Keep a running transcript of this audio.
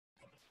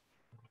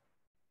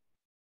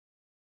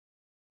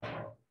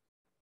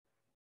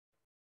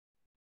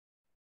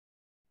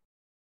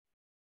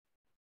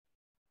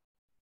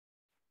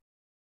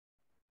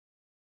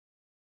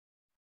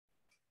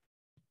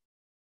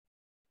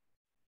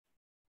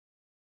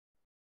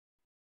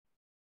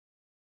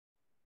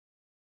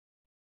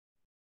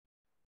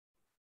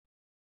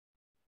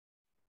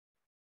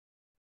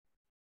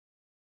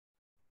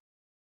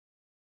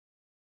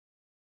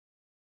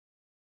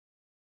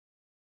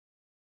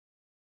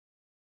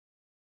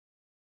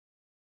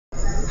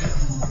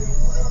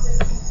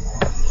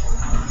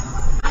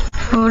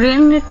Good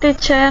evening,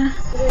 teacher.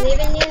 Good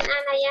evening,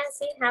 Ana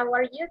Yancy. How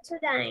are you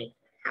today?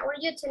 How are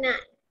you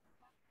tonight?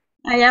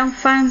 I am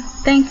fine,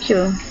 thank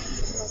you.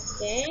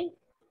 Okay.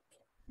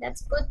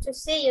 That's good to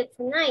see you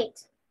tonight.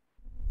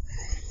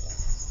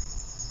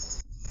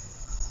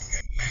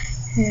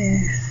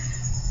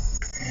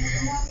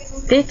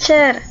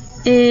 Teacher,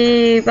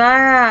 y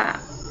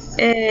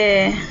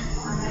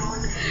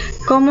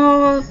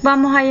 ¿cómo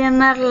vamos a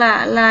llenar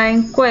la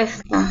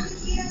encuesta?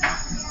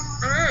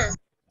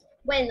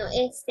 Bueno,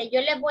 yo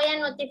les voy a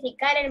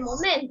notificar el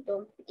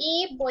momento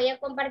y voy a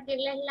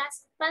compartirles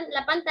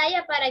la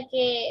pantalla para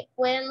que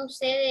puedan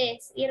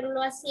ustedes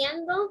irlo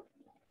haciendo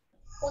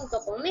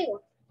junto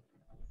conmigo.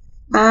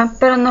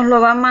 Pero nos lo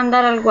va a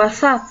mandar al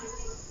WhatsApp.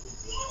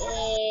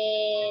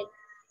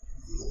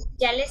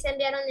 ¿Ya les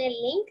enviaron el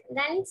link,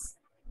 Danis?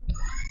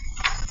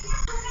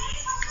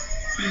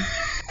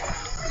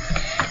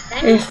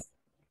 ¿Danis?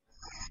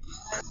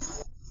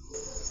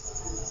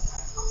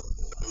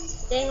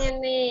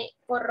 Déjenme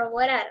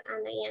corroborar,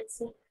 Ana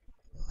Yancy.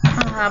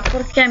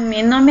 Porque a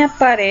mí no me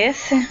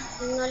aparece.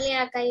 No le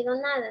ha caído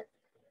nada.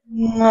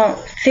 No,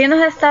 sí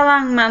nos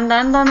estaban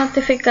mandando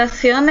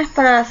notificaciones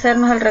para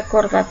hacernos el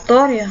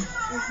recordatorio.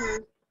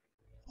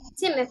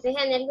 Sí, me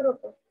fijé en el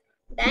grupo.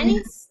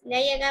 ¿Danis, le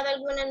ha llegado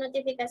alguna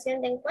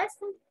notificación de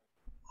encuesta?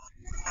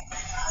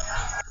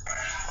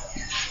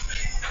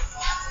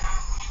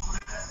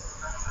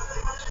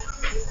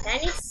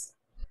 ¿Danis?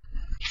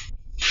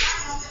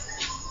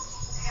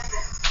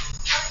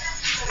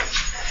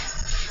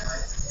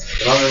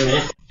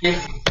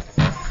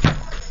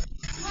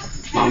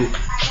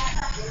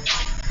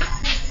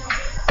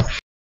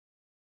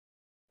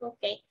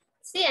 Ok.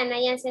 Sí, Ana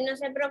Yancy, no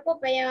se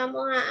preocupe, ya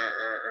vamos a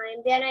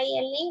enviar ahí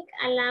el link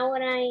a la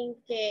hora en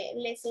que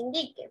les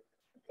indique.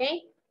 ¿Ok?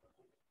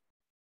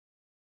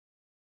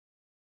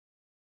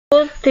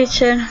 Good,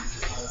 teacher.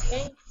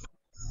 Ok.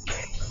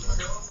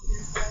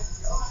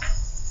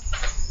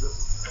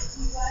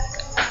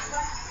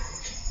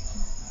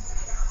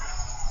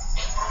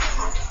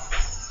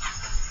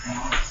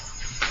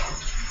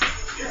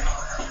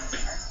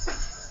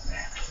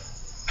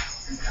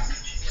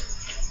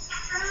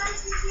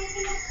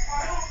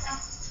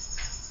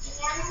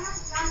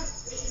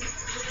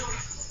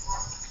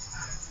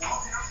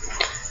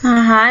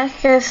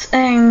 Es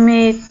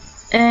que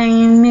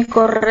en mi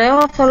correo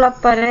solo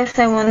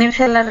aparece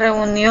unirse a la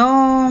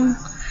reunión,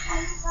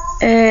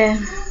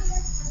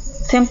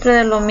 siempre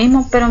de lo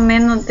mismo, pero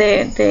menos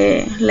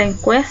de la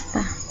encuesta.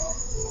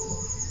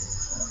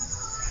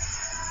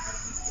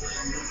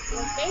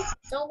 Ok,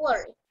 don't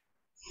worry.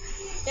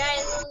 Ya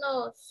en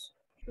unos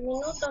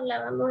minutos la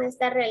vamos a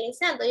estar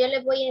realizando. Yo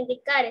les voy a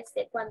indicar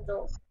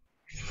cuando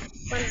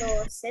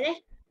se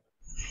dé.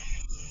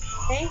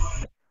 Ok.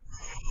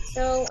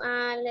 So,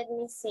 let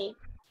me see.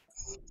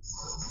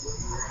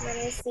 Let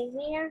me see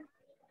here.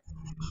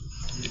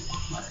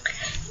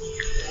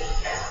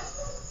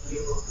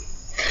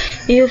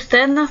 Y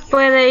usted nos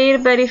puede ir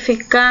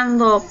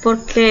verificando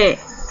porque,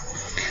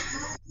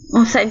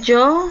 o sea,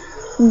 yo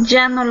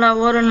ya no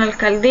laboro en la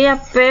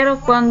alcaldía, pero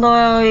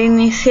cuando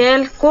inicié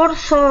el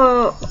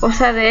curso, o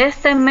sea, de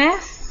este mes,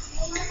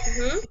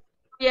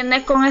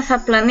 llené con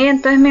esa planilla,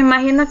 entonces me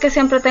imagino que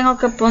siempre tengo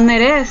que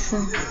poner eso,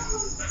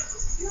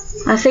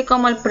 así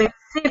como al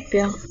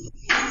principio.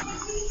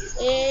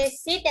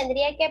 Sí,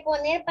 tendría que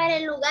poner para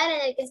el lugar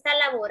en el que está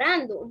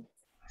laborando.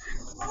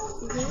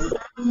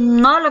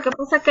 No, lo que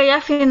pasa es que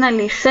ya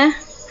finalicé.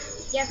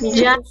 Ya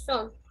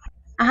finalizó.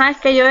 Es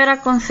que yo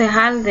era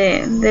concejal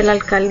de la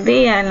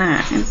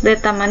alcaldía de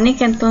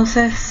Tamanique,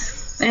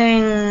 entonces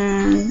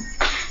en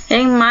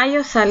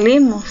mayo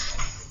salimos.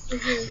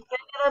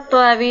 Pero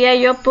todavía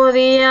yo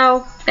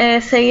podía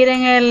seguir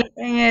en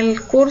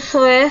el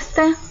curso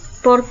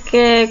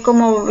porque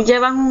como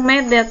llevan un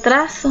mes de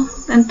atraso,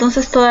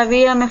 entonces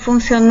todavía me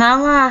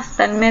funcionaba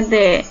hasta el mes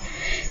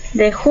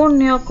de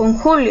junio con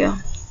julio.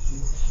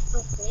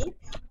 Ok.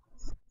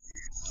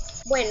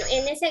 Bueno,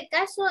 en ese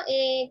caso,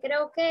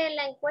 creo que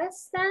la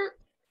encuesta,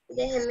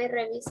 déjenme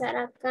revisar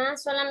acá,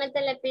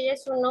 solamente le pide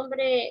su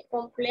nombre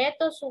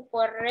completo, su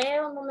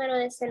correo, número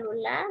de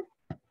celular.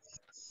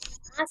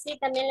 Sí,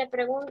 también le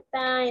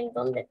pregunta en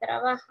dónde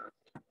trabaja.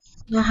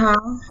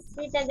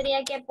 Sí,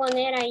 tendría que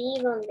poner ahí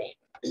donde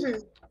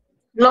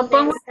Lo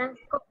pongo, está.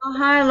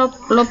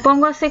 lo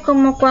pongo así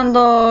como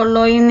cuando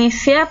lo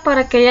inicié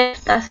para que ya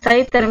hasta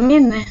ahí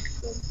termine.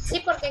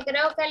 Sí, porque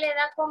creo que le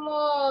da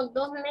como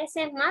 2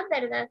 meses más,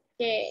 ¿verdad?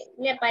 Que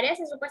le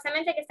parece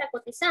supuestamente que está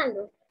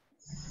cotizando.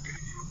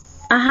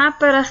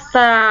 Pero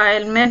hasta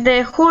el mes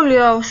de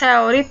julio, o sea,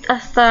 ahorita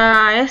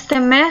hasta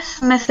este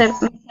mes me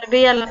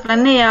servía la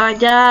planilla,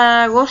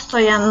 ya agosto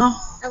ya no.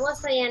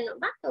 Agosto ya no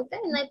va, ok,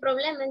 no hay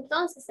problema,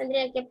 entonces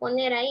tendría que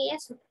poner ahí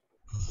eso.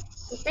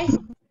 Ok,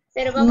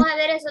 pero vamos a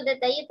ver esos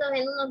detallitos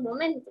en unos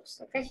momentos,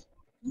 ok.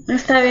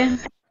 Está bien.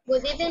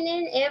 Good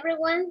evening,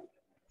 everyone.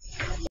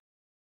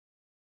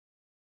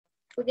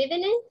 Good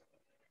evening.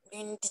 Good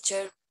evening,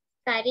 teacher.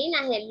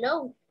 Karina,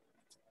 hello.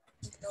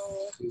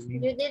 Hello.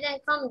 You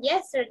didn't come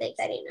yesterday,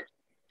 Karina.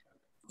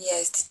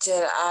 Yes,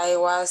 teacher, I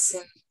was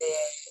in the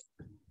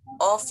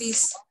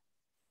office,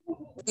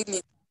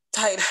 really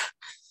tired,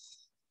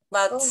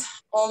 but Oh,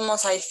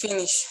 almost I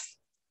finished.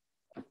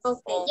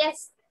 okay, Oh,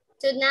 yes.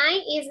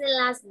 Tonight is the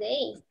last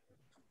day.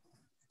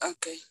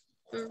 okay.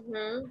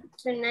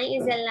 Tonight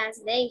is the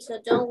last day, so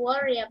don't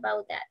worry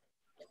about that.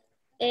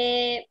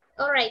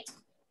 All right.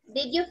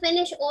 Did you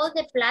finish all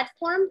the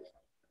platform?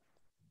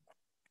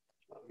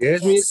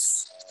 Yes,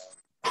 Miss.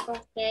 Yes.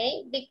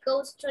 Okay,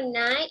 because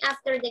tonight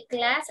after the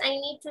class, I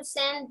need to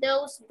send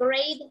those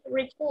grade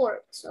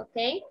reports,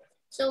 okay?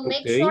 So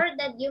make Okay. sure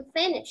that you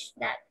finish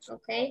that,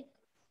 okay?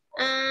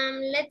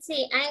 Let's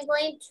see, I'm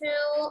going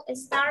to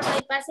start by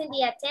passing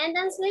the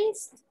attendance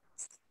list.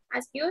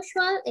 As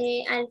usual,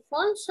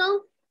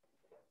 Alfonso,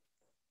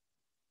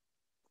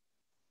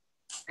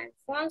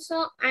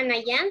 Ana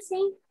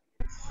Yancy,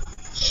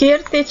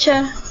 Here,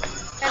 teacher.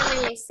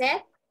 Carmen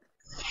Lisset,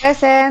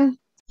 Present.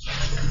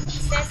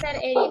 César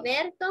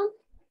Heriberto,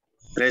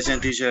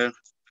 Present, teacher.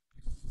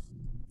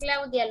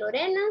 Claudia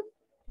Lorena,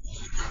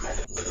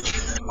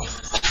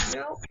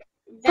 no,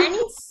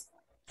 Danis,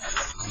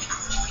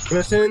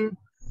 Present.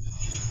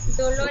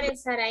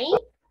 Dolores Saraí,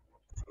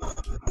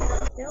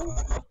 no,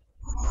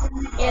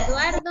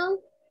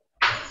 Eduardo,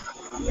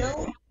 no,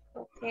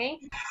 okay,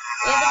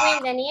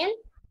 Edwin Daniel,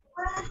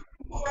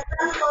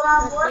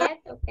 not yet,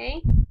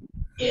 okay,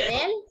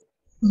 Fidel,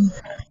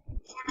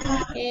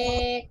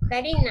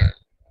 Karina,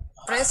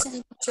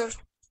 Present, teacher.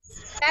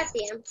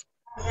 Katia,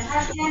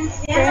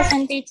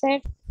 Present,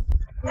 teacher.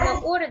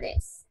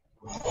 Lourdes,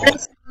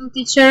 Present,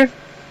 teacher.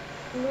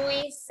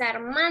 Luis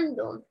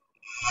Armando,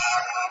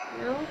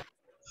 no,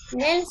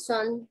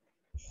 Nelson,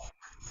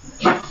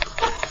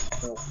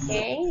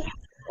 okay,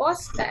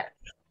 Oscar,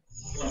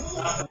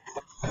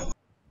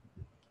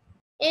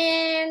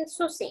 and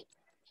Susie.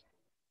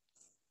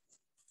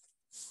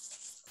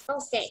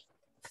 Okay,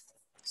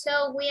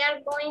 so we are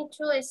going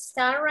to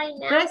start right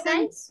now,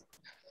 guys.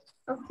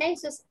 Okay,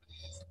 so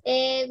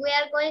we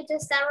are going to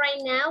start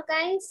right now,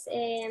 guys.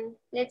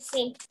 Let's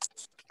see.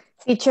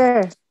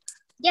 Teacher,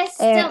 Yes,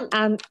 tell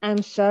me.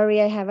 I'm sorry,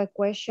 I have a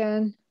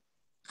question.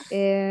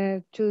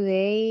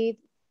 Today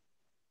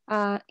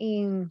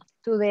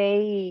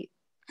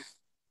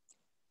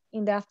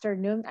in the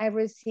afternoon, I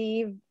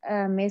received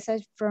a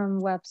message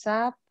from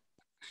WhatsApp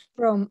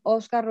from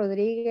Oscar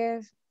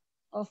Rodriguez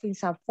of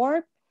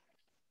INSAFORP.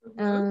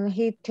 And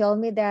he told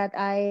me that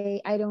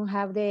I don't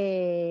have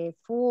the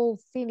full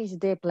finish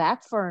the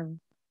platform.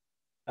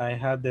 I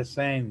had the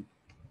same.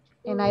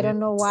 And I don't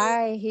know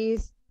why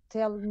he's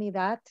telling me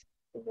that.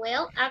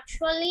 Well,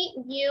 actually,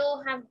 you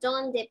have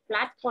done the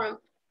platform,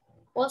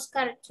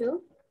 Oscar,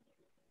 too.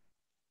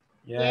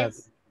 Yeah,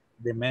 Yes.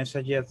 the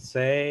messages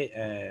say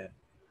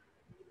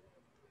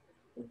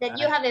That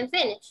you haven't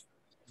finished.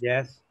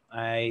 yes,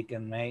 I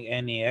can make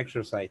any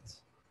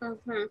exercise.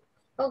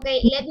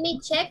 Okay, let me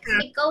check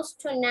because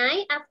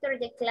tonight after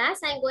the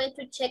class, I'm going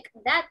to check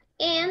that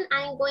and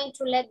I'm going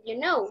to let you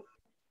know.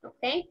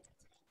 Okay.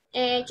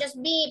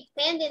 Just be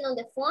pending on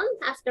the phone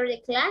after the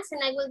class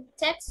and I will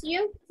text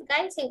you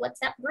guys in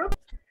WhatsApp group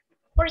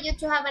for you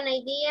to have an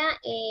idea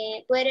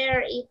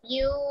whether if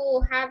you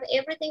have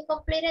everything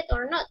completed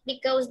or not,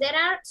 because there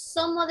are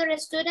some other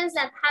students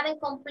that haven't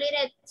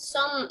completed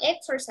some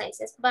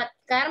exercises, but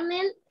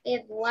Carmen,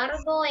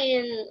 Eduardo,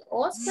 and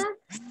Oscar,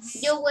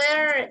 you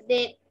were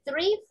the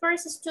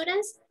first 3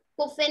 students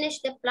who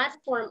finished the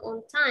platform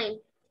on time.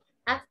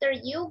 After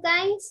you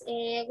guys,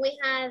 we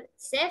had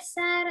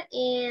Cesar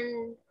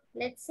and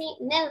let's see,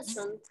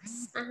 Nelson.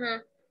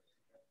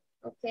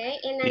 Okay,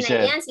 and Teacher,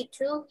 Anayansi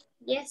too.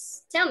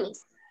 Yes, tell me.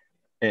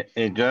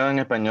 yo en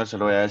español se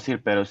lo voy a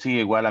decir, pero sí,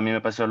 igual a mí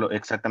me pasó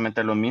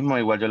exactamente lo mismo.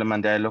 Igual yo le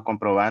mandé a él los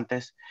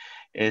comprobantes.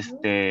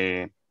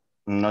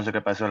 No sé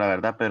qué pasó, la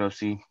verdad, pero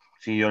sí.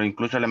 Sí, yo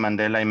incluso le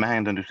mandé la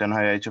imagen donde usted nos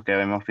había dicho que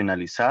habíamos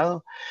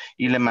finalizado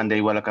y le mandé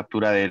igual la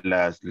captura de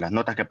las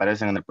notas que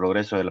aparecen en el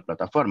progreso de la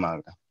plataforma,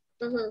 ¿verdad?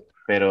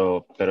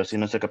 Pero sí,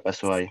 no sé qué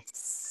pasó ahí.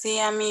 Sí,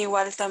 a mí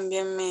igual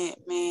también me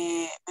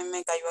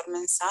cayó el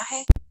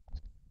mensaje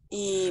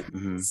y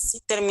sí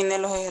terminé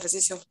los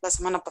ejercicios la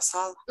semana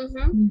pasada.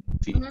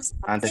 Sí,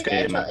 antes Sí, que...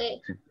 de hecho,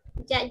 sí.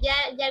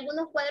 ya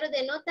algunos cuadros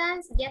de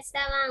notas ya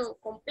estaban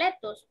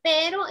completos,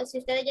 pero si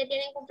ustedes ya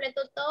tienen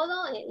completo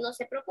todo, no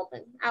se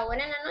preocupen.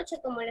 Ahora en la noche,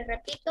 como les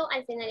repito,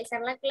 al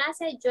finalizar la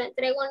clase, yo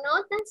entrego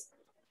notas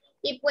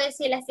y pues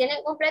si las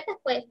tienen completas,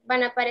 pues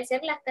van a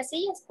aparecer las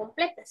casillas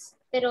completas.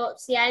 Pero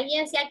si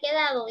alguien se ha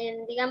quedado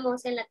en,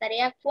 digamos, en la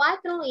tarea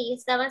 4 y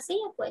está vacía,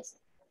 pues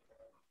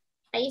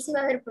ahí sí va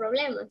a haber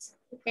problemas,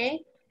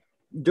 ¿ok?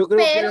 Yo creo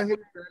que era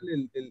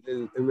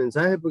general el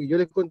mensaje, porque yo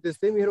les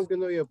contesté y me dijeron que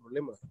no había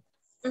problema.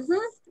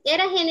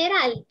 Era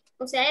general,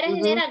 o sea, era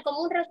general,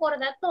 como un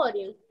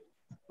recordatorio.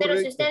 Pero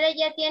Correcto. si ustedes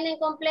ya tienen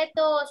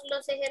completos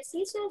los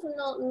ejercicios,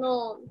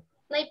 no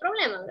hay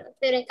problema, ¿verdad?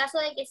 Pero en caso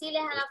de que sí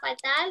les haga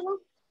falta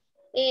algo,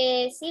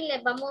 sí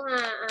les vamos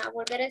a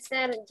volver a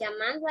estar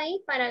llamando ahí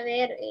para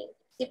ver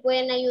si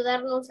pueden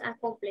ayudarnos a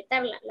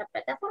completar la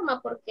plataforma,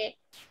 porque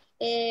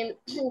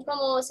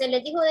Como se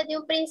les dijo desde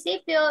un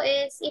principio,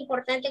 es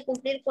importante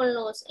cumplir con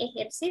los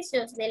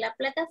ejercicios de la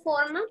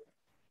plataforma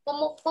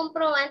como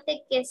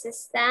comprobante que se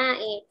está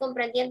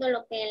comprendiendo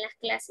lo que en las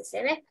clases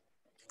se ve.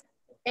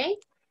 Okay,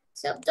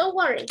 so don't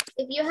worry.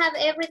 If you have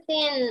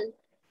everything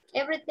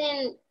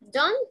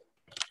done,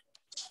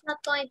 it's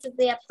not going to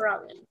be a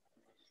problem.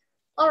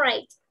 All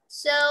right,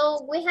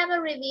 so we have a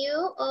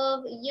review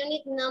of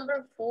unit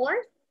number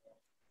 4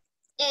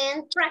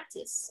 and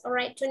practice. All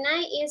right,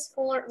 tonight is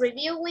for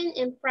reviewing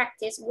and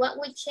practice what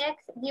we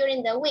checked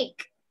during the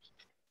week.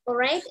 All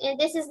right, and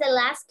this is the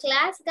last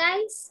class,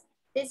 guys.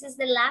 This is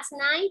the last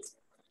night.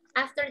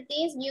 After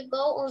this, you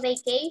go on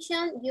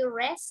vacation, you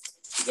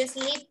rest, you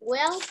sleep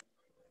well,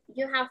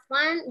 you have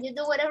fun, you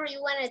do whatever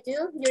you want to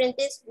do during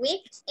this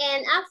week.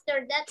 And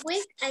after that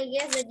week, I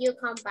guess that you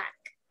come back,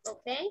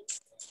 okay?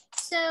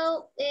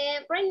 So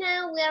right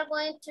now we are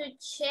going to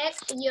check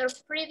your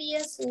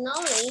previous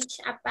knowledge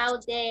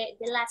about the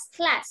last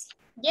class,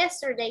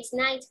 yesterday's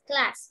night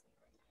class.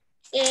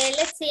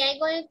 Let's see, I'm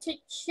going to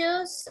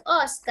choose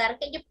Oscar.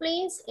 Can you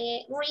please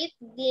read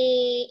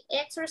the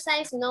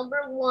exercise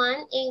number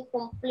 1 and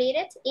complete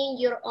it in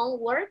your own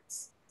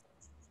words?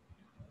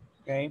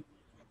 Okay.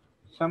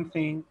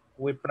 Something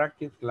we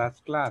practiced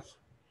last class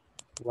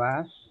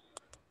was,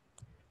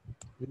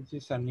 this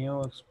is a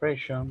new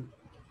expression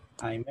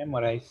I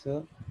memorized.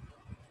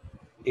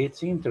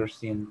 It's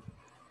interesting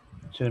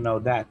to know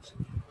that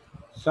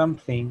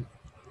something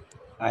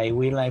I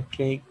will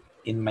apply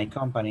in my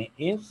company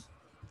is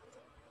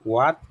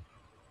what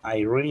I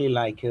really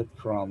liked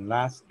from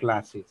last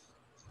classes.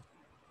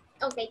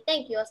 Okay,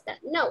 thank you, Oscar.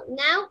 No,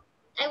 now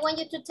I want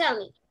you to tell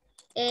me.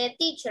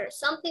 Teacher,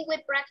 something we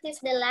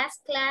practiced the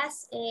last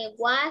class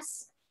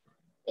was,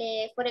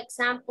 for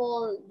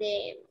example,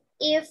 the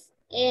if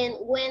and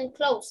when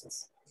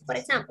clauses, for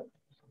example.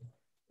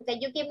 Okay,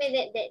 you give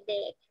me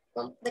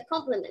the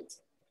complement.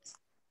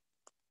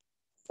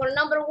 For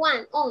number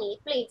 1 only,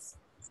 please.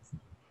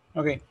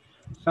 Okay,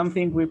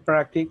 something we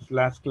practiced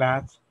last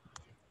class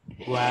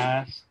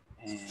was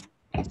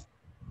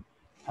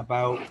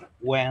about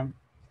when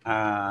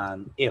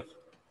and if.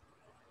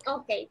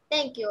 Okay,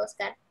 thank you,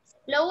 Oscar.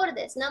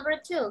 Lourdes, number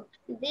 2.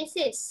 This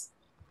is.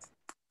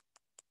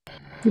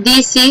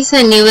 This is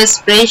a new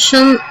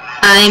expression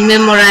I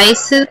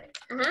memorized.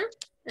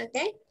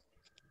 Okay.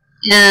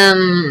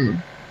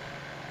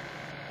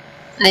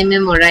 I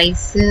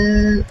memorized.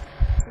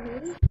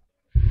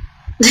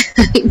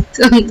 I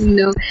don't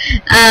know.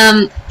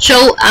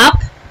 Show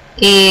up.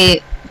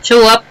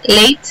 Show up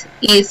late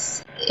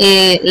is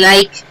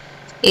like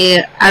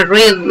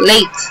arrive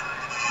late.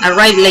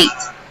 Arrive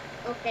late.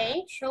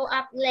 Okay, show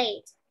up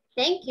late.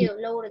 Thank you,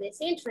 Lourdes.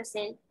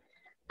 Interesting.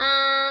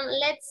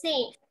 Let's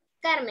see.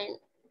 Carmen,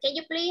 can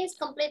you please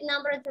complete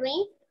number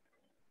 3?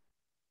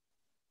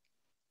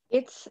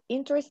 It's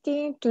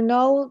interesting to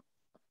know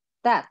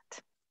that.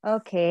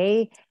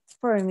 Okay,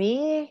 for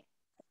me,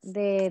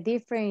 the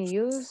different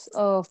use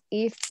of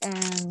if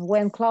and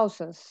when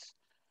clauses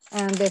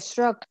and the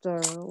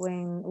structure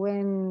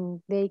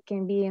when they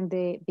can be in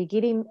the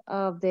beginning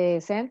of the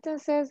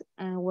sentences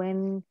and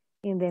when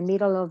in the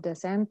middle of the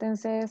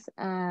sentences,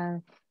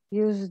 and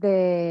use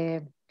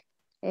the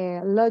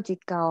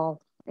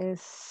logical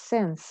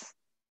sense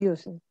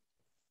using.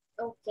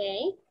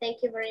 Okay,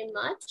 thank you very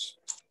much.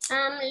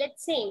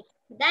 Let's see.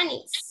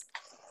 Dennis,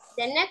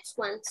 the next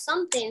one,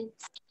 something.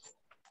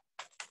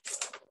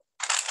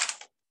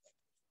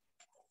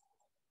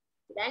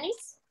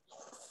 Dennis?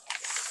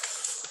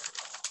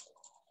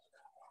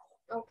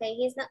 Okay,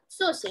 he's not.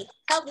 Susie,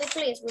 help me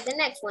please with the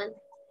next one.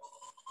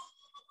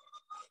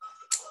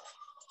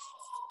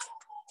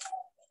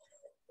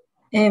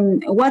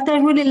 What I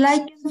really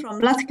like from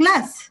last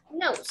class?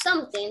 No,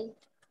 something.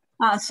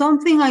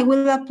 Something I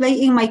will apply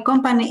in my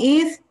company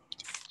is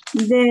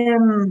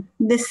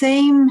the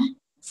same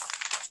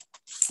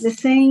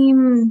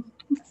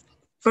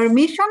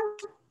permission.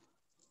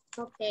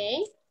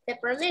 Okay, the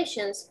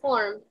permissions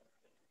form.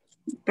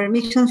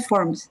 Permissions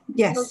forms,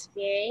 yes.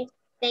 Okay,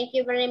 thank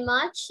you very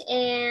much.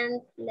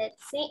 And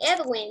let's see,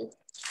 Edwin,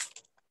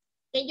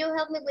 can you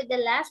help me with the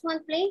last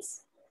one,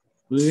 please?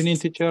 Good evening,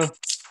 teacher.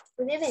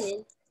 Good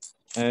evening.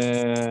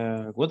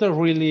 What I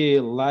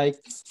really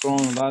like from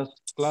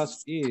last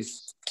class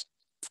is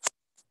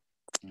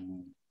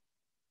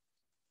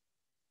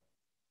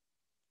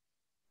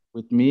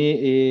with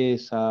me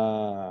is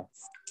how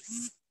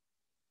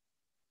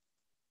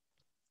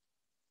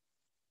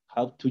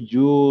to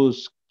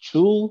use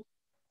tool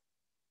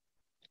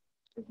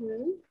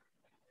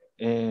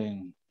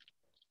and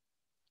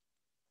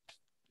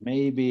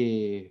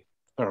maybe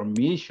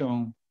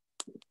permission.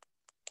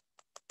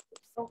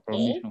 Okay.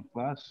 Permission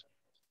class.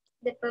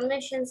 The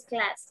permissions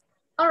class.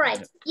 All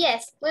right,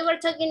 yes, we were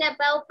talking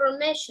about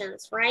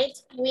permissions, right?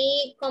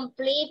 We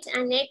complete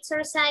an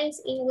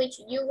exercise in which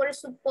you were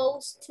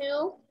supposed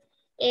to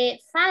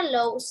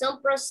follow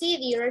some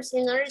procedures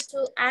in order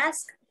to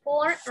ask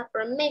for a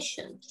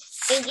permission.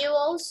 And you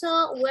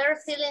also were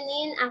filling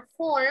in a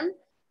form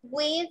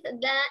with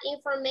the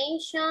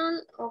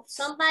information of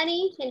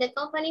somebody in the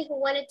company who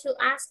wanted to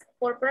ask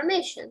for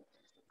permission,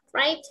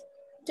 right?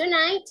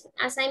 Tonight,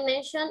 as I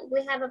mentioned,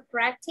 we have a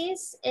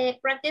practice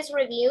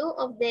review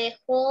of the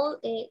whole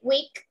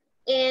week.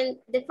 And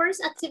the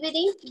first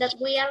activity that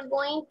we are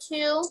going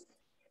to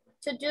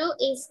do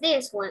is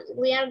this one.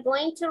 We are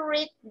going to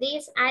read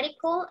this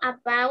article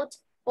about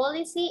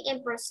policy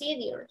and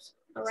procedures,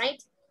 all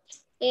right?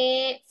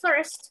 The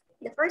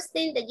first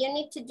thing that you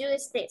need to do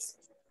is this.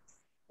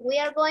 We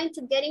are going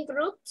to get in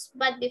groups,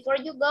 but before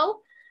you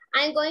go,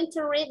 I'm going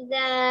to read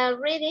the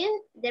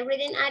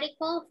reading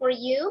article for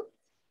you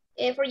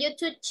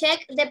to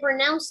check the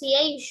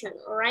pronunciation,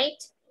 all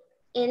right?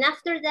 And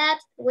after that,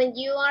 when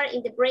you are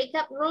in the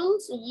breakout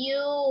rooms,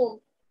 you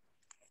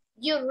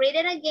read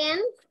it again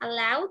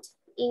aloud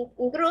in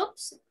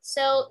groups,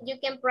 so you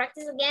can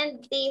practice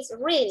again this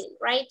reading,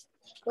 right?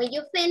 When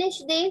you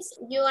finish this,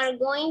 you are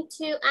going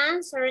to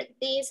answer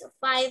these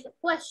 5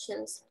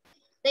 questions.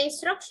 The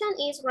instruction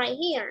is right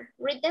here.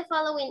 Read the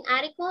following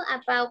article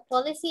about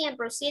policy and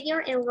procedure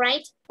and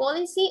write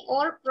policy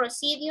or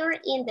procedure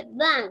in the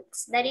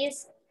blanks. That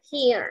is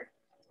here,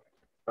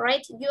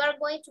 right? You are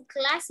going to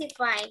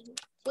classify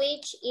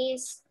which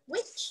is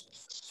which.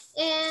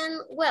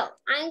 And well,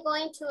 I'm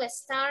going to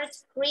start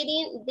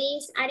reading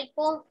this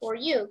article for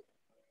you.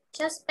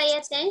 Just pay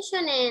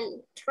attention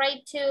and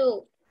try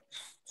to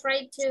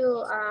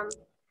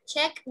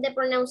check the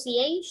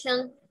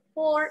pronunciation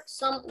for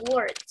some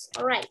words.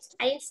 All right,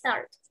 I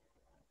start.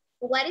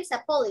 What is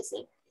a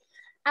policy?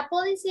 A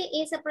policy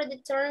is a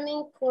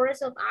predetermined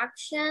course of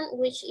action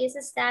which is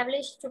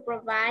established to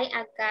provide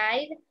a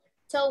guide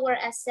toward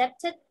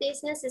accepted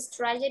business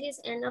strategies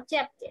and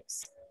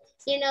objectives.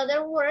 In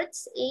other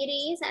words, it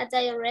is a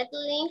direct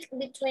link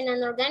between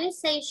an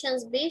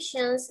organization's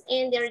visions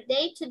and their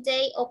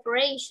day-to-day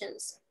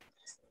operations.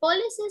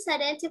 Policies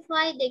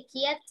identify the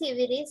key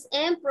activities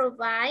and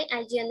provide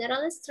a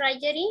general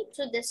strategy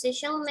to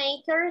decision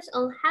makers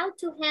on how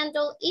to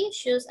handle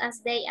issues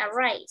as they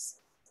arise.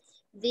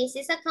 This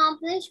is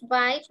accomplished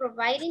by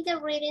providing the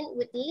reading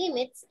with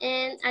limits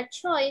and a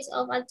choice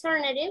of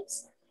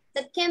alternatives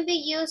that can be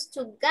used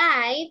to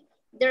guide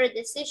their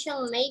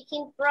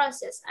decision-making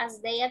process as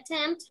they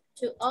attempt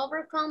to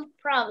overcome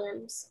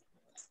problems.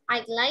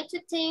 I'd like to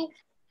think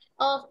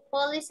of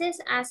policies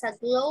as a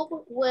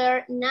globe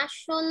where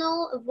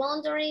national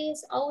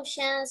boundaries,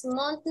 oceans,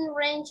 mountain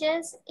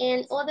ranges,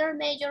 and other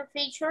major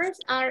features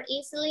are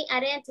easily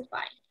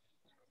identified.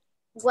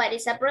 What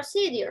is a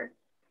procedure?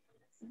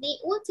 The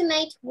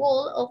ultimate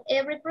goal of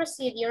every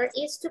procedure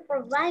is to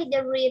provide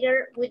the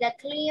reader with a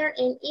clear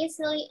and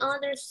easily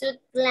understood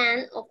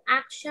plan of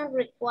action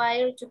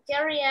required to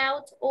carry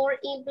out or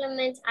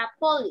implement a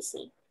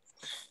policy.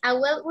 A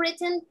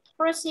well-written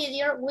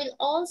procedure will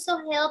also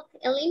help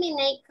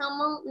eliminate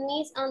common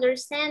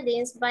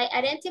misunderstandings by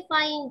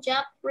identifying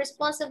job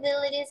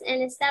responsibilities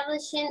and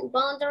establishing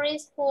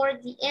boundaries for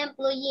the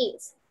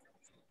employees.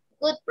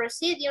 Good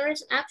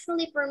procedures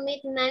actually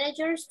permit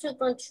managers to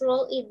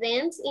control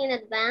events in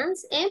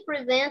advance and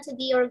prevent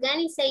the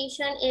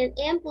organization and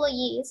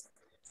employees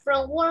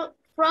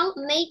from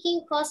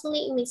making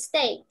costly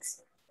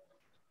mistakes.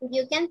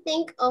 You can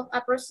think of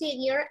a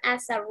procedure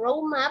as a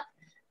roadmap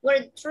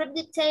where trip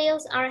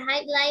details are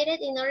highlighted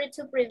in order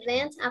to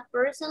prevent a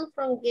person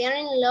from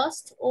getting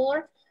lost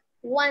or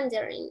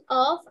wandering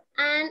off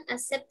an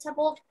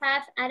acceptable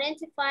path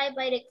identified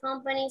by the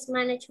company's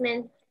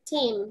management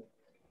team.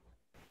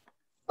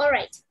 All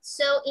right,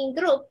 so in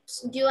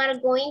groups, you are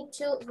going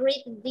to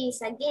read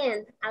this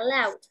again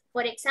aloud.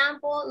 For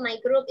example, my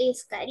group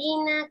is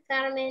Karina,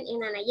 Carmen,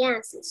 and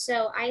Anayansi.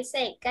 So I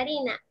say,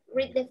 Karina,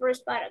 read the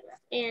first paragraph.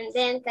 And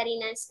then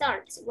Karina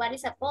starts, what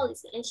is a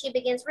policy? And she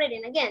begins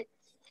reading again.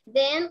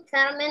 Then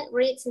Carmen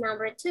reads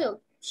number 2.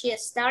 She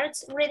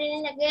starts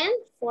reading again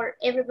for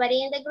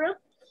everybody in the group.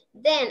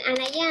 Then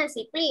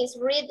Anayansi, please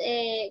read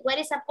what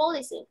is a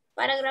policy?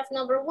 Paragraph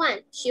number 1.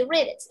 She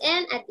reads it.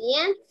 And at the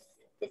end,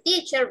 the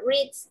teacher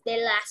reads the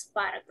last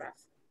paragraph.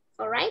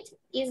 All right,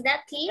 is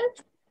that clear?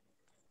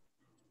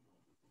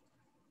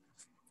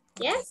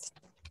 Yes.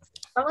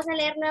 Vamos a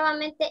leer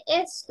nuevamente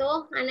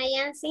esto,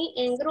 Anayansi,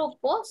 en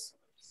grupos,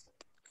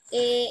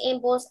 en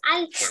voz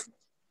alta.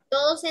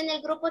 Todos en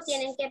el grupo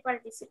tienen que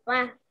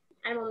participar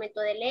al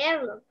momento de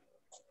leerlo.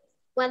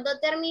 Cuando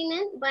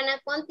terminen, van a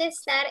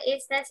contestar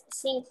estas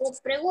 5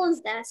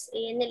 preguntas.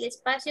 En el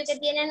espacio que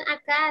tienen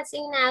acá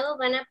asignado,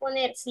 van a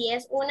poner si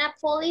es una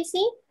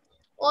policy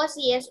o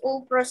si es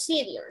un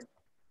procedure.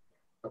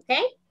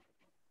 Okay?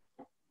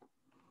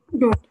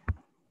 Good.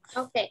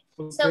 Okay.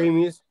 So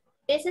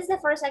this is the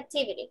first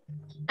activity.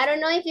 I don't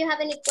know if you have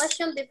any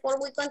question before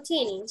we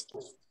continue.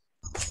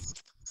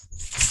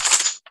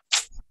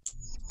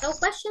 No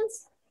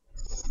questions?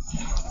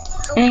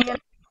 Okay.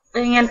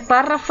 En el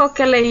párrafo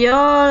que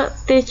leyó,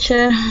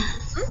 teacher,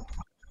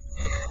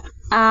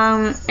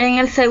 en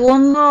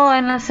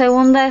la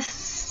segunda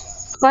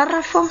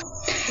párrafo,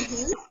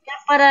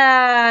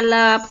 para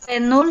la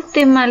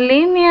penúltima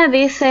línea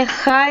dice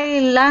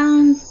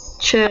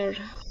Highlander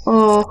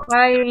o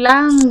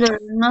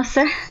Highlander, no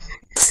sé.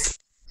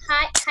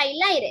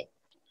 Highlighted.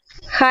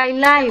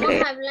 Highlighted.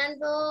 Estamos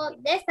hablando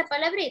de esta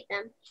palabrita.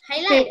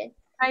 Highlighted. Sí,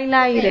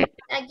 highlighted. Okay.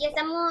 Aquí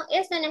estamos,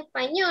 esto en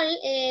español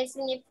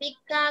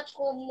significa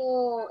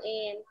como,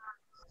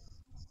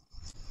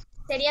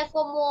 sería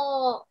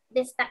como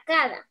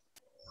destacada.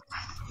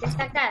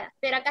 Destacada.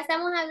 Pero acá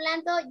estamos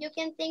hablando, you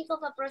can think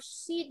of a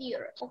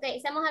procedure. Ok,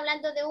 estamos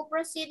hablando de un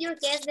procedure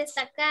que es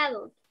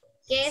destacado,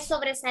 que es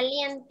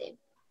sobresaliente.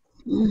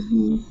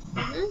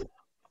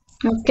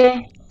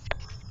 Ok.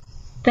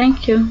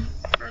 Thank you.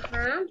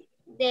 Ajá.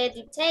 The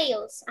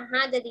details.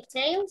 Ajá, the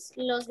details.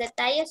 Los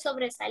detalles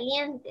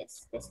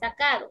sobresalientes,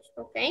 destacados.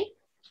 Ok.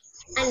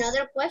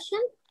 Another question.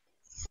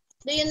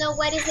 Do you know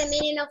what is the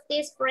meaning of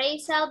this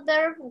phrasal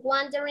verb,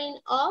 wandering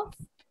off?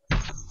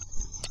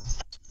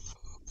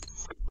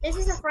 This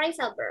is a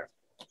phrasal verb.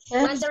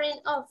 Yes. Wandering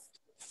off.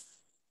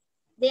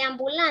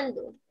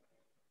 Deambulando.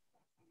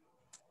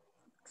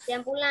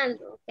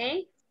 Deambulando,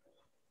 okay?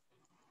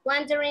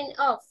 Wandering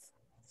off.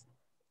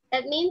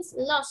 That means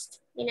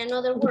lost, in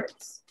other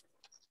words.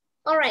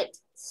 All right,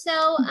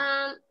 so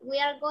we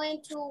are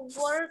going to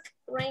work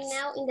right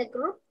now in the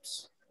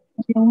groups.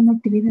 Una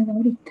actividad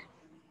ahorita.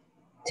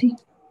 Sí.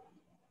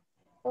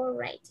 All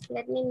right,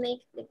 let me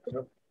make the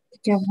group.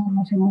 Ya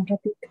vamos en un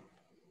ratito.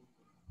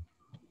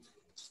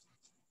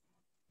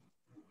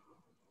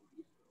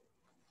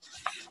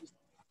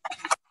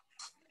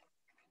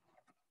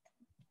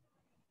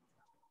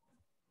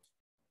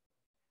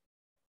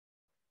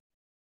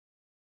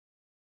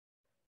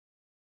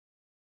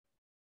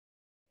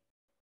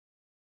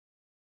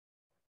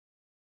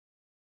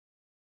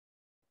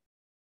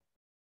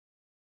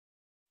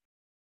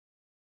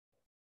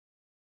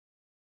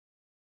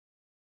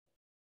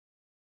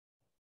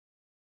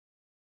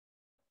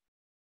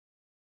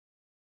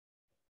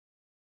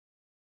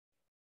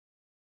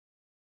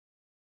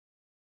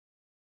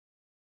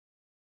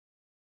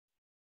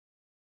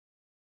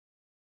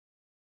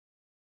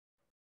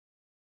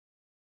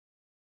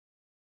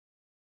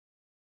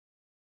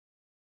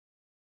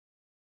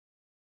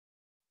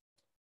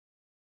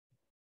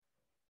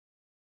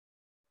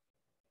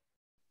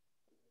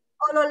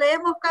 ¿O lo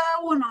leemos cada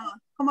uno?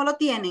 ¿Cómo lo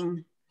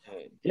tienen?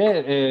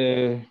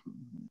 Yeah,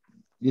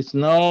 it's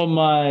not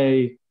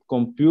my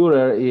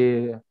computer.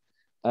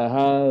 I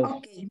have.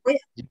 Okay.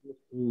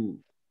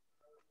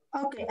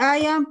 Okay, I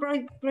am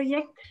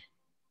project.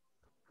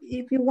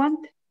 If you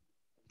want.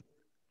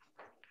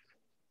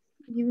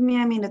 Give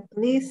me a minute,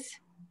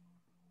 please.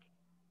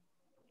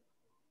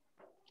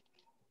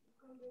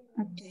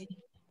 Okay.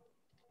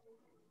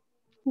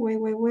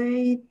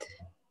 Wait.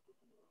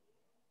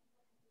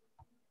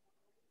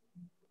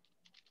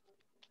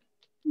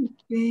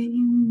 Okay.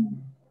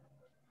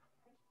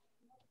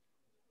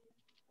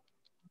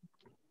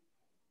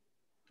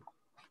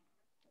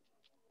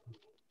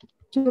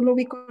 Solo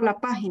ubico la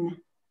página.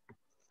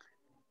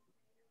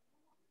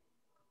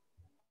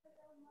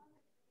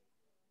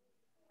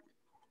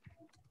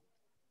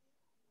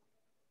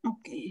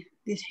 Okay,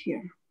 this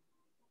here.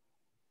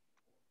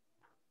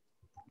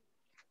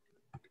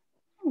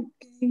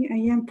 Okay,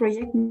 I am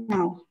project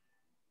now.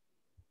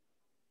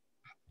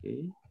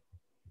 Okay.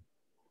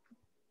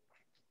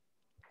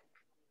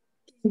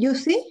 You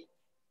see?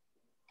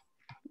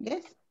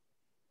 Yes.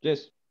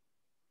 Yes.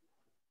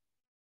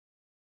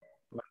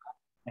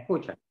 ¿Me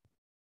escucha?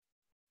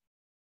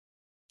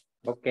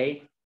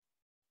 Okay.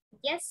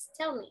 Yes,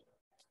 tell me.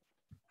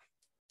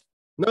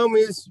 No,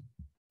 miss.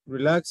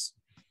 Relax.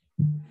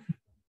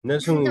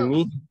 Nelson and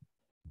me.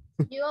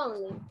 You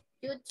only.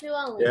 You two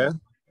only.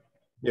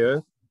 Yeah.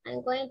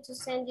 I'm going to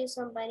send you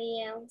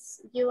somebody else.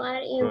 You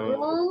are in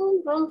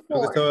room 4.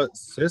 Creo que estaba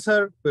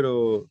César,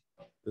 pero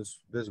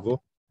let's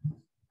go.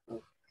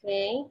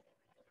 Okay.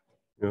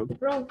 Yeah.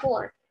 Room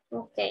 4.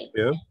 Okay.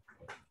 Yeah.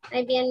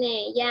 Ahí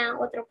viene ya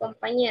otro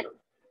compañero.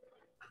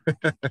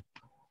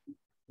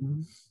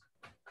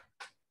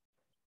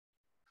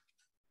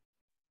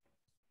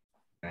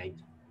 Right.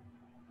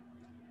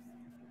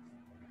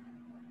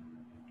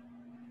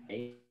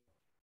 Okay.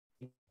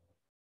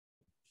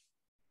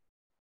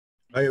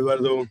 Hi,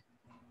 Eduardo.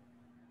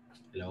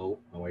 Hello,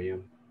 how are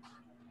you?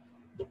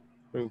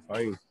 I'm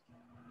fine.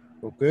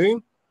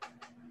 Okay.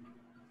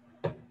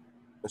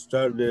 Let's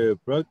start the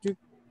practice.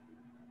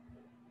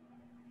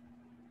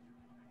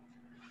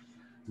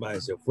 Vale,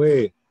 se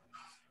fue.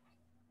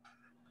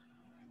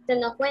 Se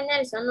nos fue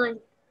Nelson, ¿no?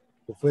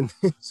 Se fue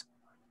Nelson.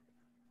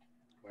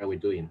 What are we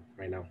doing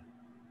right now?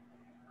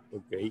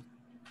 Okay.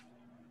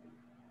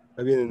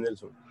 Está bien,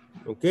 Nelson.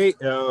 Okay.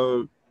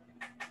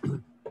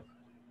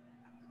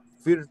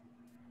 First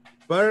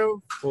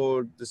paragraph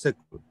for the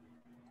second.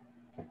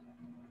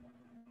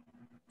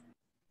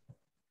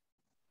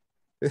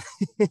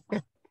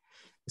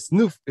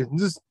 Snoof.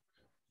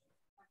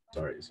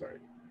 Sorry.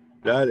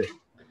 Dale.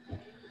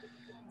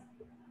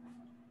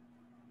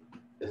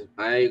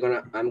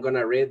 I'm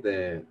gonna read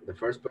the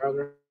first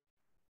paragraph.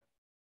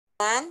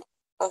 Plan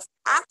of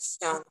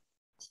action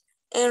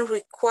and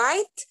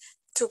required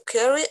to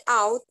carry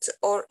out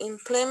or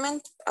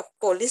implement a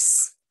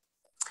policy.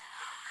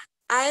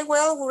 A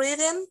well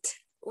written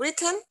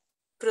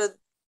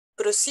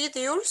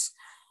procedures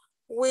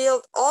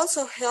will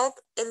also help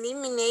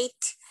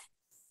eliminate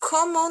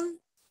common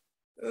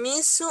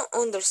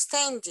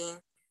misunderstanding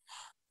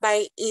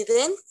by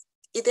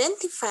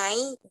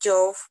identifying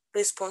job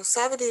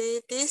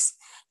responsibilities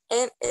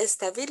and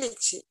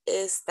stability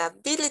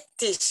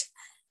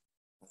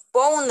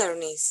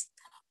boundaries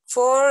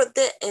for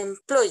the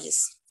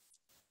employees.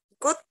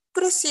 Good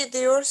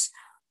procedures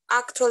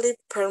actually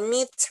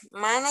permit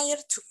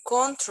managers to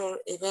control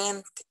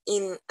events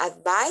in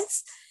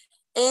advance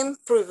and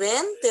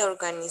prevent the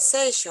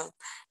organization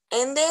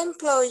and the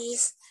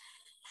employees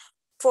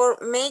for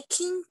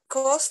making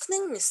costly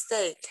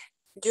mistakes.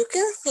 You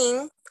can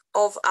think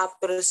of a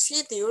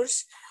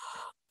procedures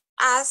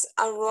as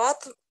a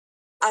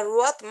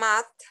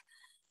roadmap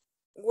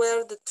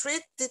where the three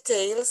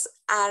details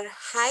are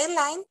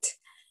highlighted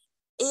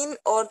in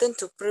order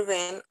to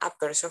prevent a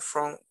person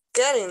from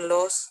getting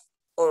lost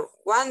or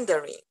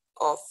wandering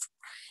off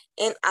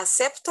an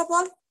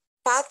acceptable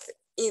path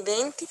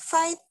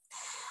identified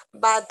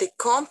by the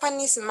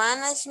company's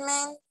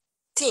management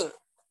team.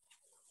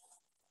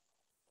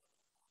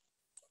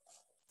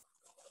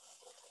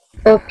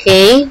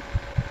 Okay.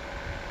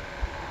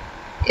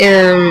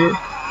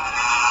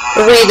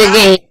 Read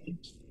again.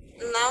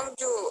 Now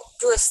you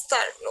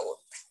start, Lord.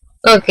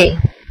 Okay.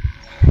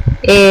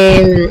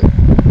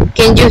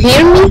 Can you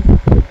hear me?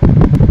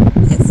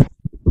 Yes.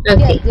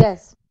 Okay.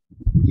 Yes.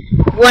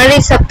 What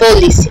is a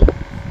policy?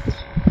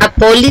 A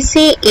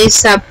policy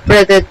is a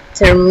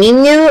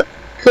predetermined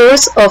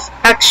course of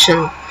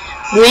action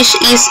which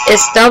is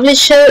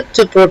established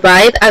to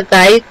provide a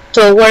guide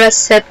toward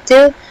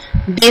accepted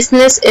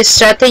business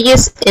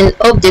strategies and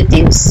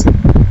objectives.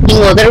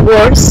 In other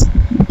words,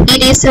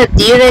 it is a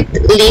direct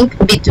link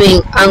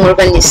between an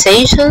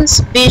organization's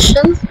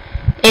vision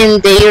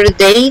and their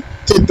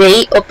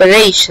day-to-day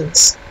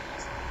operations.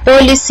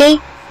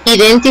 Policy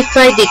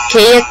identify the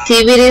key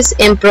activities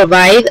and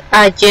provide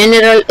a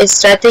general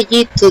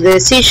strategy to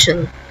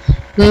decision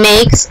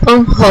makes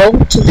on how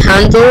to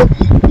handle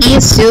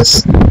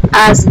issues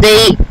as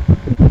they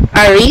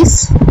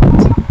arise.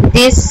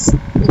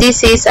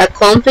 This is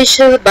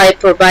accomplished by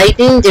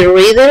providing the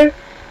reader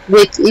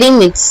with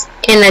limits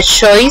and a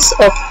choice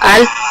of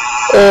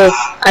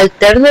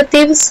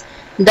alternatives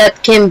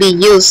that can be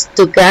used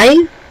to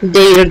guide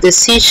their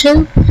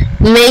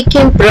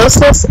decision-making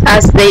process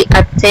as they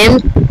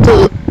attempt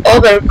to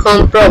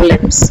overcome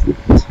problems.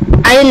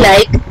 I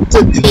like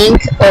to think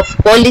of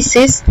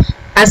policies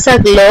as a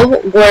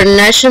globe where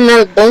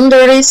national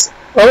boundaries,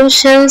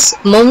 oceans,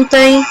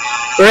 mountain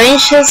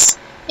ranges,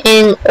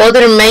 and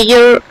other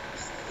major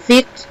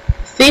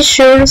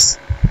features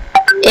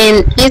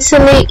and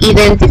easily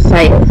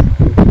identified.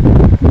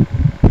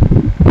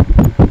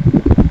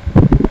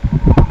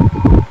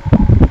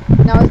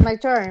 Now it's my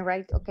turn,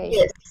 right? Okay.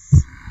 Yes.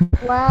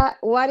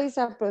 What is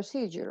a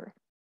procedure?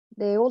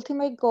 The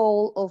ultimate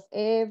goal of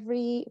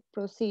every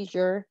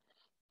procedure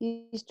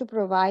is to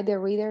provide the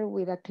reader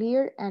with a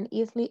clear and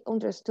easily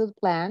understood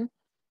plan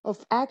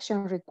of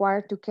action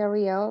required to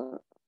carry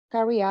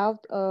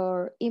out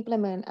or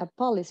implement a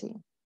policy.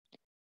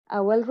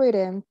 A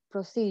well-written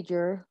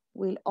procedure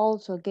will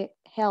also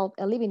help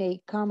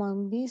eliminate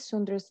common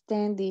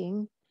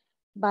misunderstanding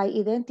by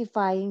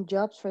identifying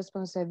jobs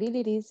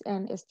responsibilities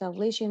and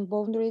establishing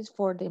boundaries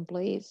for the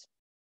employees.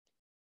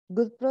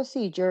 Good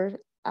procedures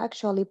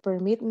actually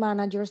permit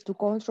managers to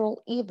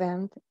control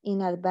events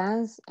in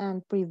advance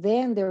and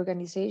prevent the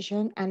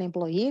organization and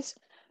employees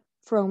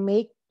from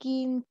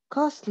making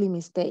costly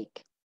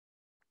mistakes.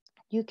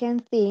 You can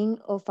think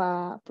of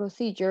a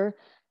procedure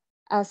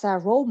as a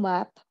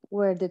roadmap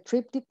where the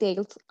trip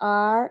details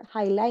are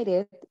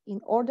highlighted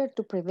in order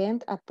to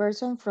prevent a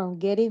person from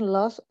getting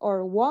lost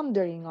or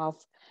wandering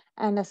off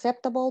an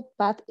acceptable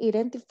path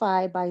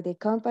identified by the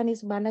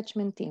company's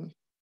management team.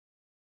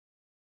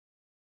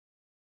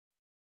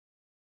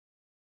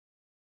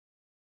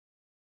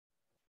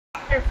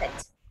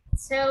 Perfect.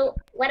 So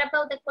what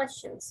about the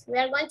questions? We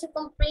are going to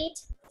complete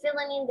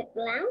filling in the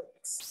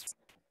blanks.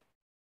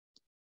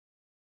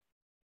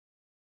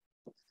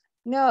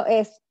 No,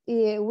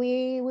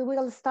 we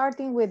will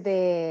starting with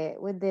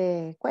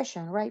the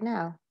question right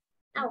now.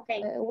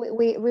 Okay.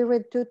 We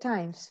read 2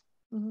 times.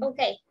 Mm-hmm.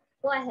 Okay,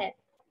 go ahead.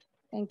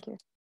 Thank you.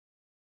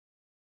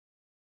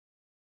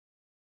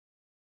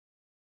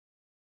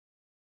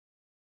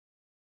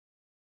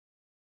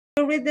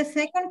 You read the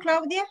second,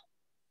 Claudia?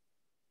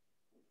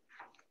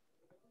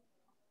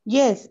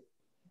 Yes.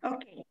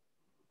 Okay.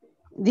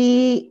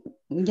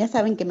 Ya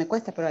saben que me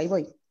cuesta, pero ahí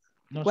voy.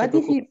 No What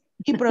is it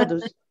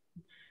produce?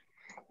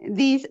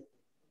 This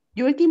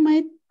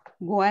ultimate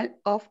goal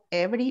of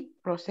every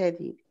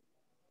procedure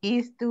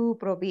is to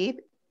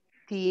provide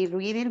the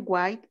reader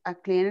with a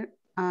clear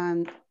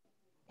and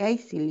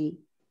easily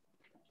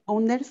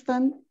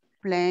understand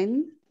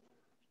plan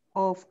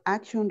of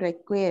action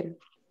required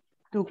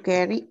to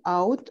carry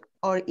out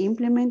or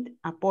implement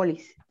a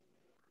policy.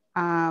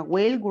 A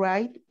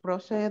well-written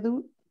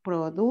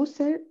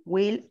producer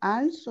will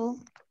also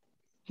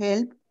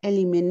help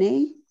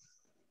eliminate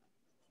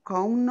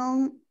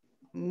common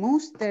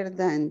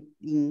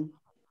misunderstanding.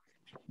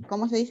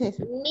 ¿Cómo se dice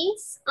eso?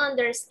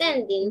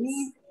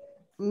 Misunderstandings.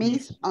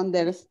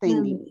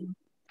 Misunderstanding.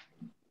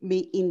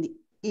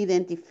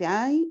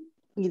 Identify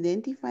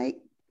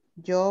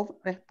job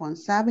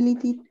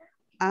responsibility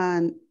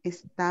and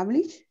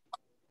establish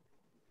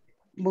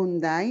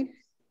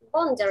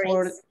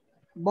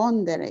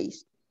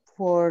boundaries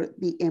for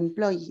the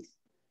employees.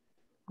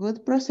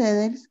 Good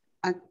procedures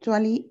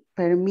actually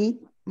permit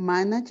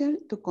manager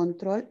to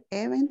control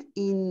events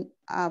in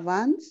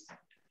advance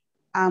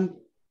and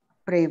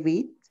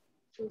prevent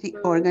the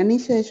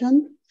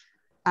organization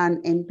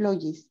and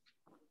employees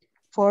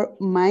for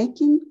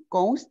making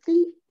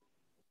costly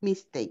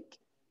mistake.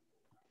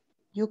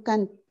 You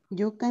can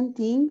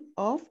think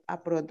of a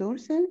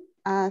producer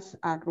as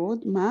a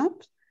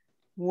roadmap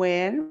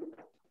where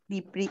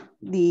the trip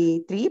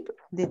details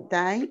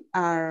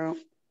are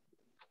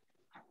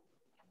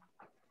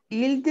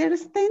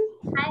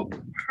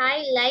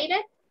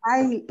highlighted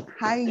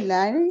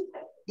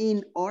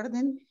in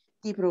order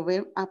to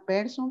prevent a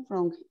person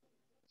from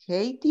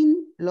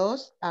hating,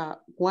 loss,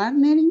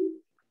 warning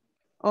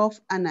of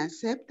an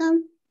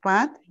acceptable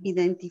path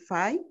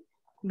identified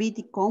by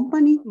the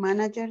company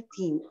manager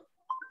team.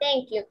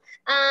 Thank you.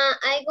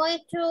 I'm going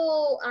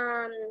to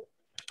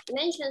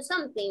mention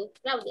something,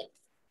 Claudia.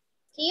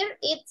 Here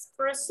it's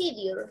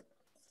procedure.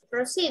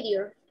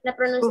 Procedure. La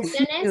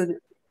pronunciación es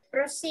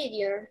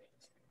procedure.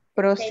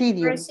 Procedure.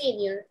 Okay,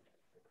 procedure.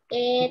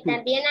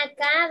 También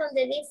acá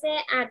donde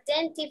dice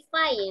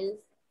identifying,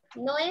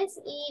 no es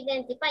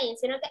identifying,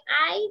 sino que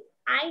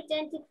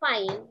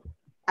identifying.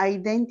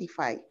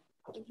 Identify.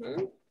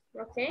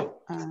 Okay.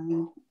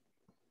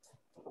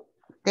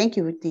 Thank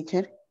you,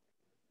 teacher.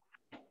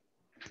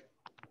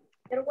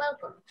 You're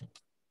welcome.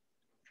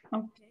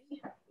 Okay.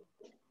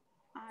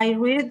 I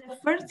read the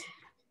first.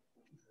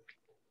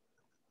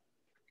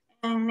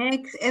 And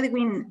next,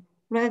 Edwin,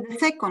 read the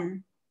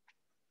second.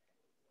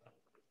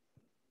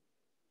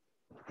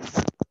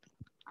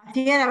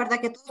 Así era,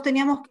 ¿verdad? Que todos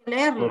teníamos que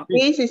leerlo.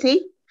 Sí, sí,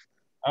 sí.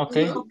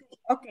 Okay.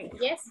 Okay.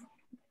 Yes.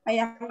 I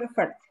am the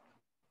first.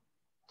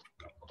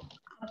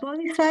 A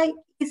policy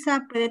is a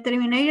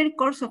predetermined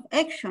course of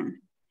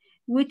action,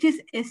 which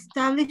is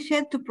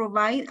established to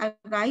provide a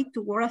guide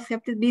toward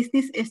accepted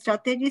business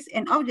strategies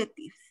and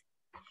objectives.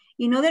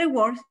 In other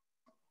words,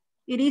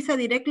 it is a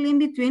direct link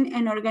between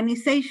an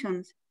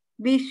organization's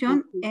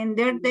vision and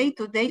their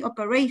day-to-day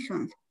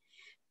operations.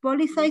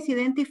 Policies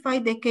identify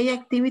the key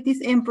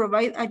activities and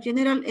provide a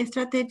general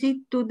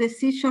strategy to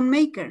decision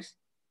makers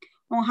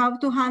on how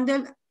to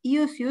handle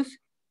issues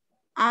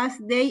as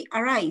they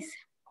arise.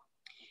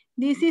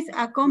 This is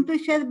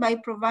accomplished by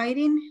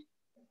providing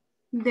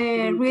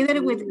the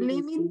reader with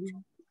limits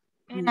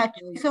and a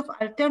choice of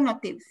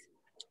alternatives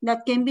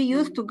that can be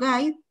used to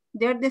guide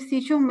their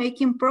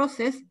decision-making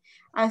process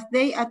as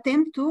they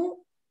attempt to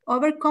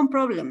overcome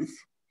problems.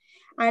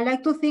 I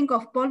like to think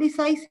of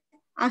policies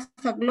as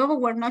a globe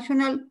where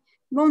national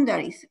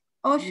boundaries,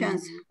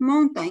 oceans,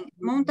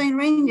 mountain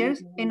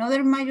ranges, and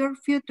other major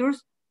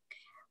features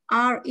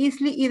are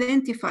easily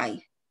identified.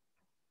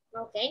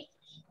 Okay,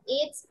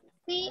 it's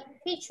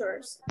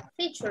features.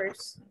 Acá,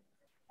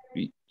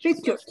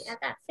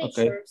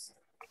 features.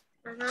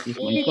 Okay.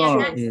 Y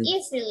acá,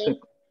 easily.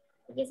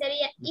 Aquí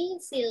sería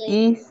easily.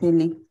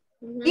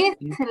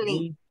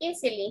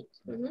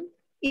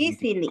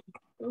 Easily.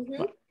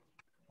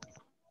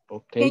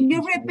 Okay. Can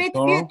you repeat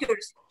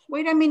features?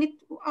 Wait a minute,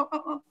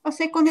 a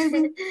second.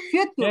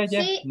 Features.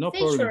 Yeah, no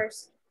problem.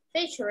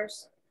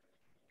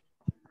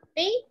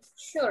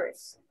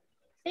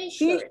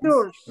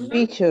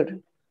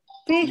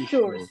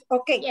 Features.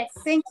 Okay, yes.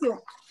 Thank you.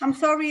 I'm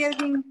sorry,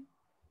 Edwin.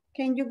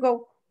 Can you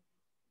go?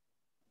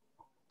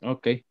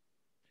 Okay.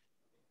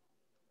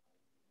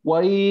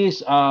 What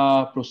is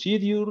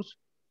procedures?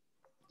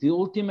 The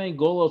ultimate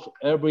goal of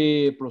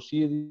every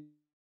procedure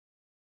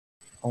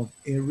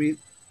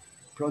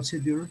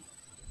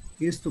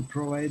is to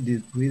provide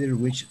the reader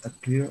with a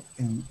clear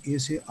and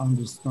easy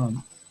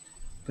understand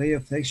play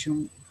of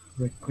action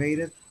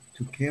required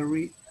to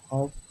carry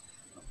out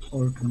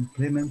or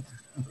complement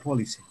a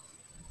policy.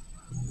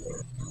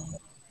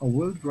 A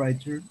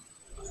well-written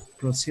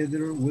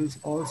procedure will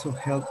also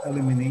help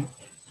eliminate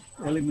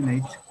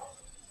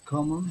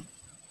common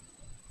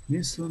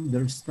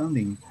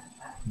misunderstanding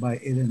by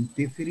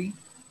identifying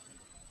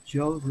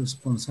job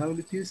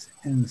responsibilities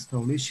and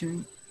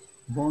establishing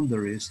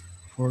boundaries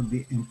for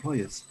the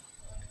employees.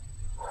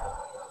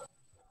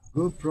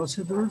 Good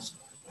procedures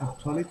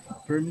actually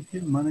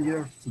permit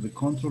managers to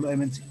control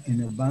events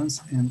in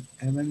advance and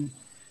prevent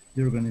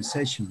the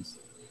organizations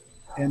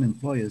and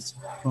employees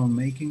from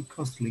making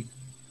costly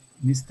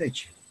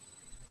mistakes.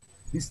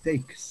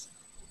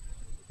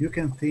 You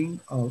can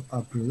think of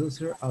a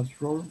producer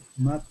as road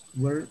map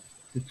where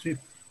the trip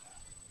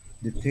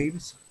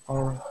details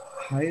are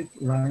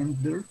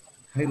highlighted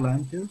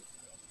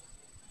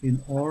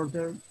in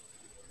order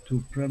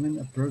to prevent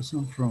a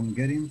person from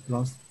getting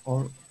lost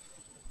or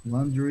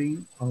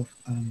wandering off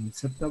an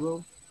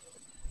unacceptable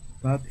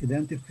path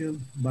identified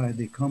by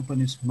the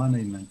company's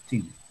management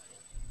team.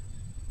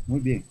 Muy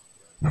bien.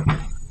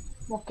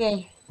 Ok.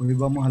 Hoy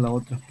vamos a la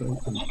otra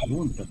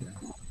pregunta.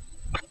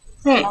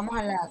 Sí. Vamos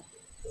a la...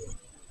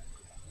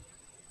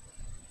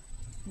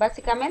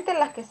 Básicamente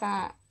las que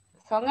son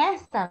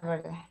estas,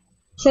 ¿verdad?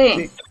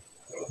 Sí.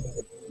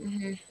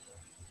 Ujú.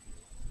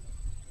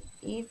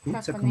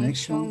 It's a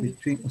connection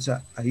between, o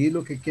sea, ahí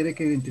lo que quiere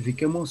que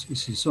identifiquemos es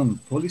si son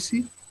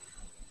policy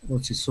o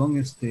si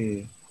son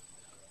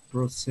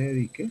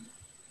procedure.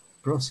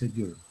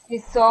 Si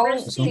son,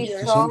 Si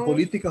son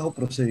políticas o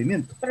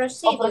procedimientos.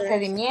 o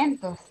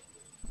procedimientos.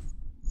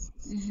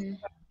 Ujú.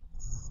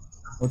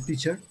 O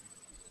teacher.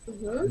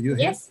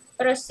 Yes,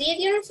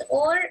 procedures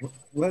or...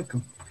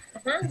 Welcome.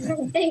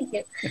 Thank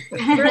you.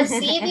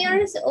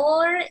 Procedures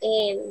or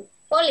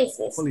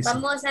policies.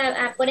 Vamos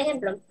a, por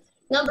ejemplo,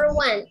 number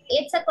 1,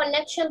 it's a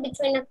connection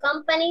between a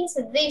company's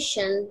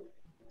vision.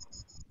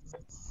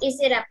 Is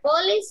it a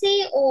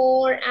policy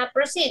or a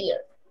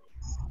procedure?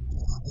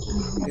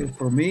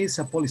 For me, it's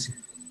a policy.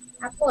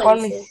 A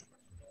policy.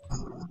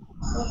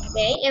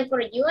 Okay, and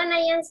for you,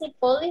 Anayansi,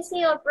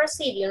 policy or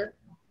procedure?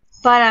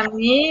 Para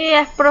mí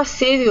es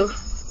procedure.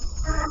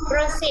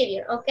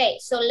 Procedure. Okay,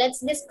 so let's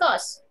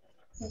discuss.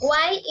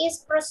 Why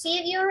is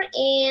procedure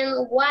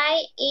and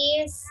why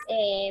is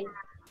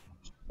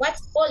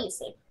what's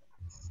policy?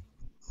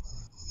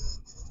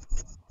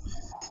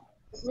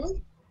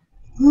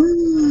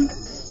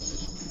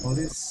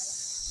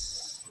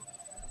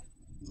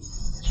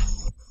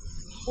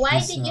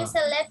 Why did you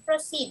select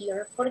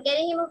procedure? ¿Por qué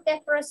dijimos que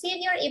es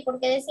procedure y por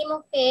qué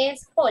decimos que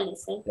es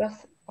policy?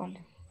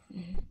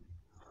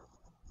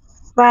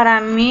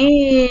 Para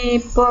mí,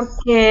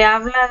 porque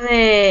habla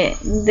de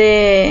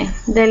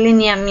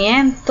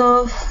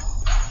lineamientos,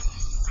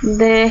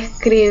 de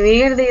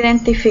escribir, de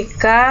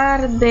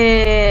identificar,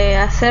 de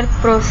hacer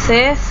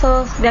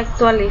procesos, de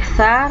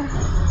actualizar.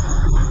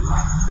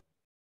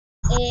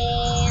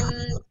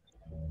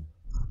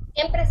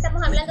 Siempre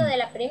estamos hablando de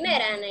la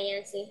primera,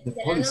 Anayansi,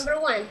 de la number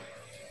 1.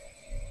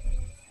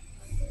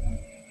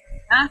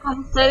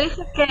 Como usted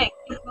dice que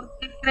 ¿por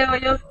qué creo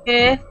yo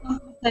que es un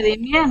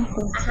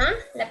procedimiento? Ajá,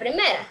 la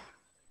primera.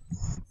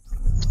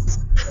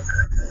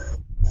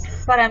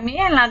 Para mí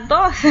en las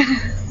dos.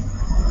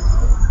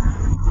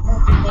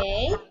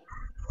 Okay.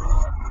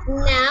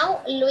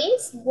 Now,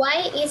 Luis,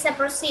 why is a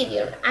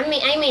procedure? I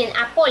mean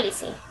a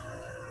policy.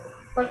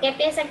 ¿Por qué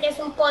piensa que es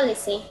un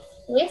policy,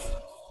 Luis?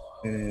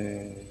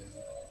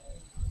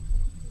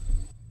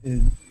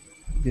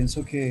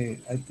 Pienso que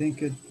I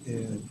think it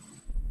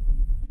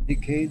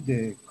indicate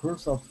the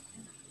course of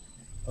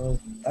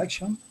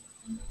action.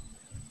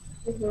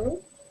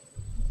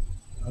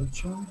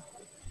 Action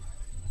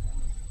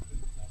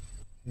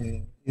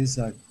is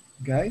a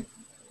guide,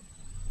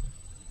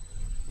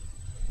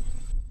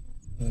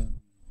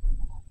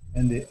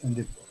 and the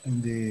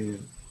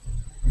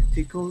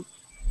article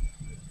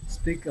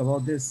speak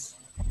about this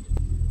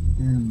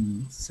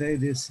and say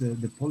this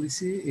the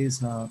policy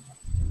is a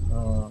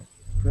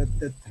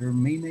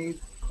predetermined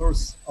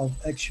course of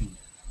action.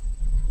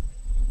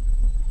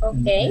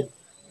 Okay.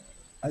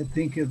 I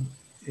think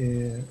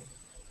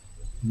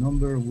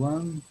number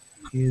 1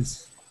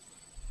 is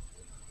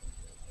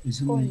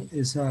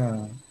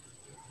a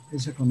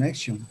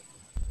connection.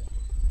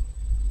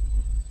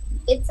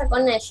 It's a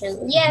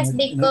connection. Yes,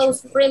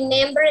 because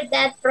remember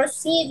that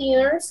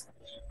procedures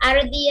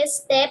are the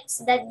steps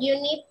that you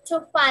need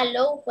to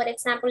follow. For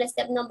example,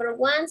 step number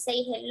 1,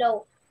 say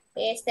hello.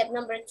 Step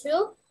number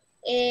 2,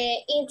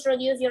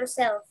 introduce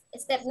yourself.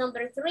 Step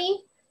number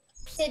 3,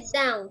 sit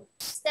down.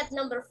 Step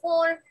number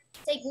 4,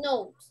 take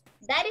notes.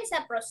 That is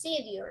a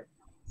procedure,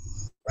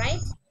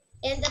 right?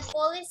 And the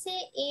policy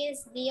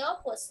is the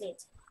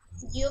opposite.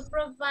 You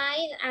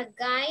provide a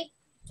guide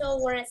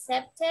toward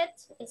accepted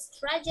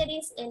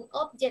strategies and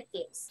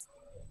objectives.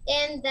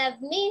 And the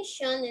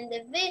mission and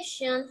the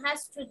vision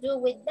has to do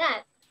with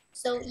that.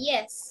 So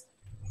yes,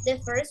 the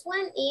first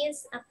one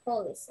is a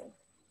policy.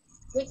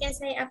 We can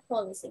say a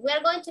policy. We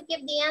are going to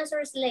give the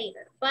answers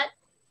later, but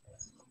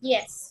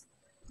yes,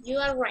 you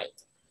are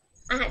right.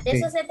 De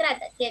eso se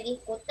trata, que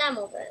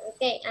discutamos.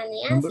 Okay, and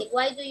Nancy,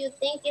 why do you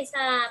think it's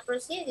a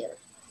procedure?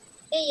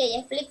 Ella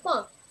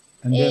explicó.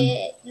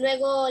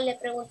 Luego le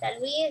pregunta a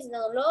Luis,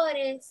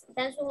 Dolores,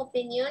 dan sus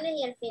opiniones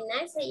y al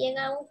final se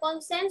llega a un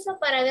consenso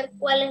para ver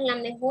cuál es la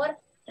mejor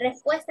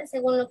respuesta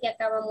según lo que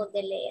acabamos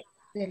de leer.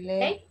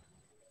 Okay?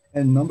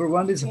 And number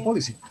 1 is a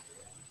policy.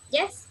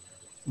 Yes.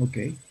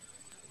 Okay.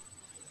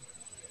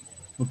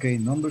 Okay,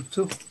 number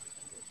 2.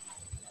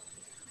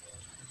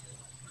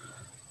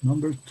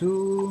 Number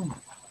 2.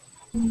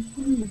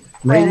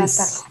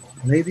 Ladies.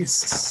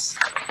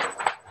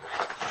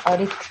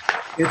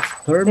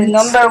 The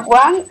number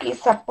 1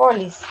 is a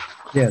policy.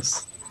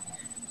 Yes.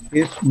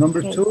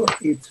 Number 2,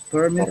 it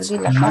permits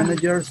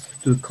managers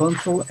to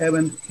control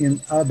events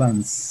in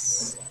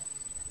advance.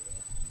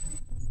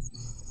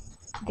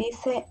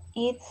 Dice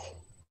it's.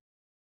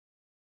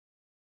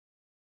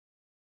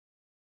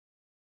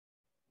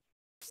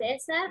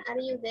 Cesar, are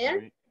you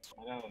there?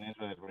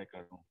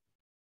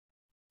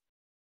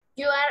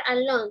 You are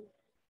alone.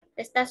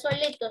 Estás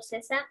solito,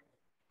 César.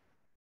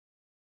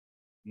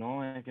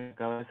 No, es que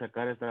acabo de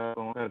sacar, estaba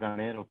con un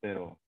carganero,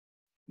 pero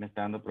me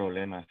está dando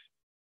problemas.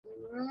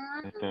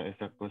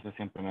 Esta cosa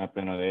siempre me da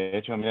pena. De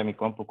hecho, mira mi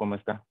compu cómo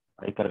está,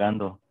 ahí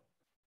cargando.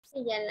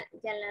 Sí, ya la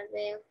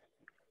veo.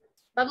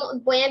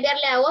 Vamos, voy a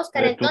enviarle a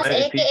Oscar. Pero Entonces,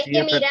 ves, es que, sí, es sí,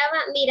 que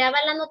miraba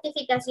la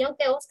notificación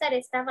que Oscar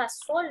estaba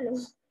solo.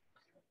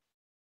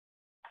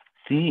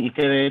 sí, y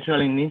que de hecho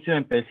al inicio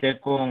empecé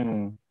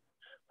 ¿con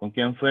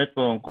quién fue?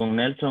 Con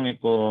Nelson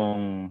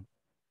con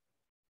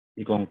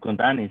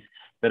Danis,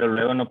 pero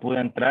luego no pude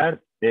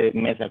entrar,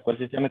 me sacó el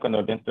sistema y cuando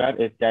volví a entrar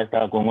ya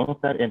estaba con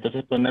Oscar,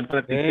 entonces con él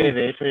practiqué, Hey.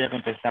 de hecho ya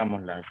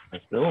contestamos las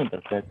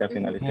preguntas, ya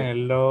finalicé.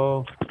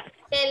 Hello.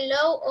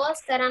 Hello,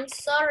 Oscar. I'm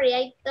sorry.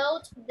 I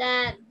thought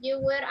that you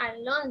were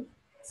alone.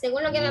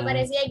 Según lo que me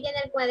aparecía aquí en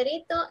el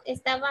cuadrito,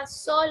 estaba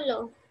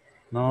solo.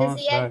 No,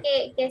 Decía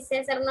que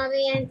César no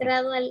había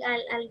entrado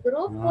al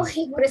grupo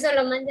y por eso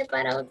lo mandé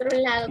para otro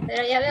lado,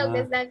 pero ya veo que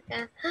está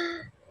acá.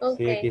 Ok.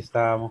 Sí, aquí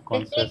estábamos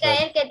con Explica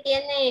César. él que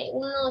tiene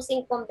unos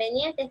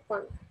inconvenientes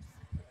con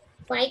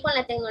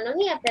la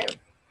tecnología, pero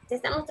si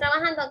estamos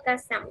trabajando acá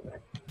estamos.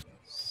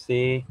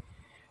 Sí.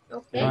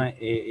 Ok. No,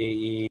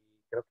 y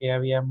creo que ya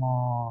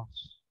habíamos,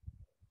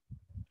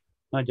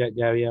 no,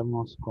 ya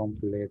habíamos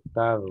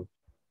completado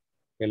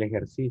el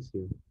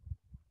ejercicio.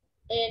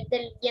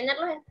 De llenar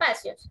los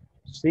espacios.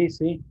 Sí,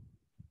 sí,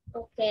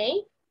 Ok.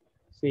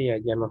 sí,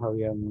 ya los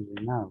habíamos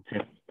llenado.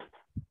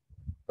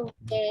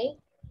 Ok.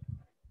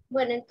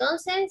 Bueno,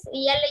 entonces,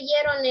 ¿y ya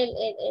leyeron el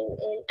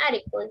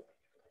article?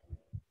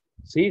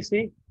 Sí,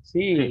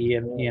 y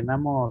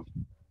llenamos,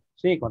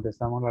 sí,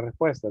 contestamos las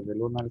respuestas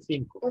del 1 al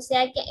 5. O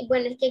sea que,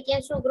 bueno, es que aquí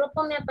en su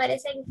grupo me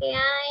aparece que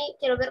hay,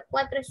 quiero ver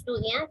 4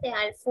 estudiantes,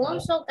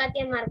 Alfonso,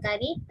 Katia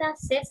Margarita,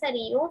 César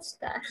y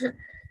Oscar.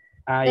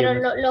 Pero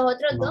los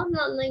otros dos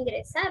no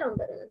ingresaron,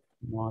 ¿verdad?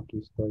 No, aquí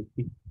estoy.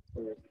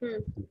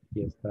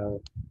 Aquí está.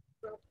 Ok.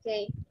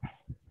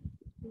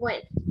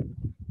 Bueno.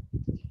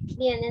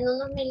 Bien, en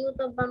unos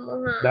minutos vamos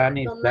a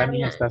tomar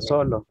Dani está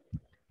solo.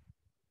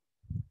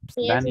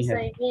 Sí, eso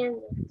estoy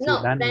viendo. Sí,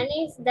 No,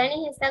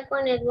 Dani está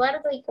con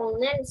Eduardo y con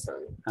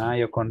Nelson. Ah,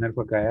 yo con él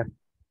fue a caer.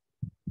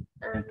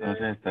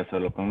 Entonces está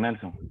solo con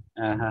Nelson.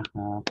 Ajá.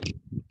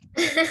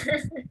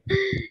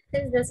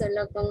 Está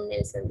solo con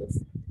Nelson,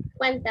 dice.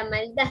 Cuánta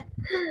maldad.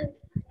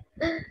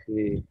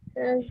 Sí.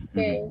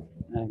 Okay.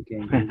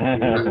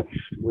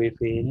 We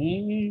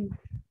finish.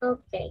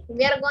 Okay.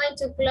 We are going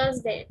to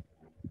close the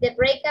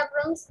breakout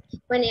rooms.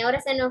 Bueno, y ahora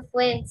se nos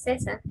fue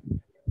César.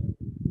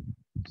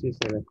 Sí,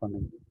 se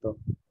desconectó.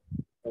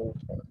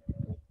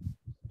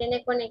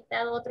 Tiene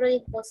conectado otro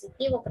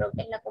dispositivo, creo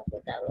que es la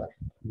computadora.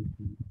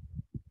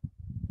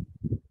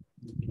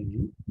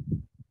 Okay.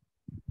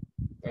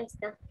 Ahí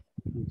está.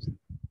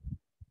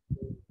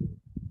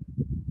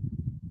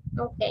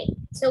 Okay,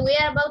 so we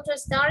are about to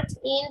start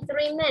in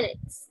 3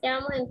 minutes. Ya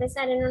vamos a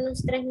empezar en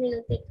unos 3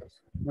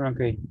 minutitos.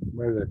 Okay,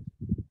 very good.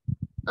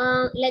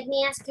 Let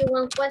me ask you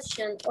one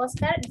question.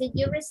 Oscar, did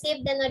you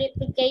receive the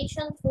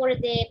notification for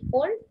the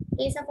poll,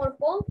 INSAFORP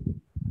poll,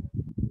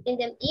 in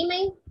the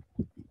email?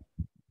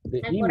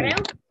 The ¿Al email?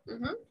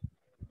 correo?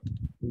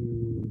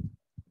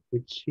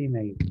 Which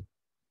email?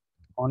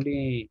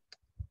 Only,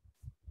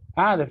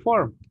 the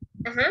form.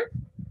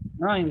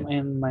 No,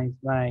 in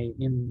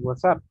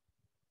WhatsApp.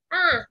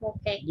 Ah,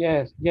 okay.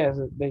 Yes,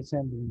 they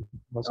send in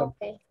WhatsApp.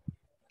 Okay.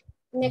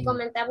 Me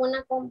comentaba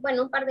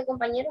un par de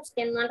compañeros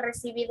que no han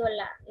recibido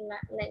la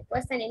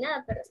encuesta ni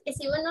nada, pero es que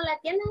si uno la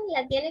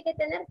tiene que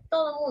tener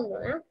todo el mundo,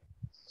 ¿no?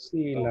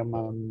 Sí, la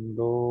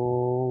mandó.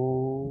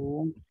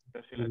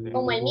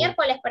 Como el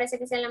miércoles parece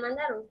que se la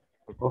mandaron.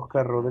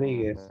 Oscar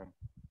Rodríguez.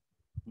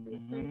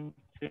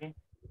 Sí.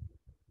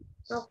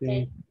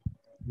 Okay.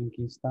 Sí,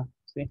 aquí está,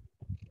 sí.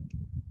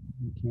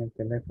 Aquí en el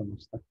teléfono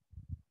está.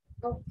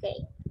 Ok,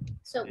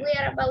 so we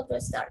are about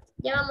to start.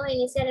 Ya vamos a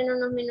iniciar en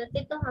unos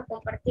minutitos a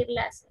compartir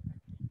las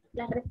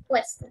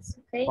respuestas,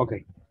 ok. Ok,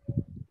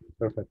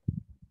 perfecto.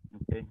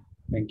 Ok.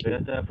 Thank Yo you. ya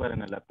estoy afuera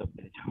en el laptop,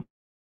 de hecho.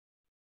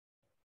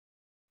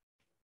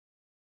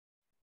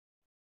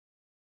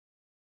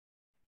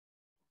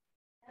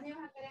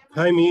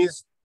 Hi,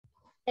 Miss.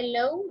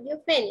 Hello, you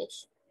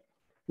finished?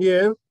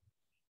 Yeah.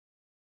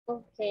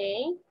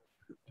 Okay.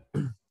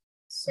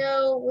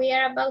 So we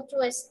are about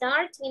to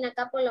start in a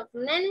couple of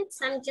minutes.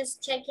 I'm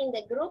just checking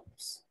the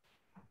groups.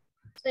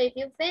 So if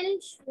you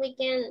finish, we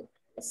can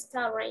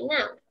start right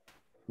now.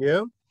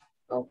 Yeah.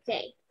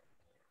 Okay.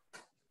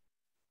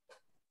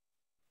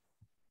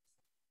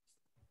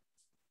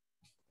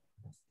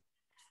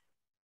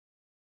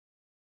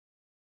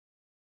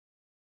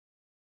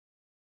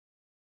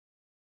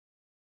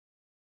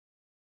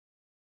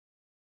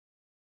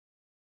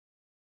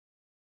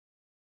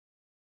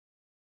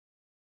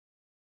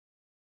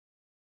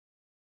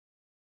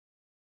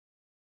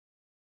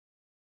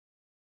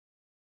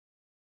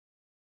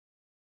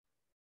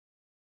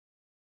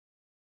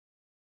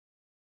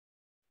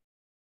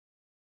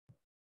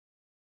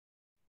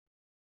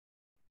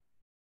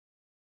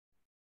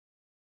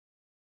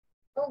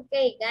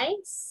 Okay,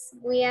 guys,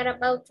 we are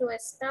about to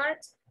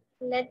start.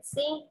 Let's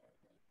see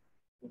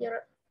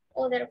your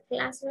other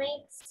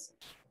classmates.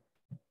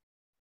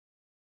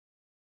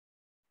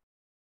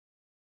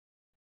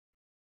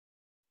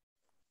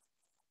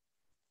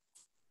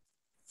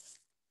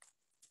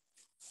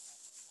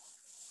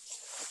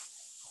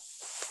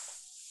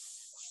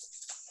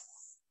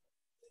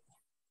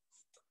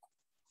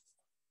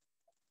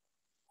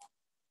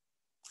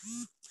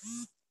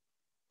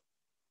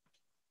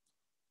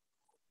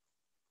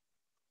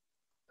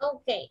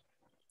 Okay,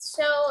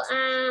 so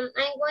I'm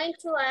going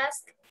to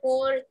ask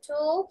for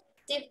 2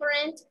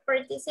 different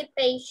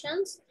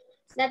participations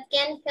that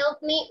can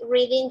help me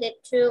reading the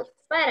 2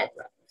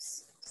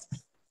 paragraphs.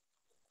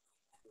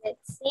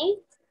 Let's see.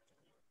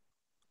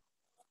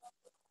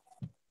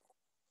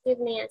 Give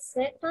me a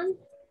second.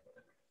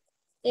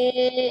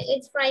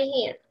 It's right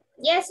here.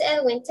 Yes,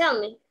 Edwin, tell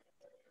me.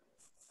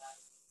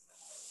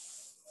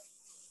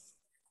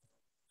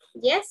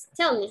 Yes,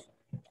 tell me.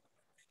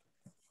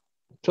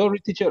 Sorry,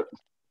 teacher.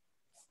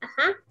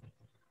 Uh-huh.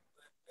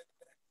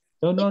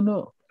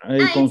 No. I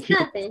it's confused.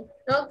 nothing.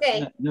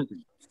 Okay.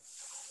 Nothing.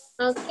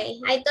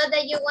 Okay. I thought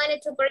that you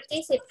wanted to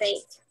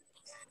participate.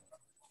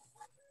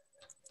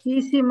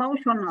 He's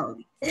emotional.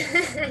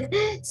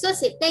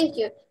 Susie, thank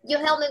you. You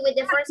helped me with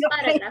the first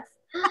paragraph.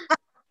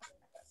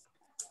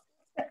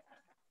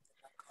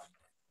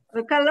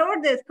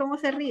 Lourdes, ¿cómo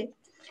se ríe?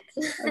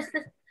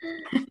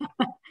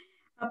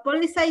 A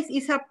policy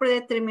is a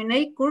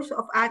predetermined course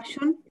of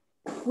action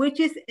which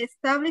is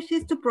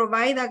established to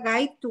provide a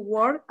guide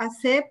toward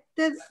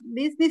accepted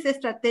business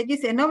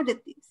strategies and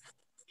objectives.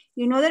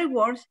 In other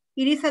words,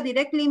 it is a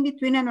direct link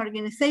between an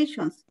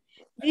organization's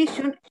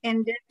vision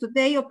and their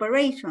day-to-day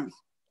operations.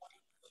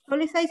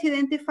 Policies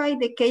identify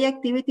the key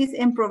activities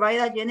and provide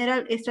a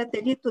general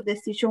strategy to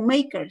decision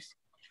makers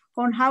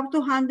on how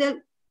to handle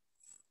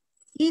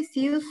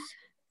issues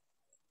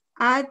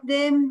as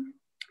them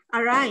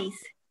arise.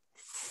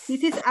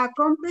 This is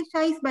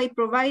accomplished by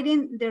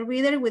providing the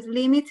reader with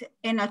limits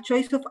and a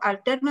choice of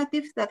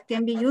alternatives that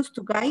can be used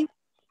to guide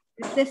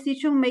the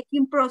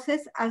decision-making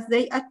process as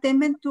they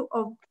attempt to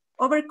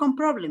overcome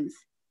problems.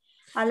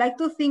 I like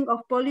to think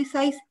of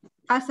policies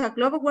as a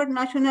globe where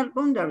national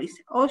boundaries,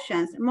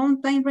 oceans,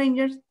 mountain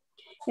ranges,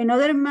 and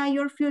other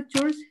major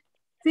features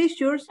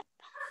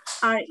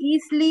are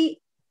easily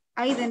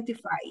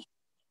identified.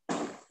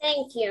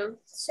 Thank you.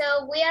 So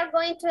we are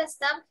going to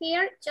stop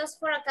here just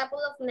for a couple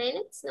of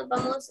minutes. Nos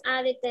vamos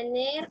a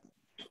detener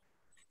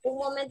un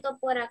momento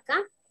por acá.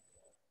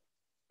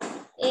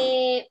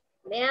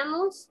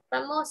 Veamos,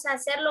 vamos a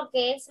hacer lo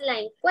que es la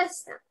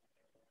encuesta.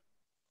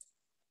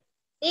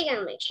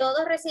 Díganme,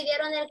 ¿todos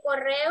recibieron el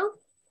correo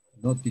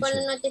con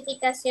la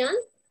notificación?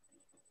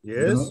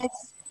 Yes.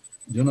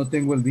 Yo no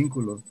tengo el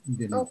vínculo.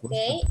 Ok,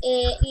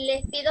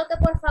 les pido que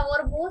por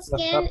favor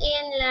busquen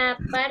en la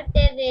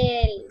parte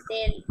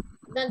del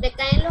donde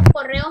caen los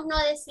correos no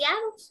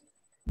deseados.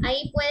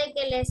 Ahí puede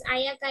que les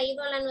haya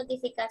caído la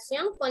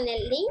notificación con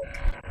el link.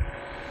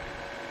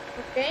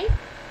 Ok.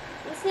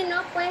 Y si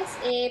no, pues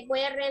voy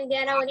a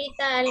reenviar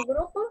ahorita al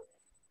grupo.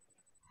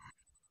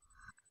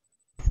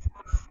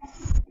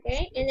 Ok.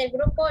 En el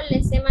grupo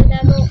les he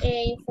mandado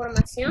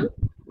información.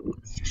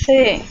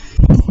 Sí.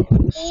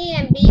 Y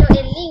envío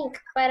el link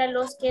para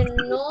los que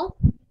no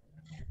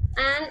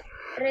han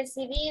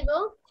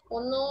recibido o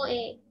no...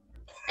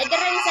 hay que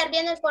revisar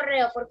bien el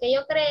correo porque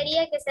yo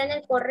creería que está en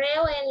el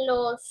correo en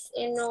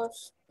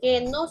los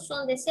que no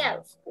son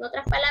deseados. En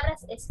otras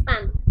palabras,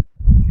 spam.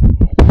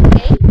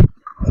 ¿Okay?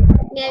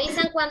 Me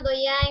avisan cuando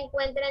ya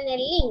encuentren el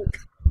link.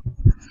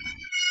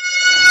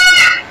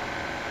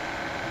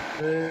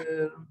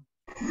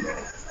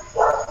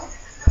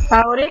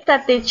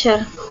 Ahorita,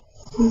 teacher.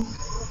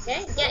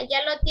 Okay.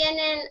 ¿Ya lo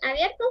tienen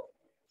abierto?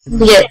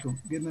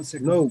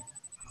 Yes. No.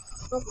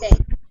 Ok.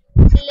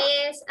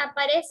 Les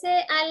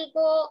aparece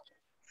algo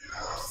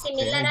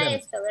similar a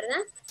esto, ¿verdad?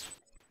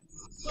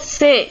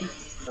 Sí.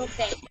 Ok,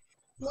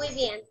 muy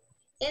bien.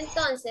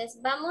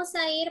 Entonces, vamos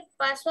a ir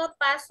paso a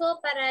paso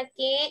para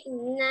que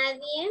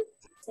nadie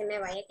se me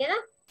vaya a quedar.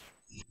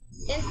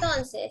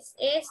 Entonces,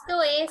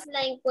 esto es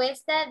la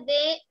encuesta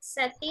de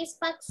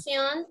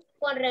satisfacción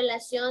con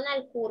relación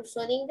al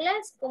curso de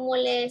inglés. Como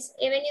les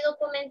he venido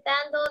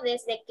comentando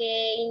desde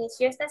que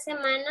inició esta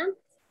semana,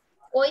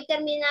 hoy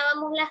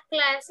terminábamos las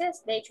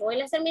clases, de hecho hoy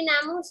las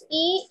terminamos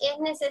y es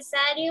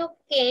necesario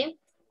que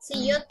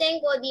si yo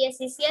tengo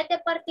 17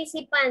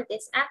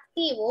 participantes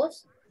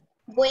activos,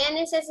 voy a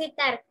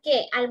necesitar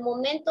que al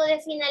momento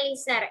de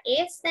finalizar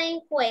esta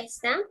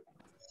encuesta,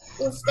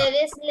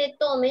 ustedes le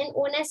tomen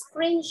una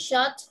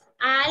screenshot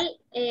al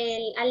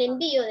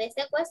envío de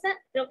esta encuesta.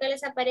 Creo que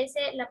les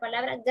aparece la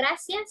palabra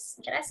gracias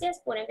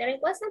por enviar la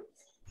encuesta.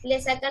 Le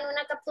sacan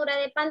una captura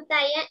de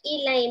pantalla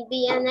y la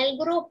envían al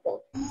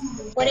grupo.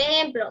 Por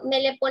ejemplo, me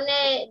le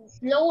pone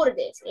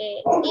Lourdes,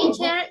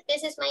 teacher,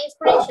 this is my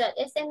screenshot.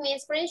 Este es mi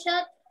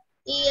screenshot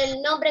y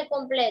el nombre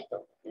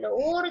completo.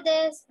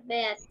 Lourdes,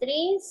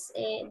 Beatriz,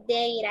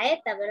 de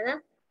Iraeta, ¿verdad?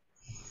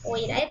 O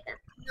Iraeta.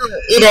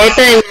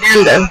 Iraeta de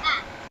Miranda.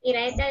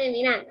 Iraeta de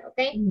Miranda, ¿ok?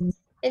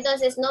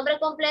 Entonces, nombre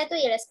completo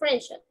y el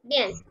screenshot.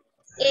 Bien.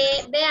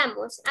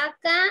 Veamos,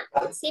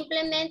 acá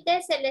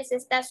simplemente se les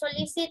está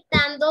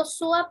solicitando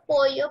su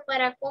apoyo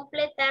para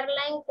completar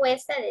la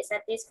encuesta de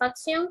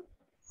satisfacción.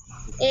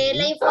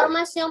 La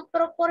información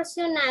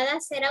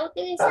proporcionada será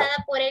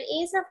utilizada por el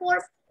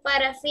INSAFORP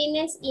para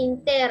fines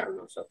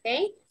internos, ¿ok?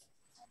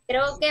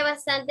 Creo que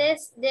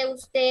bastantes de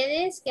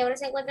ustedes que ahora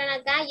se encuentran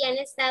acá ya han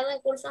estado en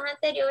cursos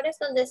anteriores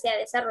donde se ha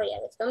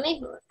desarrollado esto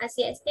mismo.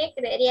 Así es que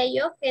creería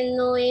yo que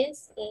no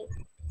es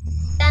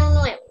tan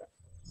nuevo.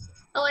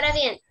 Ahora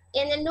bien,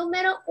 en el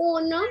número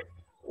 1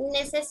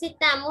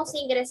 necesitamos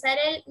ingresar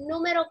el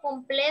número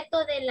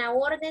completo de la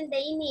orden de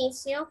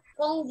inicio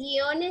con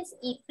guiones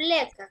y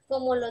plecas,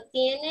 como lo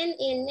tienen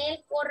en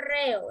el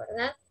correo,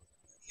 ¿verdad?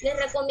 Les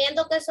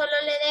recomiendo que solo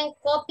le den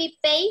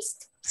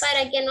copy-paste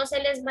para que no se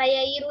les vaya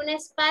a ir un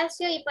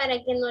espacio y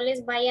para que no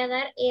les vaya a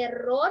dar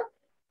error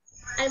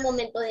al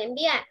momento de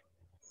enviar.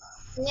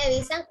 Me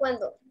avisan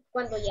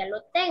cuando ya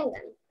lo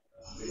tengan.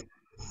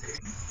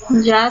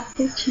 Ya,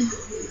 teacher.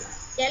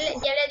 ¿Ya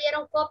le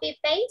dieron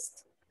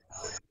copy-paste?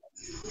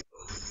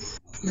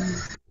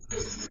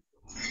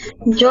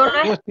 Yo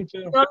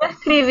lo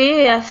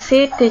escribí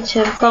así,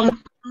 teacher, como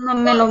no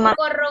me lo mandó.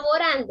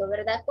 Corroborando,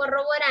 ¿verdad?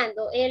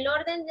 Corroborando. El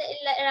orden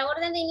la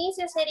orden de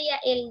inicio sería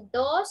el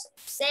 2,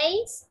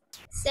 6,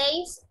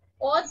 6,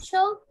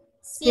 8,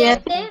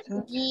 7,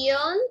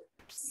 guión,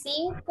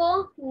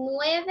 5,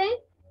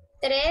 9,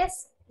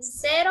 3,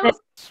 0,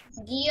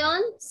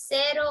 guión,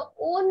 0,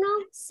 1,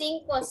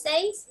 5,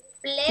 6,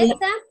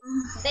 pleta,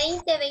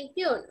 20,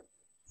 21.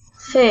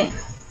 Sí.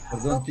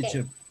 Perdón,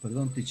 teacher,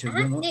 Ajá,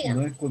 yo no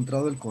dígame. he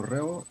encontrado el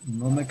correo,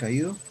 no me ha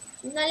caído.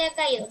 No le ha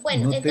caído.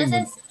 Bueno, No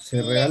entonces...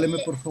 tengo. Regáleme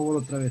por favor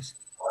otra vez.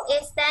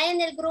 Está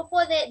en el grupo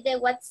de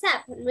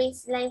WhatsApp,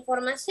 Luis, la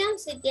información.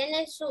 Si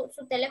tiene su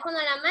teléfono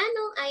a la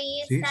mano,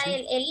 ahí está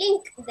el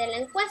link de la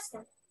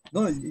encuesta.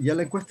 No, ya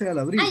la encuesta ya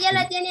la abrí. Ah, ya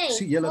la tiene ahí.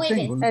 Sí, ya la Muy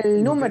tengo. bien.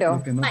 El número.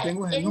 Lo que no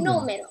tengo es el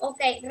número.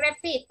 Ok,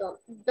 repito.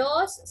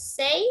 2,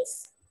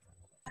 6,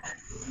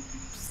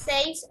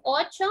 6,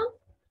 8,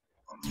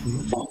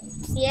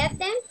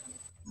 7,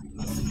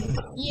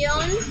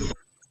 guión,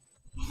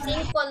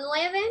 5,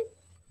 9,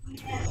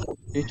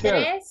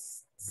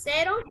 3,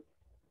 0.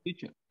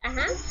 Teacher.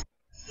 Ajá.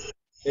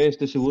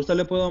 Si gusta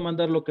le puedo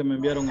mandar lo que me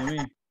enviaron a mí,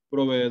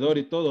 proveedor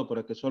y todo,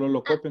 para que solo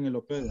lo copien y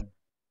lo peguen.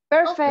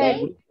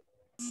 Perfecto.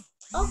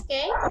 Ok.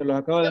 Se los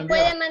acabo de ¿Lo enviar.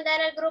 puede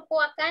mandar al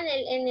grupo acá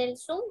en el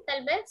Zoom,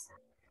 tal vez?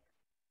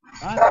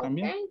 Ah,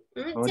 también.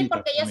 Okay. Sí, Ahorita,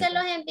 porque yo se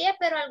los envié,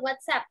 pero al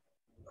WhatsApp.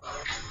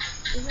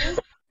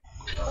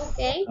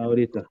 Ok.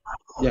 Ahorita.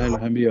 Ya se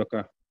los envío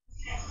acá.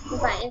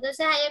 Vale,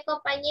 entonces ahí el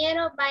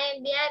compañero va a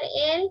enviar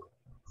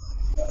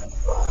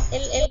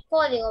el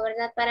código,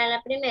 ¿verdad? Para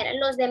la primera.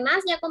 Los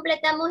demás ya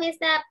completamos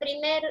este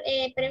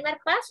primer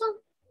paso.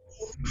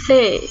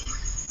 Sí.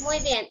 Muy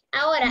bien.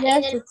 Ahora,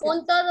 en el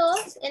punto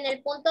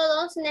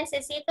 2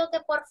 necesito que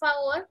por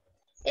favor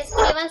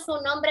escriban su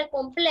nombre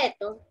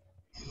completo.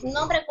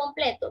 Nombre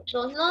completo.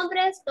 2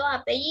 nombres, 2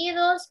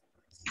 apellidos.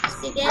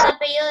 Si tienen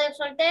apellido de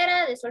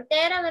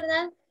soltera,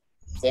 ¿verdad?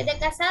 Si es de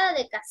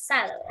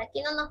casada.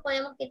 Aquí no nos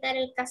podemos quitar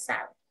el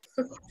casado.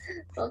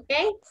 ¿Ok?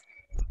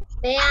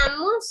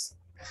 Veamos.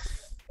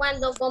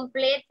 Cuando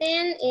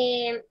completen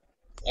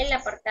el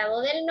apartado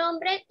del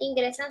nombre,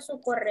 ingresan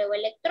su correo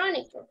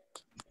electrónico.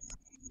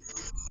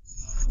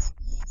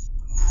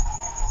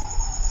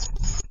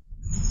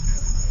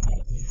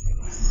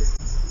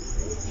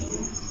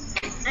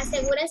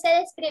 Asegúrense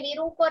de escribir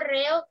un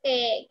correo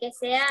que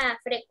sea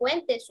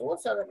frecuente su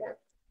uso, ¿verdad?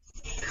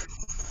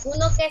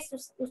 Uno que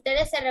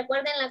ustedes se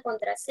recuerden la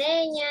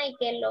contraseña y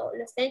que lo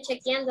estén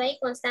chequeando ahí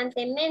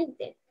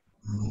constantemente.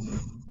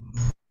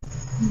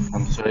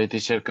 I'm sorry,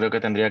 teacher, creo que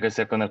tendría que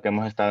ser con el que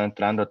hemos estado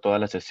entrando a todas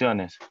las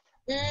sesiones,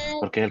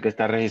 porque es el que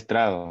está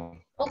registrado.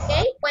 Ok,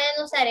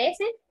 pueden usar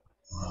ese.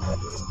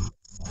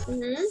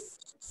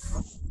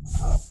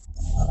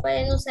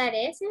 Pueden usar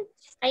ese.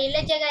 Ahí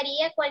les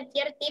llegaría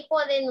cualquier tipo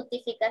de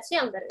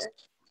notificación, ¿verdad?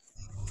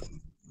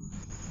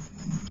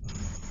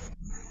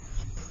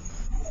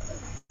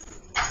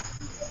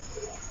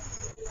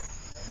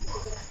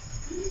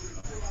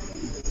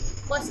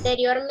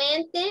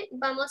 Posteriormente,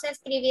 vamos a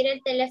escribir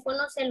el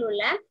teléfono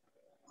celular.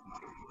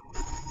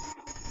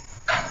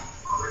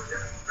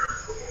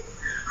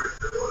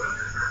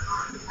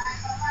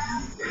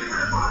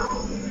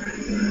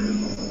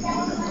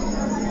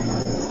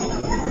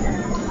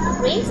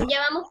 Luis,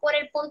 ¿ya vamos por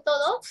el punto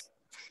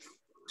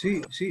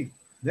 2? Sí,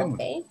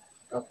 démosle.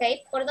 Ok.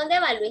 ¿Por dónde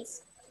va,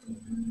 Luis?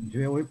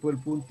 Yo ya voy por el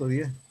punto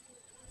 10.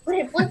 ¿Por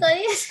el punto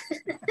 10?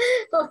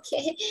 Ok.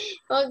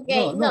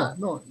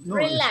 No.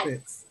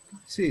 Relax.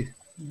 Sí,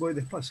 voy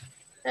despacio.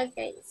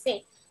 Ok,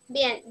 sí.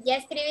 Bien, ¿ya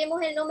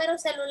escribimos el número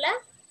celular?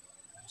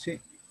 Sí.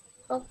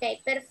 Ok,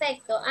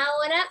 perfecto.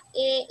 Ahora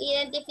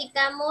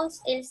identificamos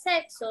el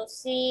sexo,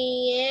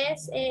 si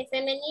es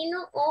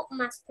femenino o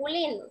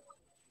masculino.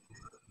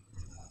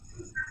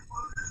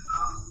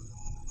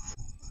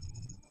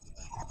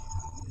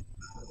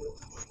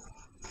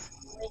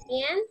 Muy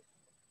bien.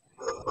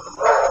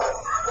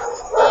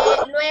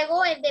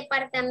 Luego el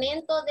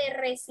departamento de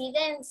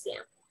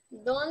residencia,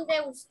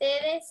 donde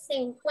ustedes se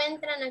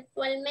encuentran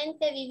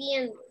actualmente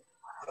viviendo.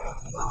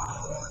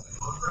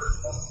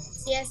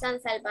 Si es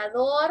San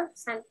Salvador,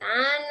 Santa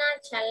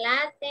Ana,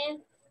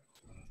 Chalate.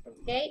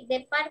 Ok,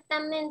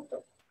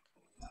 departamento.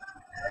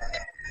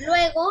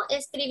 Luego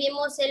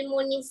escribimos el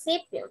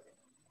municipio.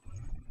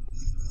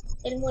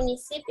 El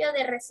municipio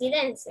de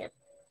residencia.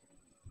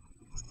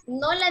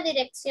 No la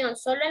dirección,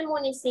 solo el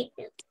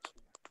municipio.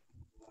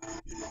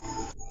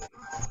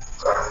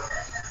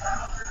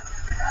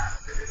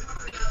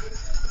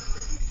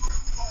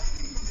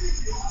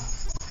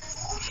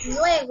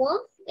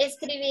 Luego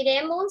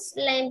escribiremos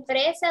la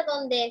empresa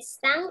donde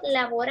están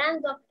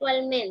laborando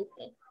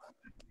actualmente.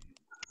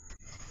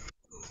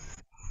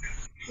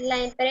 La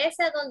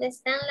empresa donde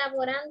están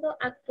laborando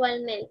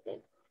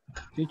actualmente.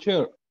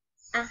 Teacher.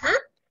 Ajá.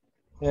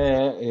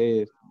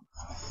 I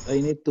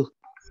need to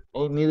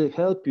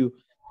help you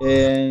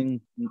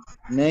and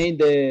name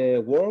the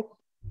work.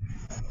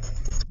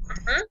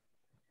 Ajá.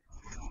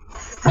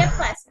 ¿Qué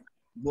pasa?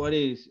 What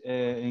is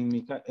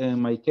in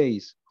my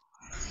case?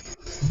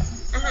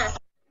 Ajá.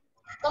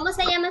 ¿Cómo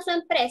se llama su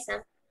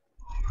empresa?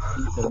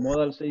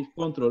 Intermodal Safe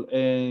Control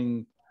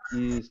and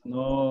is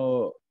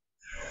no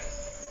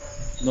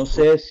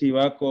sé si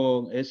va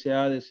con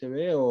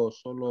SADCB o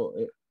solo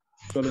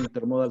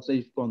Intermodal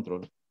Safe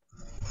Control.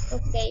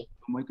 Ok.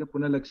 Como hay que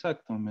ponerlo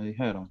exacto, me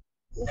dijeron.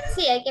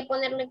 Sí, hay que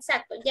ponerlo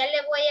exacto. Ya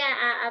le voy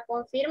a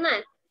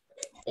confirmar.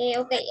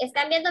 Ok,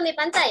 están viendo mi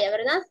pantalla,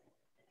 ¿verdad?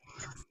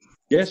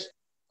 Yes.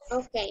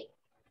 Ok.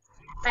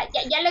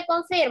 Ya le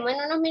confirmo en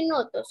unos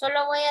minutos.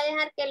 Solo voy a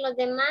dejar que los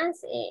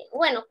demás...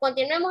 bueno,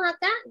 continuemos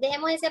acá.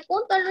 Dejemos ese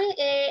punto, Luis.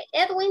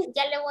 Edwin,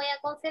 ya le voy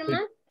a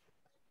confirmar.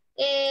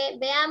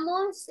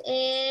 Veamos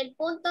el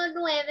punto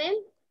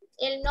 9.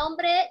 El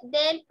nombre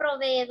del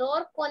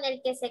proveedor con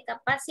el que se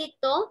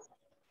capacitó.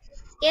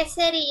 ¿Qué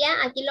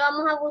sería? Aquí lo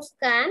vamos a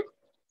buscar.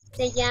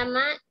 Se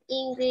llama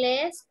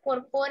Inglés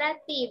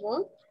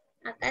Corporativo.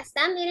 Acá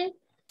está, miren.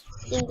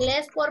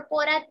 Inglés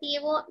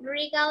Corporativo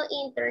Regal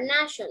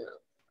International.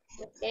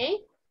 Ok.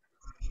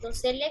 Lo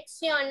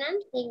seleccionan.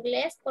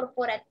 Inglés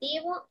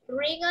Corporativo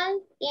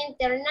Regal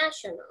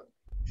International.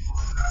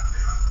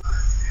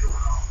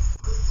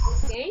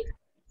 Ok.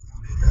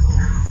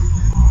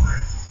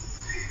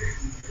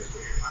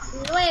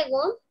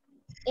 Luego,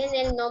 en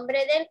el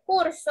nombre del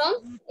curso,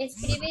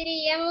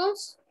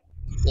 escribiríamos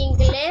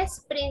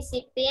Inglés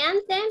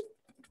principiante.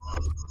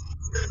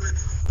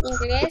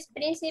 Inglés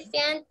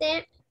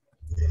principiante.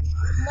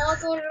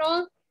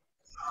 Módulo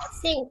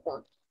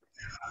 5.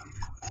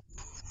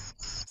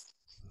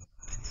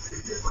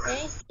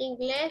 Okay.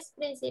 Inglés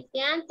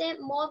principiante,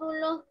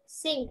 módulo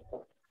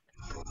 5.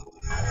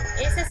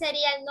 Ese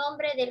sería el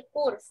nombre del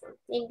curso.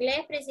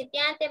 Inglés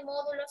principiante,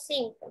 módulo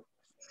 5.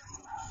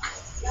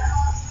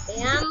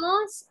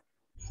 Veamos.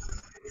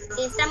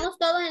 Estamos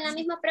todos en la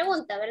misma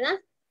pregunta, ¿verdad?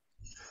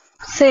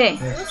 Sí.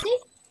 ¿Sí?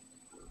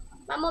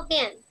 Vamos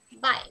bien.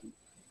 Bye.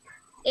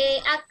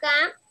 Acá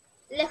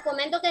les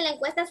comento que la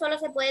encuesta solo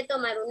se puede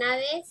tomar una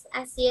vez,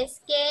 así es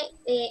que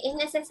es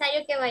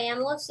necesario que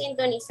vayamos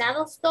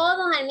sintonizados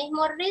todos al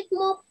mismo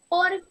ritmo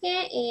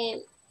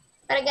porque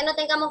para que no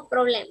tengamos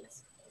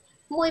problemas.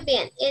 Muy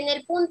bien, en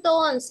el punto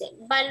 11,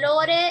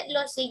 valore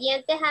los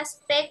siguientes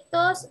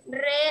aspectos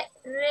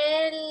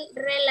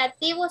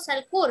relativos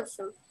al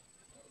curso.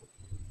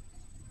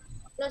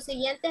 Los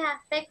siguientes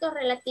aspectos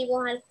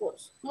relativos al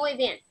curso. Muy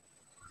bien.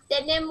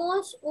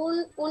 Tenemos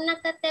una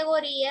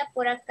categoría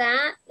por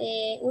acá,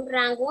 un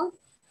rango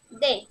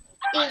de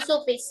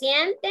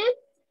insuficiente,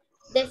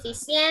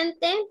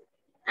 deficiente,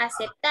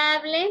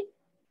 aceptable,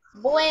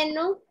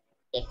 bueno,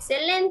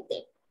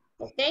 excelente.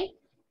 ¿Ok?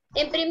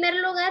 En primer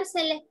lugar,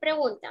 se les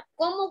pregunta,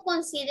 ¿cómo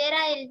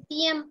considera el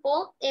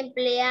tiempo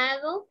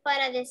empleado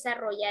para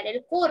desarrollar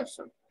el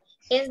curso?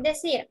 Es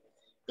decir,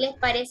 ¿les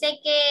parece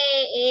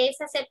que es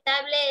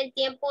aceptable el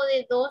tiempo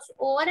de 2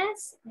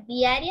 horas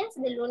diarias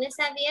de lunes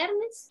a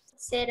viernes?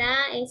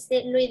 ¿Será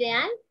lo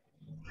ideal?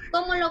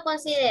 ¿Cómo lo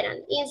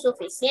consideran?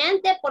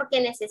 ¿Insuficiente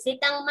porque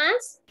necesitan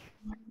más?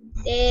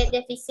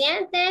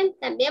 ¿Deficiente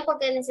también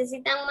porque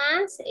necesitan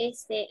más?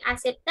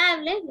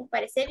 ¿Aceptable? ¿Les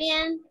parece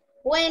bien?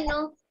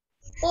 ¿Bueno?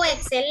 ¿O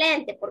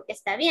excelente porque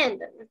está bien,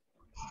 ¿verdad?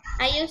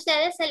 Ahí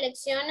ustedes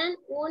seleccionan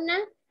una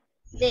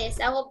de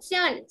esas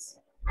opciones.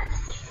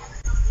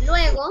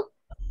 Luego,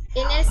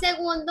 en el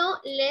segundo,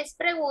 les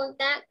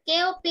pregunta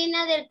qué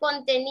opina del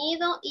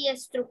contenido y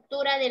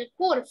estructura del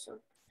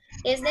curso.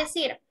 Es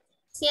decir,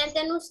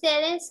 ¿sienten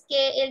ustedes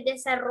que el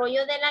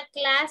desarrollo de la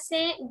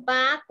clase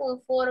va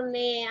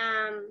conforme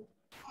a,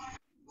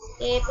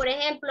 por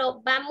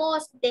ejemplo,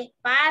 vamos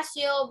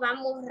despacio,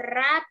 vamos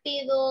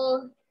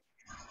rápido?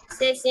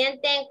 ¿Se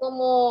sienten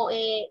como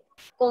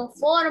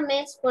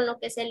conformes con lo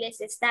que se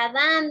les está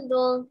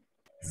dando?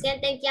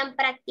 ¿Sienten que han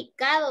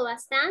practicado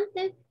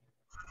bastante?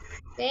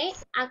 ¿Okay?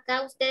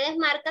 Acá ustedes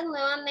marcan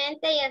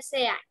nuevamente ya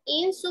sea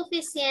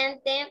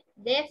insuficiente,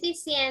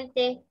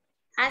 deficiente,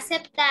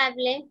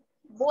 aceptable,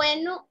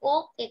 bueno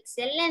o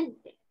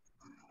excelente.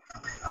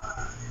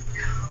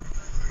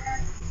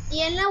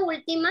 Y en la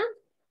última,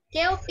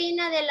 ¿qué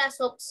opina de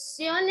las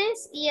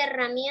opciones y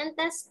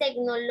herramientas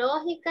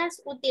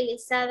tecnológicas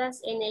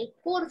utilizadas en el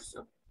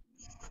curso?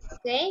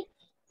 ¿Ok?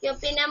 ¿Qué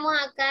opinamos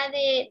acá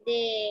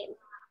de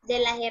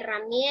las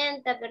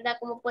herramientas, verdad?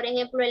 Como por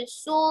ejemplo el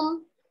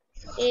Zoom,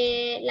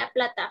 la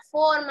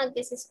plataforma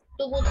que se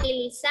estuvo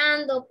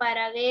utilizando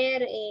para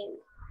ver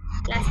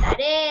las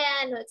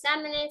tareas, los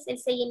exámenes, el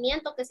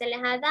seguimiento que se les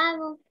ha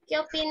dado. ¿Qué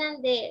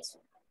opinan de eso?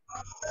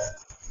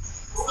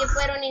 Si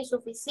fueron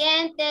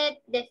insuficientes,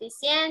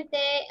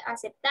 deficientes,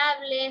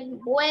 aceptables,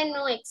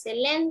 bueno,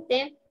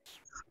 excelente.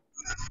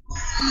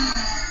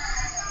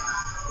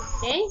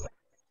 Ok.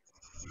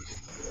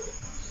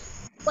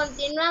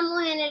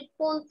 Continuamos en el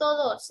punto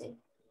 12.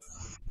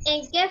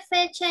 ¿En qué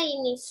fecha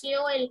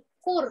inició el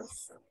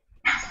curso?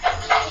 ¿En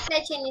qué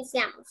fecha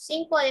iniciamos?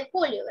 5 de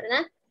julio,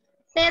 ¿verdad?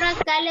 Pero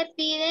acá le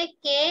pide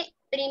que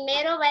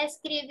primero va a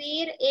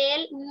escribir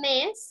el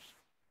mes.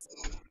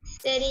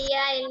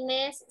 Sería el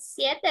mes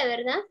 7,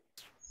 ¿verdad?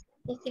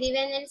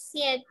 Escriben el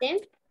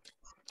 7.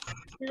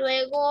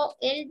 Luego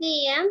el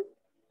día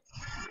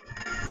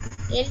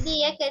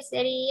que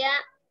sería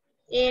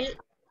el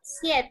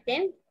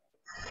 7.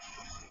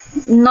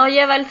 No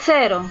lleva el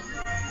 0.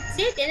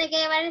 Sí, tiene que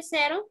llevar el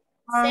 0.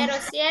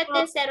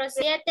 07,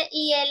 07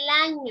 y el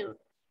año.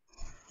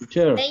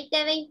 Teacher,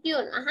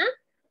 2021, ajá.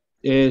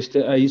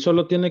 ahí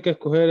solo tiene que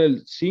escoger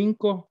el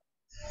 5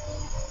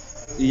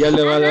 y ya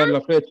le va a dar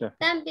la fecha.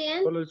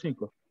 También. Solo el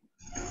 5.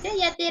 Sí,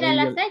 ya tira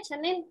la fecha,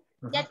 miren.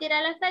 Ya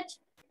tira la fecha.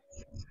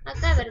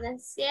 Acá, ¿verdad?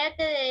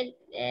 7 del...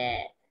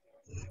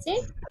 ¿sí?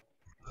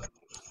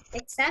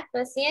 Exacto,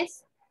 así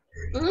es.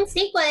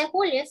 5 de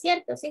julio, es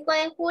cierto. 5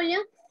 de julio.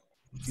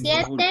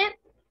 7,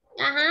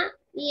 ajá,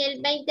 y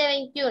el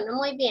 2021.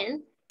 Muy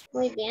bien.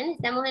 Muy bien.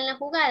 Estamos en la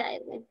jugada,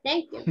 Edwin.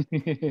 Thank you.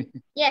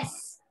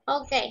 Yes.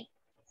 Ok.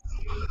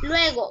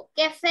 Luego,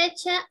 ¿qué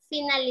fecha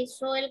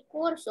finalizó el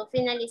curso?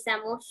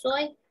 Finalizamos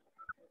hoy.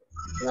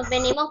 Nos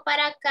venimos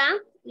para acá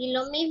y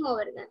lo mismo,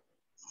 ¿verdad?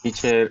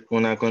 Teacher,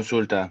 una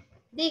consulta.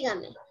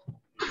 Dígame.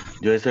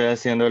 Yo estoy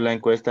haciendo la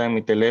encuesta en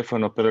mi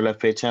teléfono, pero la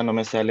fecha no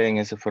me sale en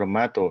ese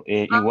formato.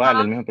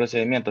 Igual, el mismo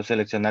procedimiento,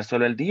 seleccionar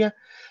solo el día,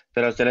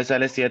 pero a usted le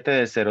sale 7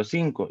 del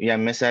 05 y a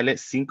mí me sale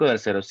 5 del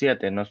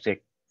 07, no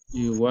sé.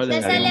 Igual,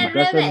 Se sale al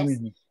revés.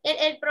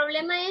 El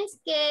problema es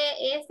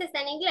que este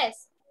está en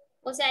inglés.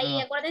 O sea, y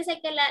acuérdense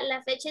que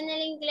la fecha en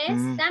el inglés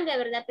cambia,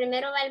 ¿verdad?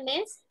 Primero va el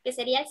mes, que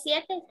sería el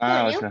 7 de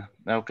julio. O sea,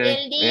 ok.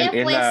 El día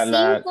fue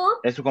 5.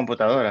 Es su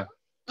computadora.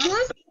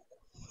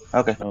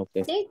 Ok.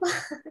 5.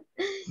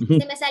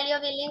 Se me salió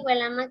bilingüe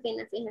la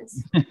máquina,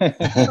 fíjense.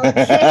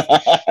 Okay.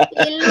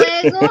 Y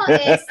luego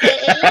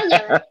el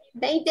año,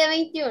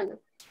 2021.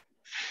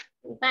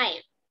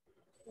 Vaya.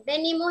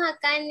 Venimos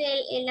acá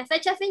en la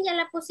fecha fin, ya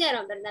la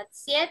pusieron, ¿verdad?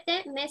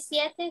 7, mes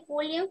 7,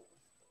 julio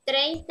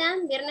 30,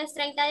 viernes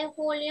 30 de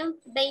julio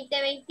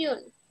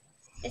 2021.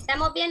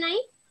 ¿Estamos bien ahí?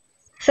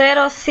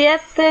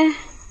 07,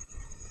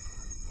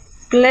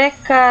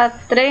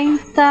 pleca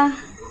 30,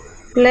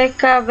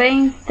 pleca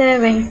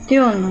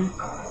 2021.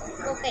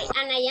 Ok,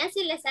 Anaya,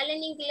 si le sale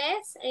en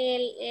inglés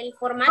el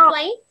formato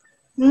ahí.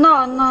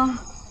 No,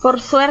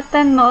 por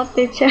suerte no,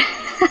 teacher.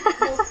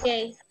 Ok.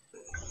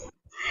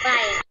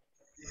 Vaya.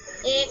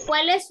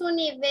 ¿Cuál es su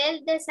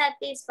nivel de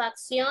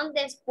satisfacción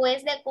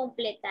después de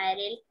completar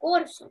el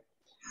curso?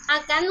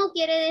 Acá no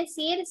quiere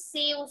decir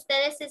si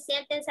ustedes se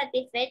sienten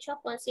satisfechos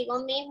consigo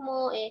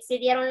mismo, si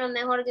dieron lo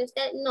mejor de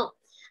ustedes. No.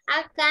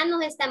 Acá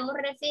nos estamos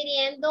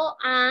refiriendo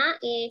a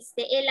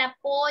el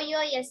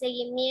apoyo y el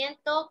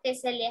seguimiento que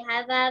se les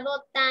ha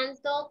dado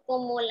tanto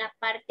como la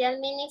parte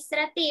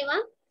administrativa,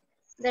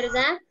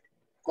 ¿verdad?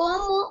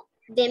 Como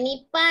de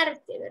mi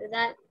parte,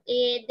 ¿verdad?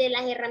 De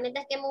las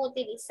herramientas que hemos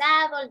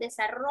utilizado, el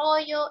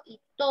desarrollo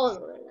y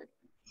todo, ¿verdad?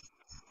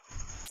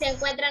 ¿Se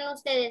encuentran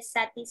ustedes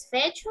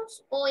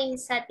satisfechos o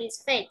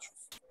insatisfechos?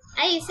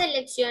 Ahí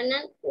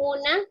seleccionan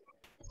una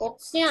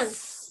opción.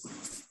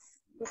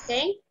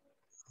 ¿Ok?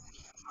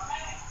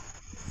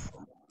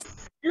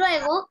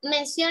 Luego,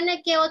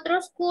 mencione que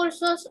otros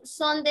cursos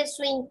son de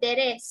su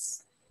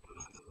interés.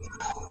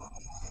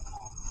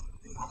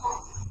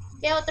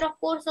 ¿Qué otros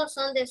cursos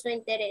son de su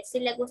interés? Si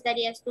le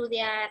gustaría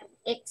estudiar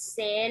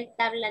Excel,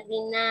 tablas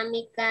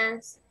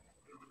dinámicas,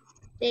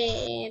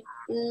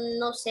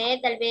 no sé,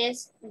 tal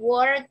vez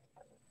Word,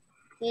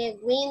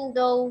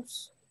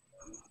 Windows,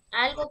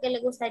 algo que le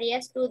gustaría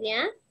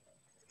estudiar.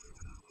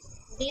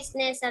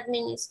 Business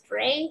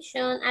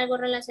Administration, algo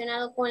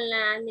relacionado con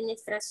la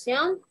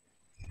administración,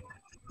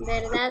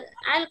 ¿verdad?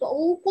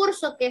 Un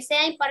curso que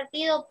sea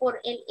impartido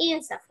por el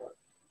INSAFORP.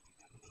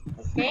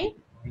 ¿Ok?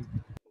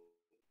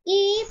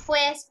 Y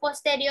pues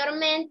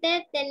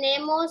posteriormente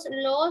tenemos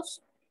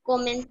los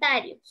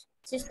comentarios.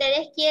 Si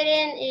ustedes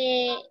quieren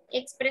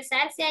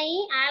expresarse ahí,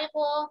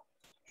 algo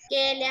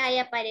que les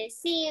haya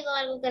parecido,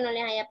 algo que no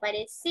les haya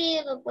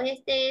parecido, pues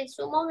este es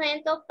su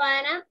momento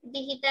para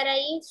digitar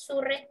ahí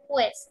su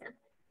respuesta.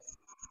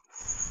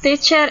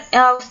 Teacher,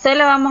 a usted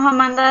le vamos a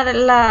mandar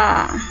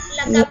la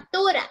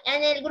captura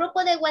en el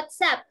grupo de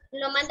WhatsApp.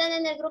 Lo mandan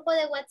en el grupo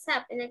de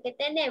WhatsApp, en el que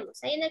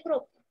tenemos, ahí en el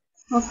grupo.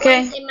 Ok.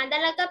 Pues, manda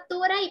la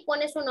captura y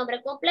pone su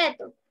nombre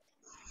completo.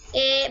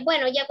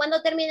 Bueno, ya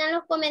cuando terminan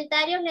los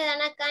comentarios, le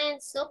dan acá en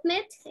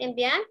Submit,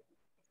 enviar,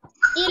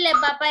 y les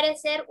va a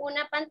aparecer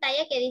una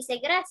pantalla que dice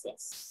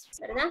gracias,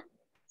 ¿verdad?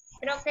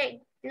 Creo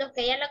que los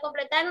que ya la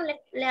completaron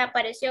les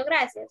apareció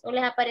gracias, o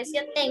les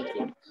apareció thank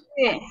you.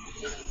 Sí.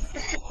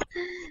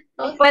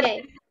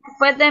 Okay.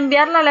 Después de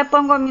enviarla le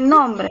pongo mi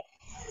nombre.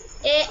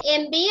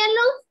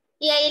 Envíenlo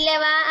y ahí le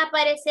va a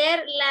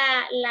aparecer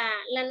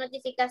la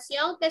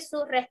notificación que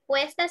sus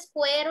respuestas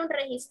fueron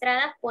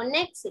registradas con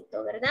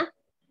éxito, ¿verdad?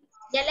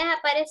 ¿Ya les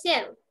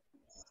aparecieron?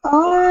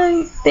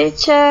 Ay,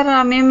 teacher,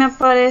 a mí me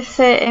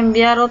aparece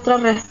enviar otra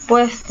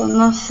respuesta,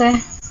 no sé.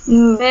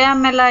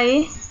 Véamela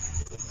ahí.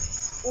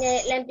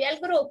 ¿La envió al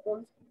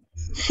grupo?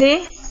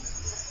 Sí.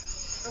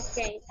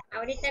 Ok,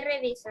 ahorita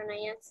reviso,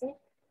 Nancy.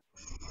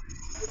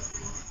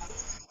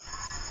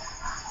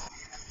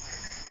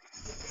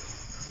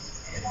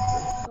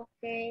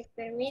 Ok,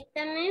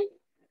 permítame.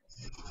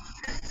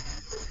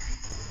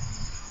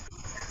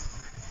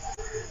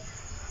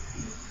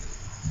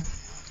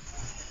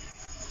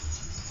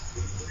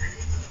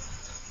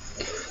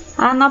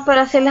 Ah, no,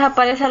 pero así les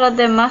aparece a los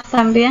demás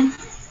también.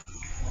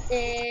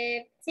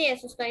 Sí,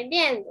 eso estoy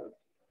viendo.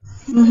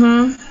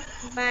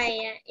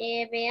 Vaya,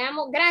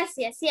 veamos,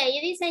 gracias. Sí,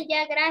 ahí dicen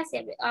ya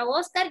gracias. A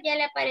Oscar ya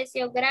le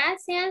apareció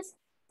gracias.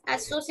 A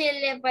Susi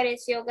le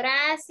apareció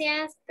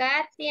gracias.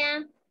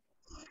 Katia.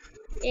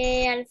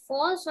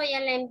 Alfonso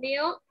ya le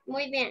envió.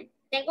 Muy bien.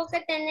 Tengo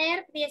que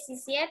tener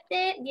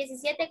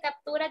 17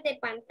 capturas de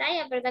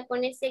pantalla, ¿verdad?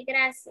 Con ese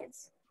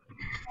gracias.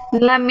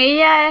 La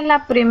mía es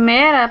la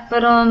primera,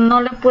 pero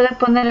no le pude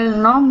poner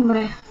el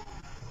nombre.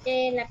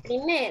 La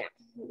primera.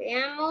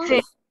 Veamos.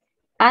 Sí,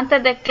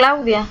 antes de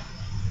Claudia.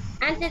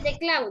 Antes de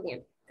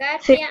Claudia. Katia,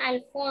 Sí.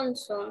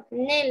 Alfonso,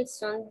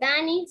 Nelson,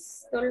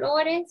 Danis,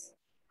 Dolores,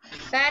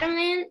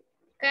 Carmen,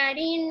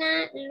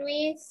 Karina,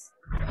 Luis,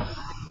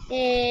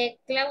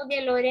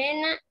 Claudia,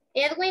 Lorena.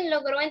 Edwin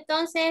logró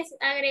entonces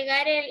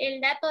agregar el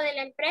dato de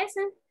la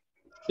empresa.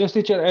 Yes,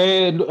 teacher.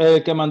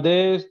 Que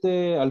mandé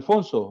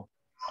Alfonso.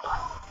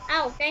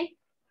 Ah, ok.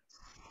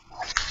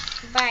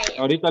 Vaya.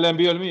 Ahorita le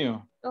envío el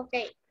mío. Ok.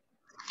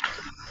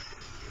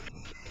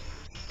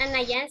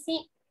 Ana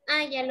Yancy.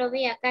 Ah, ya lo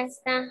vi. Acá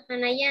está.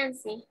 Ana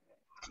Yancy.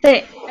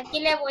 Sí.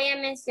 Aquí le voy a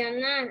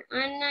mencionar.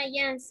 Ana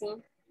Yancy.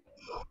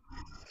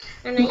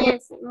 Ana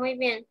Yancy. Muy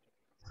bien.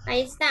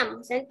 Ahí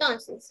estamos.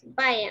 Entonces,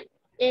 vayan.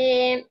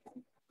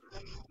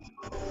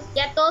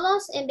 Ya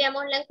todos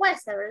enviamos la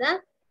encuesta,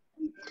 ¿verdad?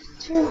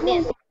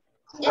 Bien.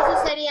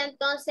 Eso sería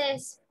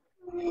entonces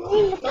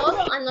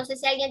todo. No sé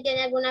si alguien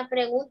tiene alguna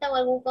pregunta o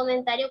algún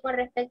comentario con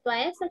respecto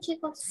a eso,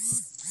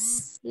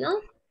 chicos. ¿No?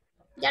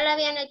 Ya lo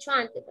habían hecho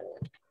antes, ¿verdad?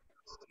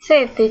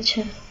 Sí,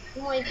 teacher.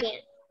 Muy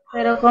bien.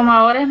 Pero como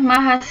ahora es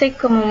más así,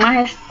 como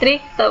más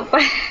estricto,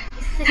 pues.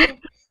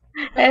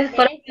 Es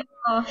por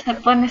eso se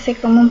pone así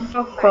como un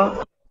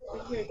poco.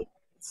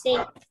 Sí.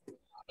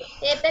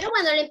 Pero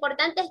bueno, lo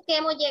importante es que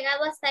hemos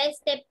llegado hasta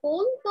este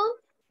punto,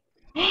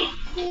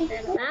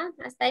 ¿verdad?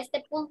 Hasta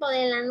este punto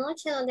de la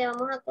noche donde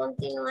vamos a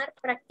continuar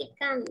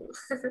practicando.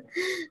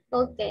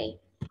 Ok,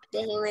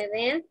 déjenme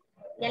ver.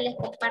 Ya les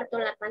comparto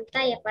la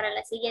pantalla para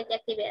la siguiente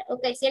actividad.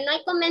 Ok, si no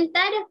hay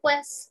comentarios,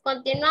 pues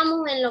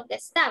continuamos en lo que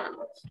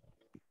estábamos.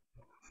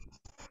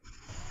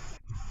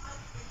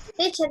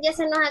 Teacher, ya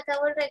se nos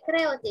acabó el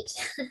recreo,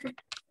 teacher.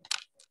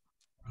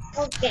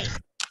 Ok.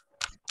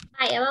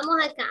 Vaya,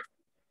 vamos acá.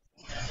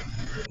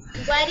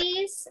 What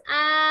is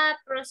a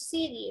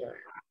procedure?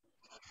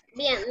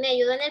 Bien, me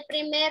ayudó en el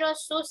primero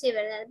Susi,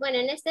 ¿verdad? Bueno,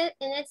 en este,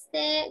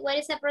 what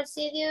is a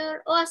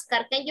procedure?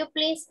 Oscar, can you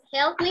please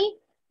help me?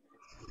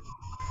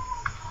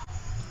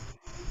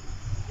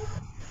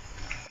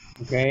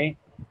 Okay.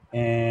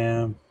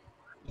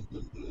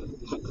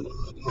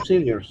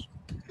 Procedures.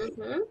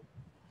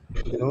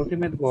 The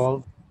ultimate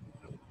goal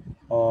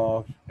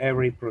of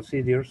every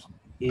procedure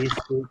is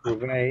to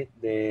provide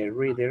the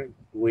reader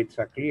with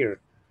a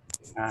clear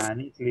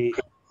and easily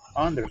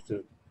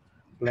understood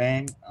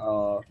plan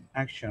of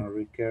action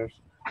required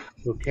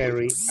to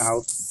carry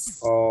out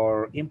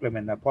or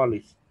implement a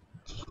policy.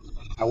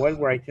 A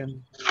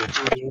well-written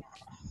procedure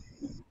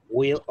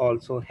will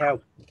also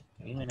help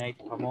eliminate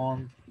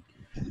common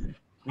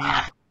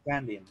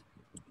misunderstanding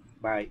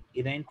by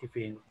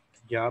identifying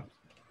jobs,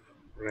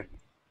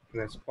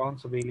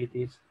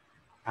 responsibilities,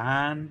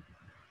 and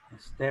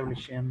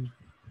establishing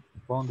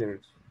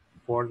boundaries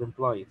for the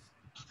employees.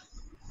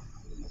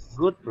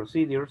 Good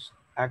procedures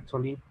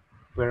actually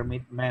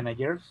permit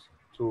managers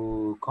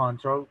to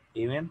control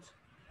events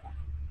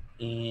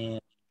in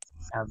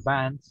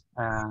advance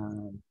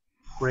and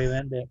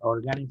prevent the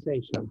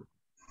organization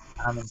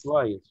and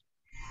employees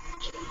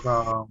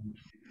from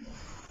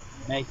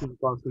making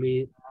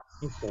costly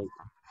mistakes.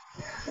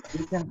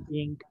 You can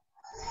think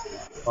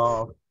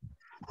of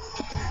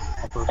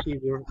a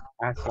procedure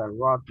as a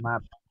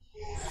roadmap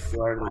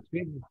where the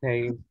key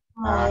details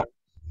are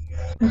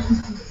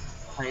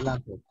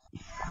highlighted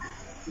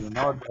in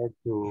order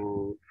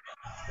to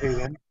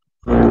prevent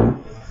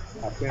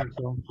a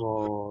person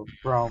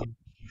from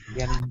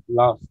getting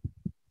lost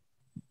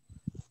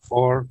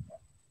or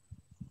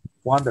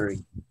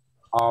wandering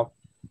off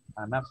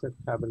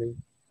unacceptably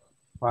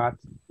path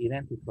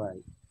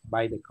identified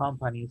by the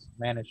company's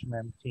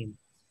management team.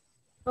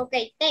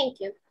 Okay, thank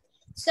you.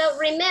 So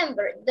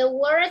remember, the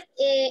word,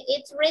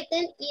 it's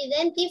written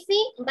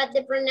identify, but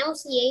the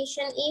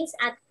pronunciation is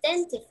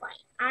identify,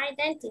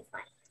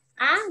 identify,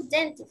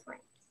 identify,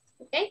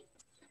 okay?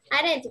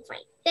 Identify.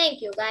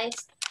 Thank you, guys.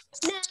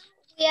 Now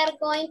we are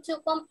going to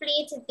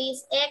complete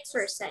this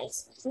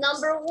exercise.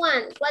 Number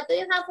 1, what do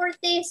you have for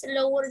this?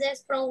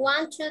 Lourdes, from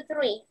 1 to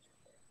 3.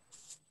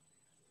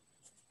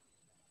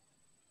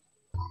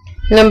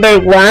 Number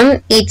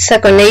 1, it's a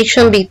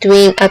connection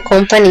between a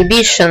company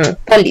vision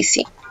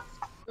policy.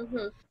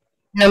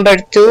 Number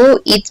 2,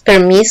 it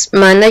permits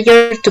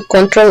manager to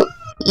control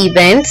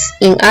events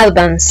in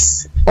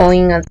advance or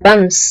in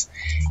advance.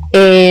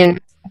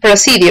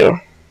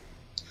 Procedure.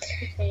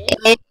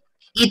 And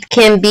it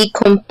can be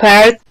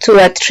compared to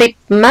a trip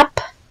map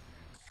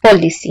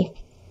policy.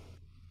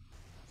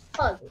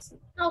 Policy.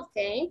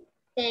 Okay,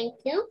 thank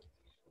you.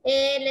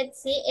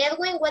 Let's see,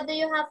 Edwin, what do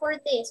you have for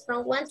this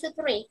from 1 to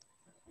 3?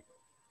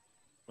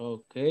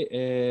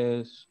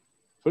 Okay,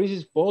 first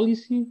is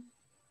policy,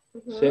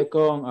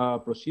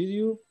 second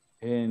procedure,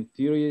 and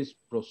third is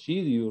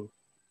procedure.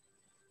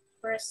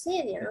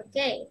 Procedure,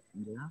 okay.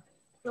 Yeah.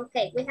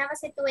 Okay, we have a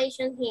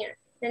situation here.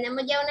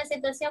 Tenemos ya una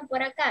situación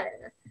por acá,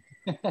 ¿verdad?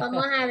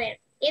 Vamos a ver.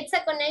 It's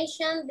a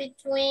connection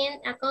between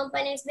a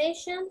company's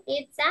vision.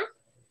 It's a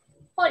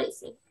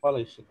policy.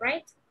 Policy.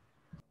 Right?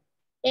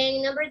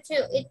 And number 2,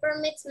 it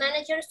permits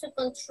managers to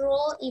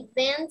control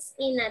events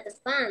in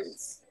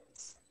advance.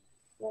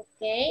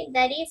 Okay,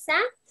 that is a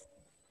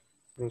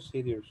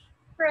Procedures.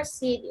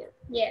 procedure.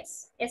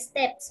 Yes,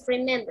 steps,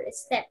 remember,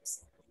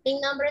 steps. In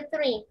number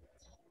 3,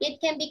 it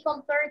can be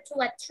compared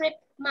to a trip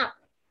map.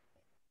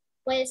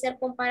 Puede ser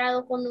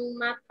comparado con un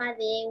mapa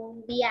de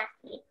un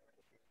viaje.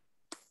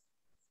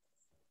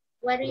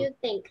 What do you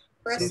think?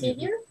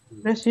 Procedure?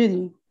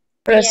 Procedure.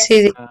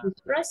 Procedure. Yes,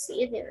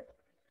 procedure.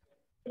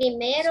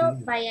 Primero,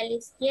 vaya a la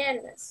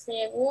izquierda.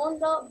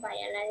 Segundo,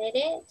 vaya a la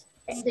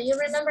derecha. Do you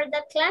remember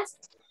that class?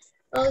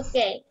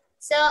 Okay.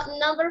 So,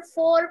 number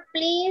 4,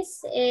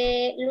 please.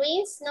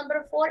 Luis,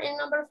 number 4 and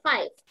number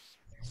 5.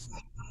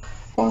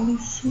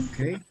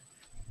 Okay.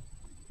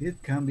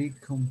 It can be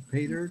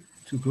compared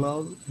to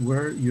cloud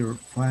where you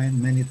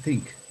find many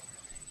things.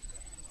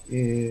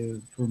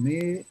 For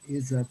me,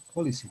 it's a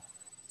policy.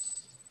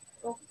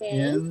 Okay.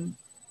 And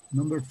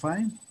number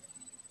 5,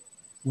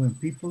 when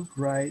people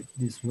write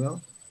this well,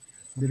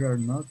 there are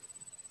not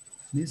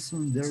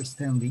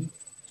misunderstanding.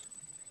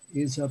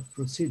 It's a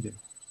procedure.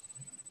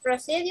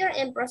 Procedure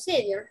and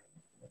procedure.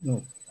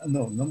 No,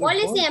 number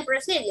Policy 4, and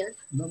procedure.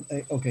 no,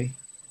 okay.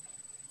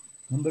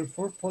 Number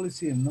 4,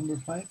 policy, and number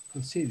 5,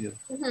 procedure.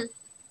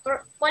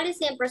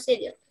 Policy and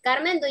procedure.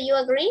 Carmen, do you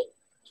agree?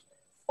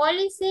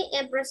 Policy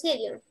and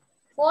procedure.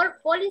 4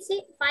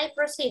 policy, 5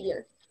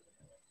 procedure.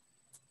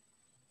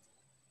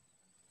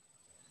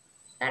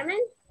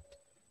 Carmen?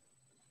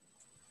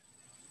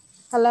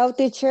 Hello,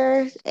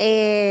 teacher.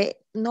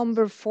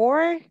 Number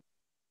 4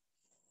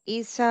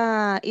 is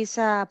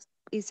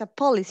a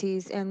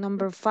policy, and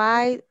number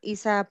 5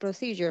 is a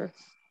procedure.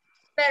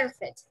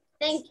 Perfect.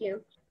 Thank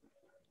you.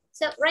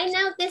 So right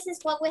now, this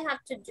is what we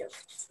have to do.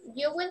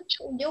 You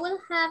will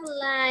have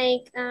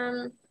like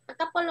a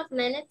couple of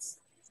minutes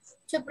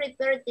to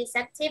prepare this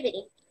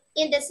activity.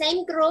 In the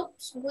same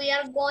groups, we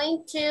are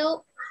going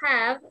to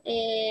have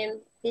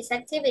this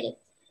activity.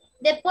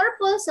 The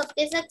purpose of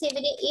this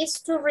activity is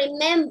to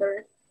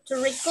remember, to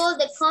recall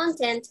the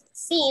content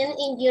seen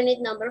in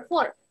unit number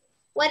 4.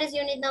 What is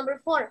unit number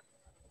 4?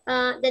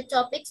 The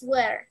topics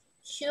were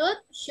should,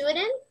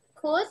 shouldn't,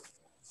 could,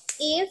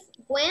 if,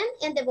 when,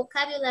 and the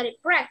vocabulary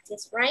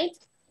practice, right?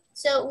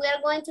 So we are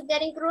going to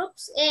get in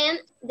groups and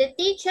the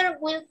teacher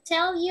will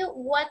tell you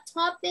what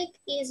topic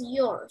is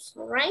yours,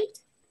 all right?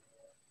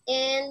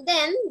 And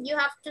then you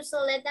have to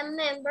select a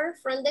member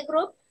from the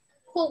group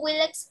who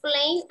will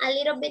explain a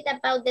little bit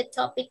about the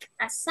topic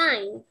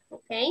assigned,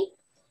 okay?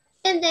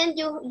 And then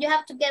you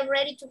have to get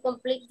ready to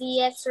complete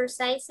the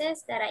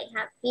exercises that I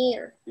have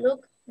here.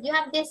 Look, you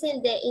have this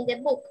in the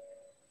book.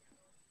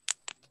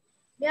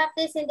 You have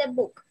this in the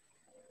book,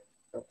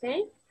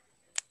 okay?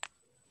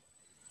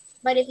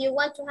 But if you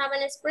want to have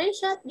a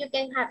screenshot, you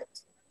can have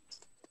it.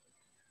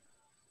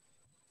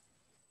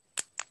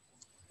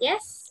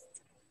 Yes?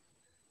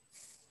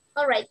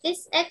 All right,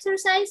 this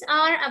exercise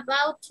are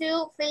about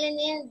to filling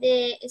in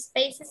the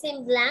spaces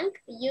in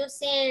blank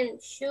using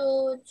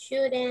should,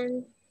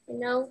 shouldn't, you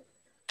know.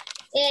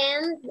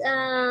 And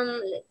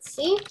let's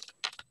see.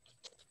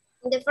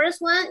 The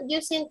first one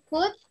using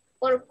could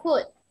or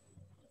could.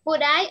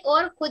 Could I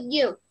or could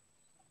you?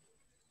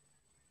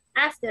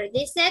 After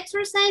this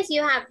exercise,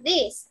 you have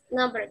this,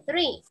 number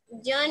 3.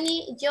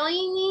 Joining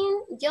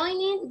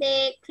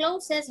the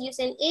clauses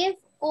using if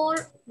or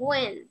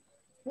when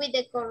with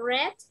the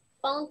correct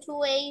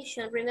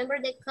punctuation. Remember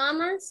the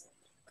commas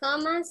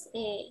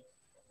in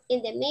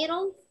the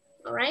middle,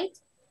 all right?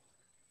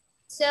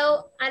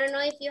 So I don't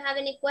know if you have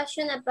any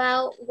question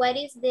about what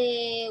is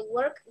the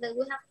work that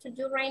we have to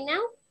do right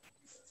now.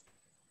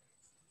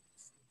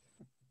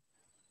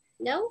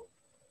 No?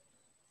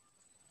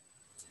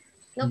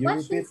 No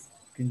questions?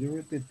 Can you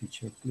repeat,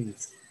 teacher,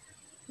 please?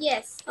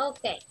 Yes,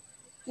 okay.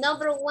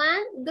 Number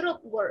 1,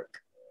 group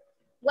work.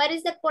 What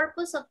is the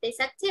purpose of this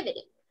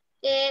activity?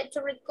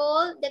 To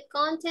recall the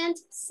content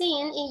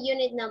seen in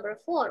unit number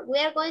 4. We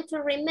are going to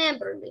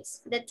remember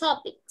this, the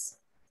topics.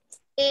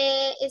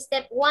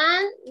 Step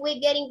 1, we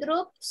get in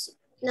groups.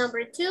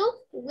 Number 2,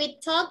 we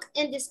talk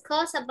and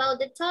discuss about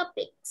the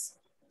topics.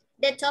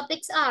 The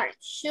topics are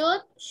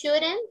should,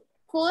 shouldn't,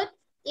 could,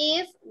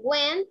 if,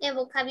 when, and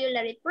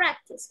vocabulary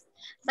practice.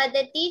 But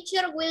the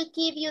teacher will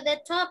give you the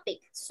topic.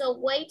 So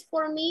wait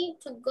for me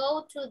to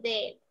go to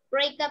the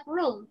breakout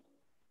room.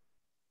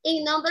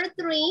 In number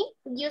 3,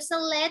 you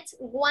select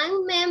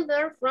one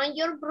member from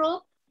your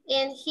group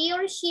and he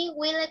or she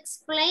will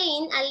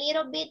explain a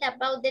little bit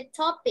about the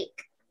topic.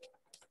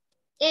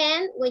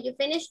 And when you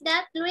finish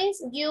that,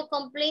 Luis, you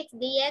complete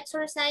the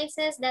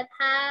exercises that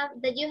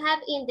you have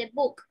in the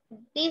book.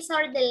 These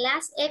are the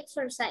last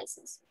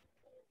exercises.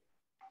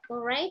 All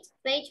right,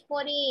 page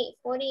 40,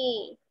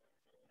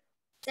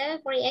 47,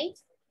 48,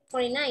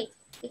 49,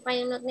 if I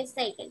am not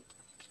mistaken.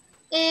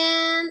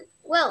 And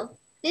well,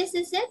 this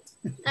is it.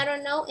 I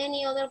don't know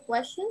any other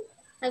question.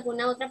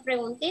 ¿Alguna otra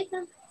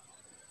preguntita?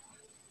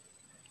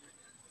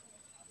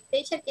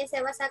 Teacher, ¿quién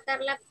se va a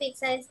sacar la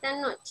pizza esta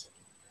noche?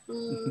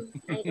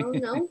 I don't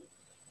know.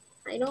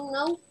 I don't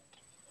know.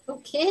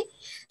 Okay,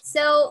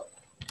 so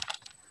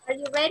are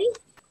you ready?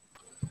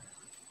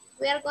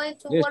 We are going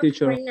to Yes, work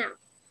teacher. right now.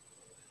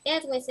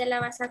 Edwin se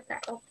la va a sacar.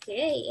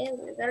 Okay,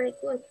 Edwin, very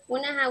good.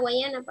 Una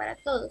hawaiana para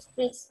todos,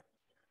 please.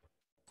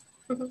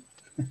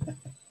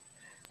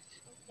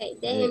 Okay,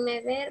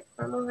 déjenme ver.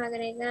 Vamos a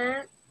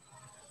agregar.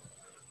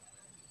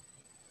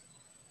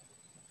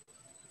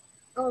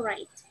 All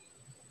right.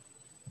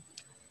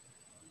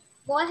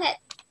 Go ahead.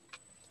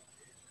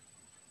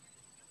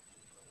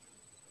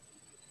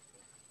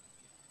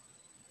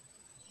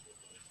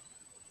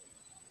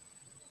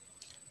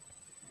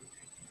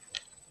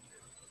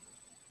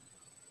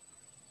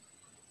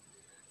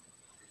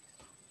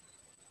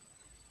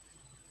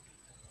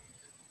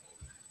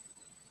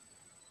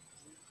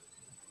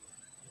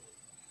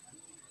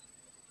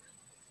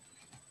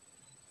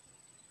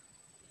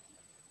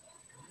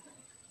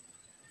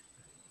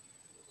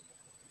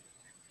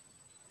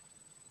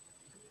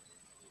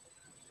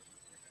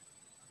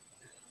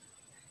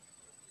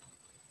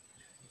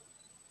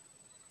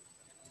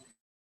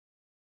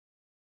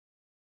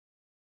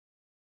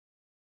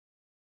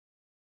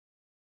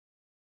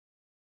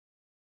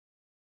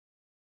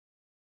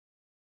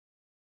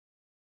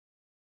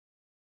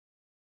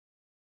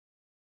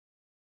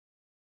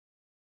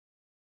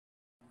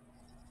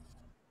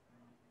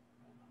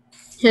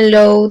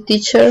 Hello,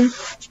 teacher.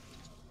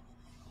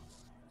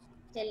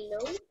 Hello.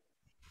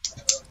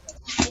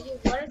 Are you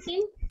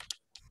working?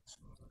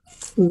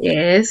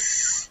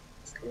 Yes.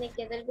 Me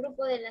quedó el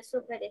grupo de las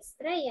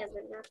superestrellas,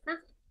 ¿verdad?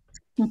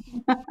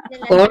 De Of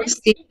las course,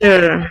 tres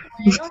teacher.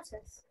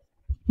 poderosas.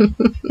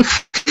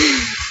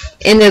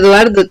 En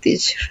Eduardo,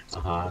 teacher.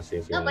 Ajá,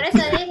 sí, sí. No, por eso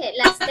dije,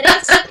 las tres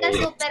chicas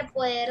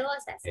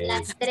superpoderosas.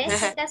 Las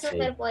tres chicas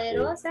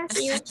superpoderosas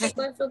y un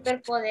chico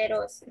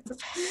superpoderoso.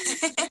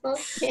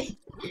 Okay.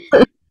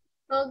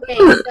 Okay,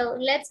 so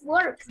let's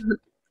work.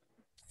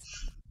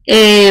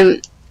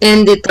 And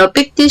the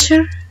topic,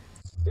 teacher?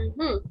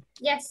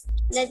 Yes,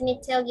 let me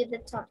tell you the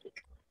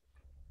topic.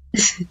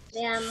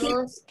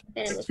 Veamos,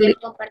 espérenme, quiero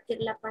compartir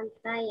la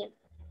pantalla.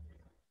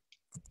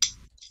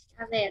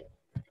 A ver,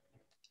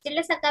 ¿sí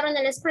le sacaron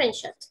el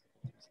screenshot?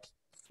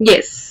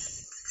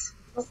 Yes.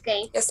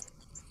 Okay. Yes.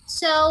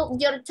 So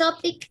your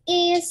topic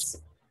is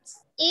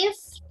if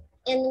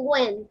and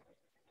when.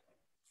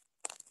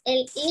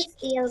 El if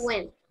y el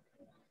when.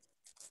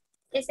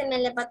 Ese me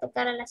le va a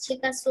tocar a las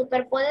chicas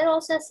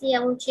superpoderosas y a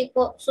un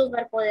chico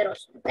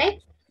superpoderoso,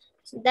 okay?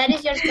 So that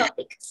is your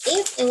topic,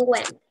 if and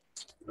when.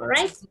 All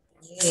right?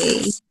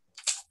 Okay.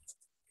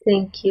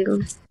 Thank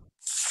you.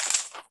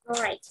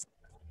 All right.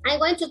 I'm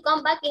going to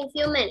come back in a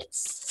few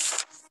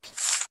minutes.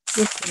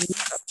 Okay.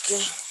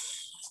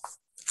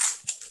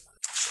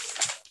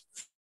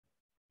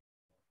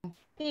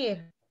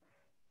 Sí.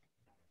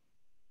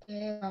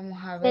 Vamos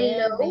a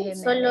ver. Hello,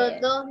 solo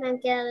dos me han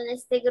quedado en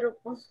este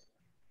grupo.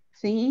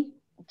 Sí.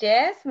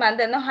 Jess,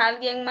 mándenos a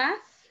alguien más.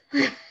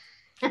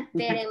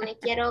 Espérenme,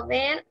 quiero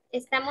ver.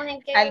 ¿Estamos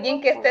en qué Alguien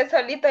grupo? que esté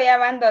solito y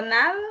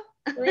abandonado.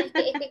 No, es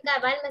que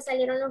cabal me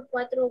salieron los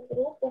 4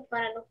 grupos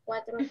para los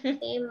 4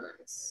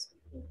 temas.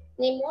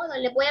 Ni modo,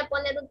 le voy a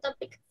poner un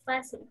topic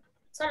fácil.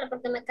 Solo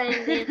porque me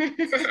caen bien.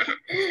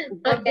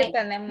 Porque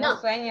tenemos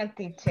sueño,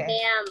 teacher.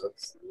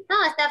 Veamos.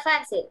 No, está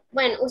fácil.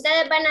 Bueno,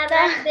 ustedes van a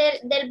hablar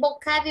del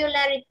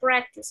vocabulary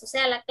practice, o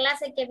sea, la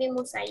clase que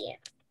vimos ayer.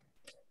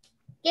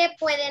 ¿Qué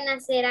pueden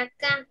hacer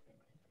acá?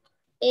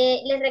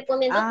 Les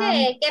recomiendo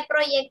que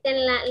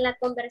proyecten la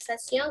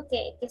conversación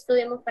que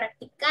estuvimos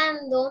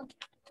practicando,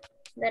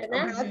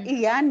 ¿verdad?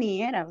 Y ya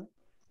ni era.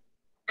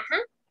 Ajá.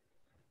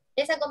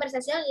 Esa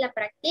conversación la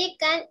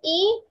practican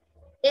y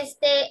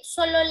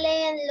solo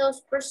leen los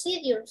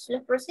procedures.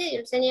 Los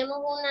procedures. Teníamos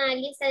una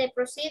lista de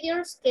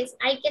procedures que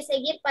hay que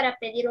seguir para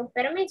pedir un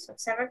permiso.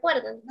 ¿Se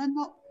recuerdan?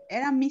 No,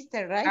 era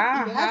Mr. Right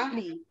y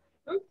Ashley.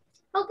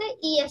 Ok,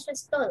 y eso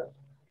es todo.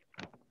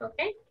 Ok.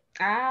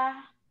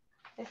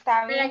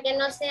 Está bien. Para que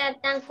no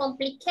sea tan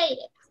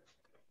complicated.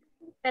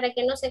 Para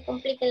que no se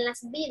compliquen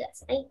las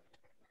vidas.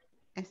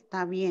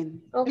 Está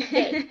bien. Ok.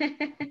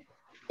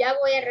 Ya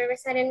voy a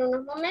regresar en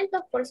unos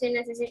momentos por si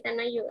necesitan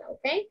ayuda,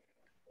 ¿ok?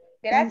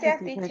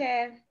 Gracias,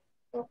 teacher.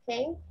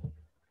 Ok.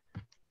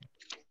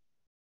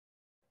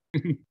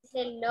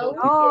 Hello.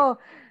 Oh,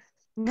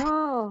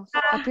 no.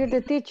 Appear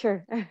the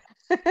teacher.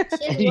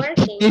 She's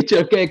working. Teacher,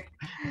 okay.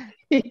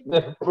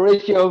 The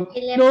pressure.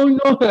 No.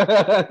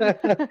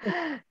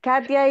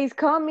 Katia is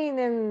coming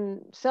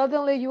and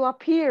suddenly you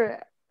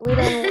appear.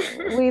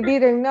 We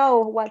didn't know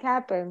what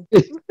happened.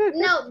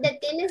 No, the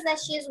thing is that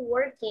she's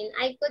working.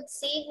 I could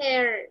see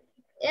her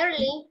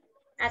early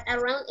at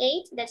around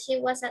 8 that she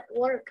was at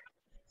work.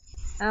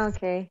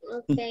 Okay.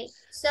 Okay.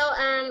 So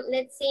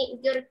let's see.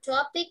 Your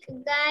topic,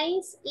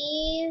 guys,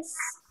 is,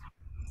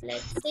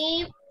 let's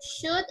see,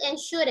 should and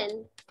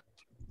shouldn't.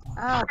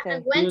 Okay.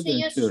 I'm going to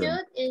use should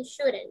and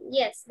shouldn't.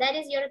 Yes, that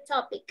is your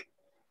topic.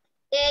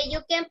 You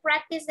can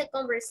practice the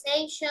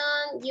conversation.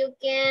 You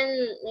can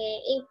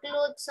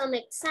include some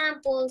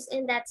examples,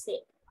 and that's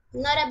it.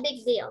 Not a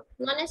big deal.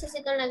 No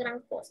necesito la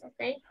gran cosa,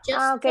 okay?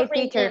 Just Okay, to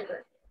teacher.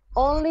 remember.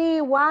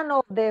 Only one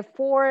of the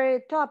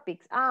 4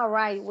 topics.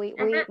 Right.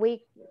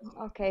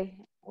 Okay.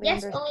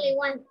 Yes, only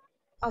one.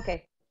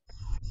 Okay.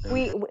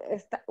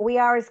 We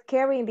are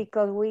scaring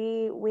because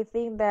we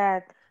think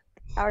that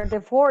are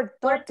the 4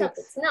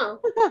 topics. No.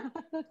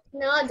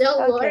 No,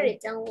 don't worry.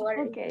 Don't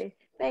worry. Okay.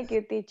 Thank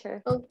you,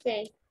 teacher.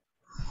 Okay.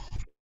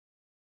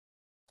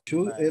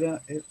 Should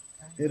era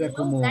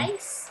como...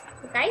 Guys.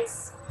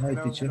 Hi,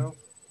 teacher.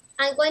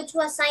 I'm going to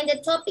assign the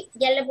topic.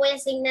 Ya le voy a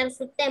asignar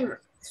su tema.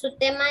 Su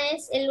tema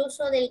es el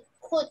uso del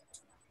could.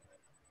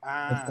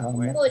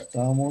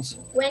 Estábamos...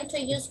 When to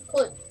use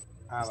could.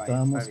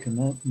 Estábamos que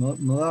no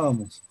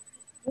dábamos.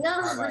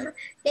 No,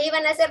 que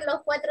iban a ser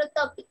los 4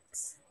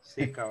 topics.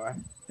 Sí, cabal.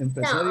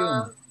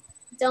 No,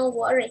 don't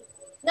worry.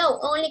 No,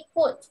 only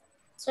could.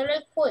 Solo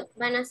el could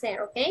van a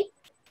ser, okay?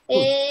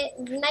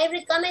 My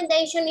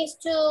recommendation is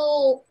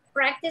to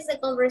practice the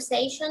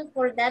conversation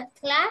for that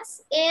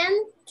class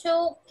and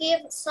to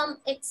give some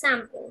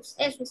examples.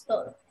 Eso es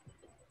todo.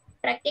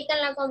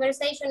 Practican la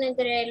conversation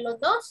entre los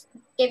dos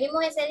que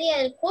vimos ese día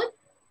del could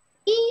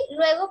y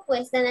luego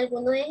pues dan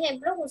algunos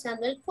ejemplos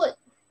usando el could.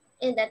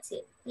 And that's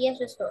it. Y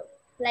eso es todo.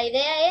 La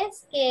idea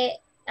es que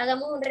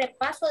hagamos un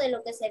repaso de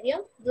lo que se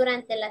vio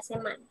durante la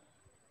semana.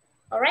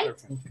 All right?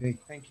 Okay,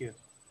 thank you.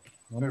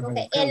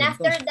 Okay, and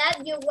after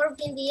that, you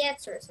work in the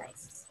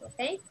exercises,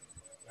 okay?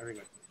 Very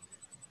good.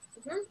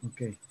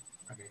 Okay.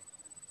 Okay,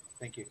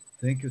 thank you.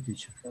 Thank you,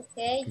 teacher.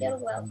 Okay, you're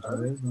welcome. A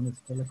ver, ¿dónde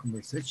está la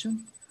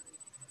conversation?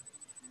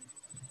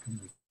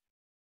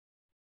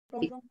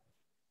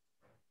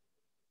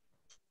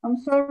 I'm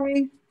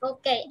sorry.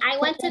 Okay, I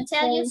want to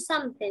tell you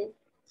something.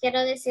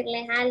 Quiero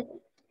decirles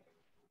algo.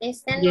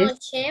 Esta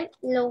noche,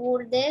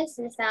 Lourdes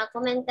me estaba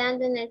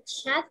comentando en el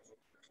chat,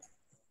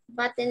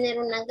 va a tener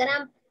una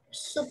gran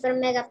super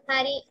mega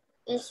party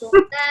en su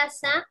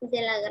casa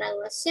de la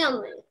graduación,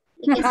 ¿no?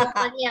 Y que si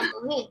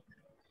podíamos ir.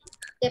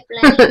 Que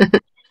planeamos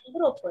el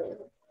grupo.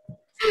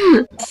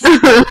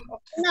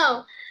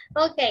 No,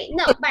 ok,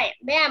 no, vaya,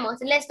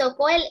 veamos. Les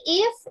tocó el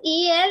if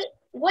y el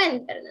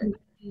when, ¿verdad?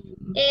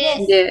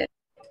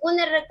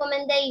 Una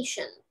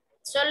recommendation.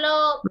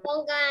 Solo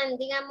pongan,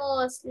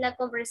 digamos, la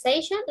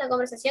conversación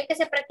que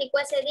se practicó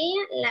ese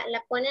día,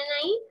 la ponen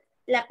ahí,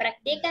 la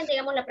practican,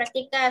 digamos, la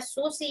practica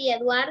Susi y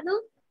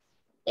Eduardo.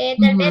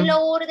 Tal vez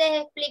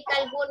Lourdes explica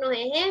algunos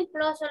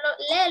ejemplos, solo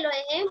lee los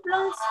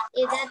ejemplos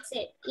y that's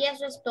it. Y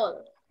eso es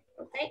todo.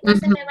 ¿Okay? No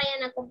se me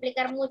vayan a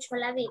complicar mucho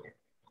la vida.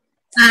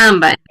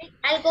 Vale.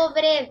 Algo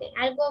breve,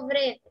 algo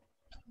breve.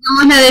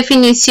 Vamos, la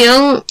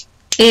definición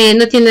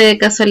no tiene de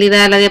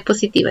casualidad la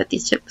diapositiva,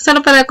 teacher.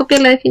 Solo para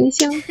copiar la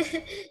definición.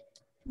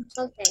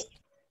 Ok.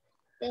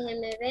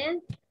 Déjenme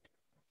ver.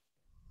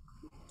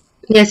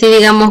 Y así,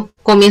 digamos,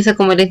 comienza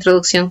como la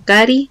introducción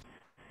Cari,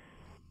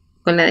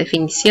 con la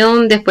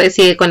definición, después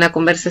sigue con la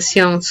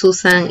conversación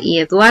Susan y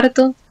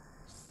Eduardo,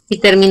 y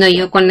termino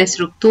yo con la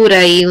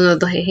estructura y unos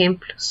 2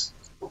 ejemplos.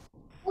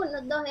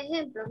 Unos 2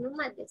 ejemplos, no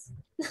mates.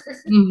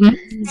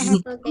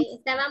 Ok,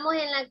 estábamos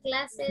en la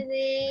clase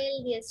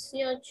del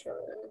 18.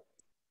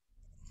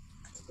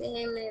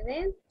 Déjenme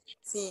ver.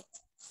 Sí.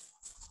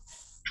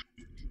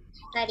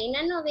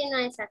 Karina no vino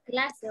a esa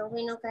clase, ¿o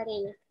vino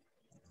Karina?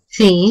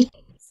 Sí.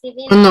 Sí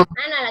vino. No.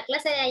 No, la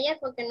clase de ayer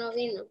porque no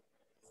vino.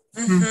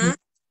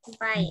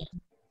 Vaya.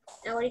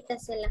 Ahorita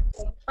se las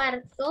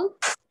comparto.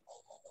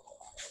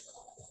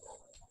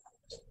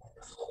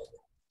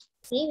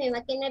 Sí, mi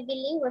máquina es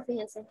bilingüe,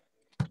 fíjense.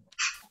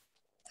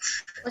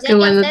 O sea que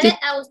bueno,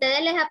 a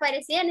ustedes les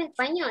aparecía en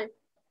español.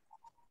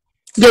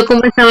 Yo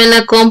como estaba en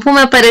la compu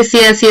me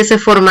aparecía así ese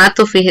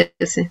formato,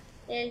 fíjese.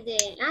 El de,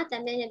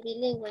 también es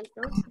bilingüe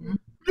entonces.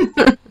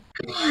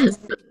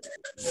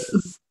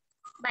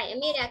 Vaya,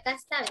 mire, acá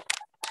está.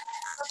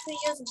 How to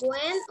use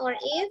when or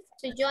if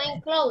to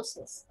join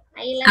clauses.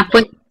 Ahí la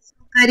pues,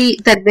 Cari,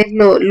 tal vez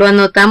lo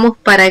anotamos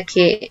para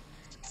que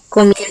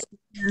comience.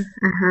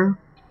 Ajá.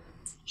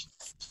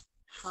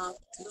 How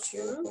to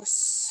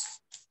use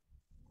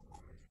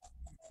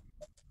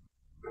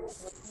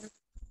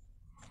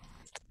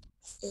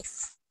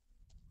if.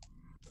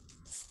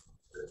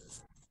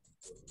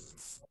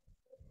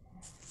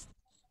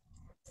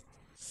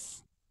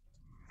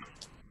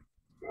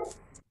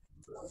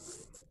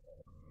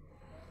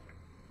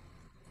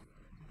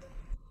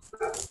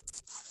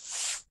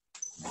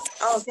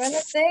 Ya lo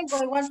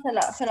tengo, igual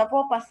se la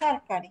puedo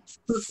pasar, Cari.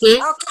 Okay.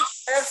 Okay,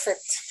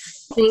 perfect.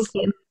 Thank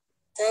you.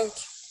 Thank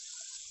you.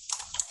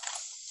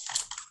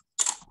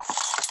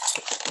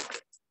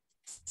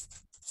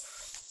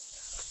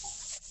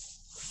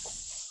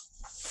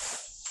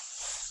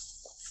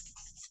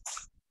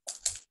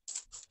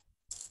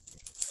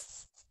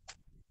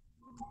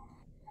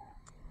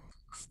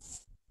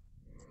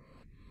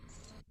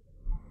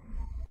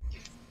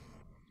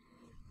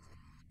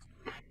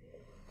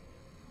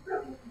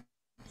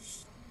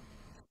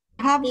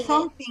 Have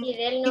something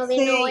Fidel to no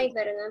vino say. hoy,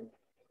 ¿verdad?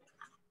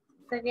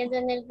 Estoy viendo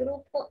en el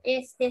grupo,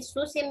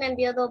 Susi me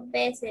envió 2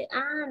 veces.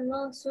 Ah,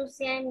 no,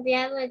 Susi ha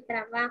enviado el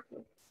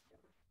trabajo.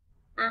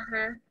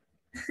 Ajá.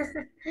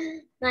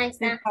 No, ahí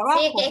está.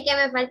 Sí, es que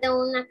me falta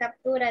una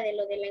captura de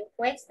lo de la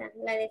encuesta,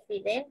 la de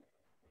Fidel.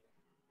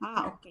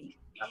 Ah, ok.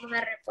 Vamos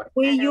a reportar.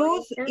 We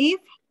use ahorita.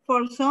 if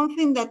for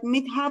something that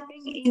might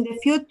happen in the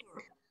future.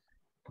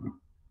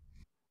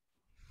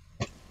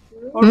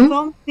 Or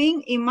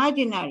something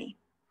imaginary.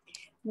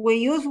 We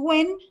use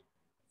when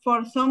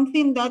for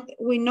something that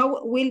we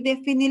know will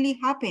definitely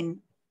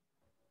happen.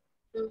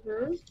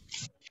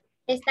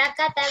 Está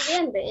acá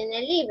también en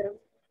el libro.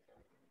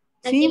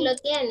 Sí. Aquí lo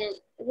tienen.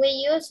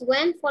 We use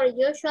when for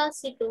usual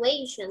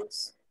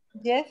situations.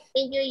 Yes.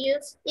 And you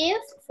use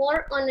if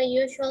for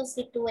unusual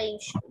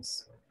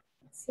situations.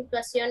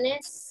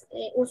 Situaciones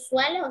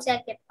usuales, o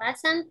sea, que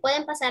pasan,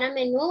 pueden pasar a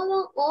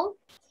menudo,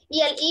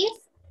 y el if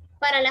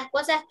para las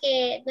cosas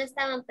que no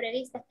estaban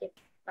previstas que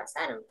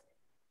pasaron.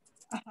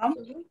 Ajá.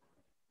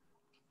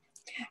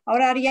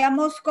 Ahora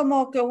haríamos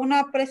como que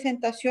una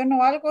presentación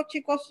o algo,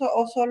 chicos,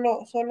 o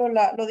solo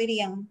lo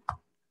dirían.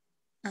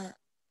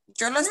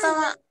 Yo lo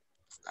estaba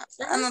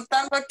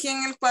anotando aquí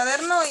en el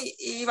cuaderno y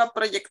iba a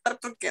proyectar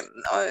porque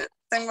no,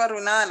 tengo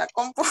arruinada la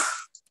compu.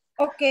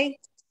 Okay.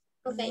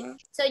 Okay.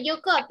 So you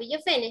copy, you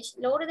finish,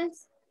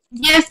 Lourdes?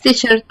 Yes,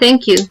 teacher,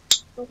 thank you.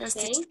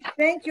 Okay.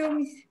 Thank you,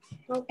 Miss.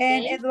 Okay.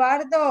 And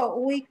Eduardo,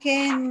 we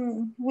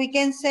can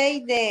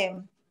say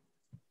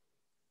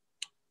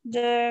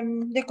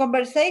the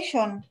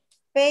conversation,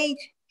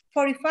 page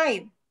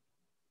 45.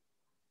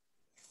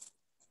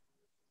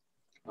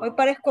 Hoy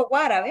parezco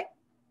árabe.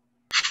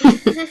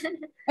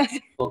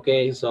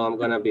 Okay, so I'm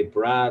gonna be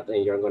Brad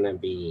and you're gonna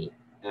be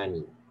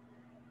Annie.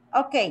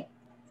 Okay.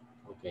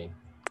 Okay.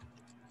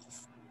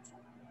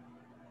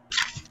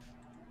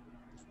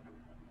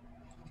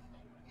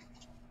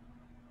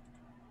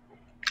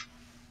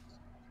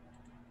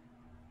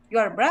 You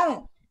are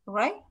Brad,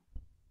 right?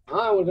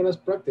 Ah, we're gonna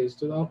practice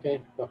too.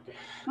 Okay. Okay.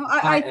 No,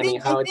 Hi, I Annie.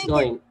 think, How it's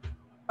going?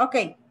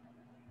 Okay.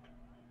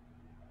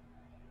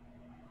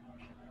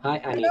 Hi,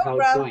 Annie. Hello, How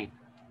Brad. it's going?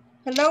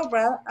 Hello,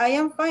 Brad. I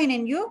am fine,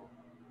 and you?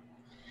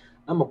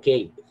 I'm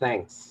okay,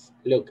 thanks.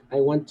 Look, I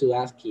want to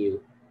ask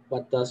you,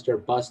 what does your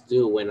boss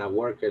do when a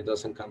worker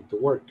doesn't come to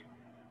work?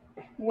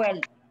 Well,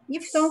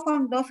 if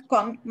someone does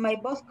come, my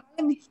boss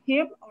calls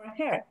him or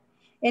her.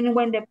 And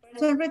when the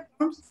person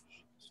returns,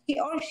 he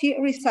or she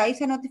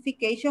receives a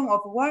notification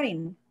of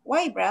warning.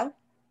 Why, Brad?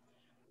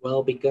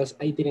 Well, because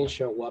I didn't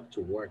show up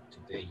to work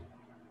today.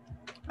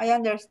 I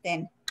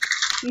understand.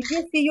 If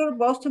you see your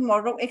boss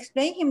tomorrow,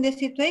 explain him the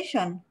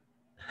situation.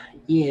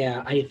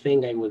 Yeah, I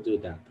think I will do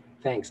that.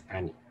 Thanks,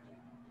 Annie.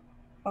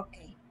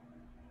 Okay.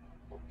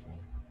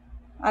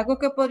 ¿Algo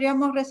que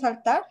podríamos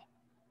resaltar?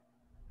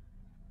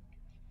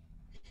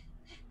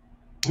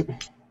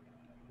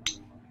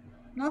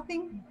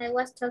 Nothing? I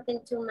was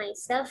talking to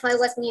myself. I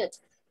was mute.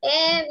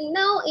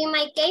 No, in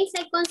my case,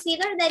 I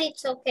consider that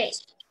it's okay.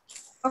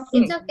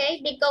 It's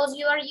okay because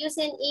you are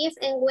using if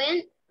and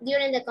when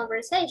during the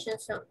conversation,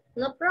 so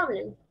no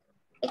problem.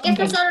 Es que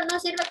esto solo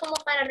nos sirve como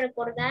para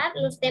recordar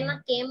los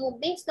temas que hemos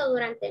visto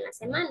durante la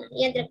semana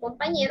y entre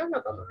compañeros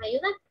nos vamos a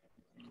ayudar.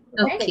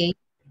 Okay.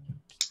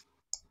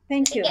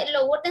 Thank you. Es que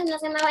Lourdes no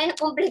se me vaya a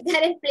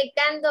complicar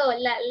explicando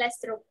la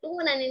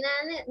estructura ni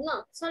nada.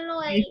 No,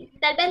 solo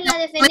tal vez la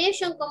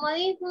definition, como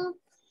dijo,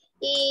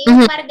 y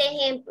un par de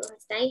ejemplos.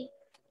 ¿Está ahí?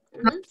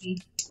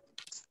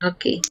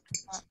 Okay.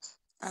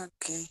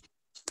 Okay.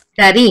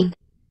 Cari,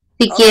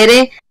 si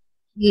quiere,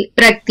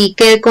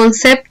 practique el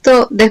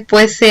concepto,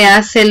 después se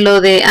hace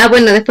lo de,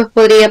 bueno, después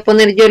podría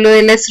poner yo lo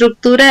de la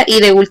estructura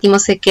y de último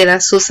se queda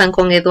Susan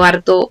con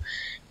Eduardo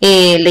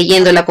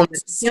leyendo la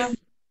conversación.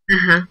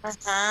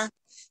 Ajá.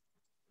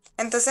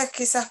 Entonces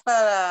quizás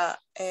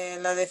para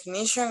la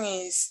definition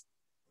is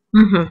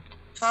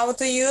how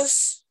to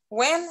use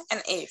when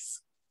and if.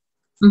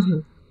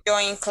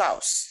 Join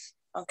clause.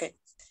 Okay.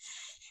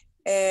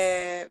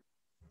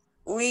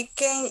 We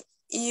can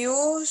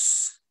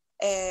use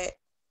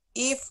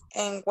if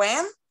and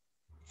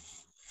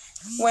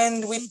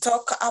when we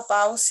talk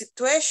about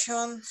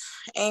situation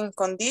and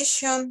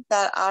condition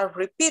that are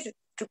repeated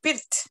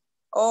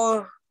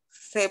or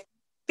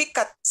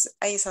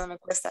ahí se me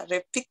cuesta,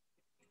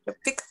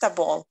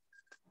 predictable,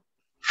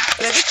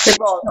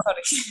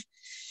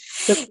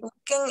 sorry. We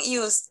can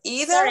use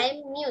either. Sorry,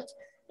 I'm mute.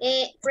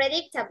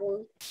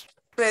 Predictable.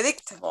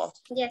 Predictable.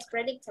 Yes,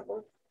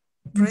 predictable.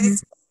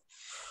 Predictable.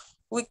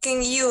 We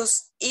can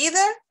use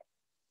either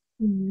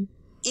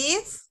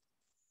if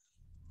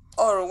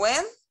or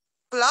when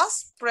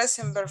plus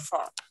present verb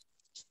form.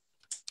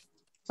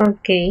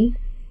 Okay.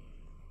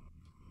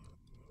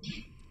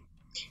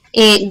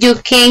 You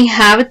can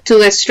have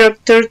two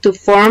structures to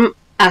form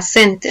a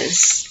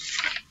sentence.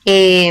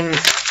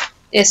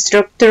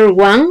 Structure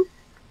 1,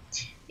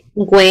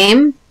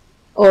 when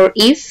or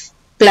if,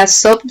 plus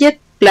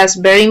subject, plus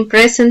verb in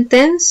present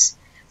tense,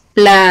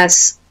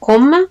 plus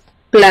comma,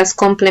 plus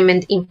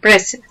complement in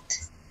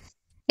present.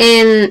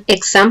 An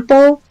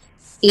example,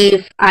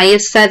 if I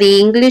study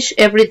English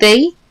every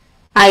day,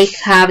 I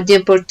have the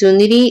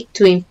opportunity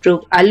to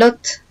improve a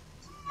lot.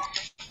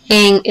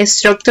 And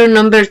structure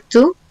number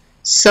 2,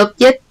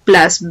 subject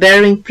plus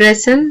verb in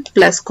present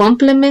plus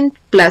complement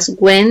plus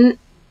when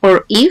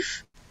or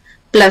if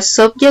plus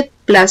subject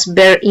plus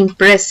verb in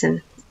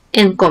present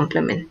and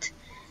complement.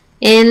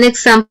 An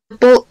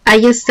example,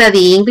 I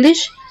study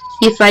English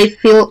if I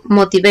feel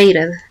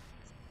motivated.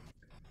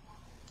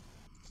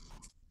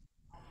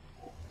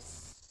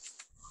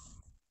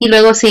 Y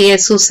luego sigue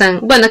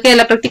Susan. Bueno, que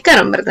la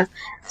practicaron, ¿verdad?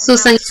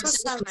 Susan.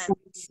 Susan.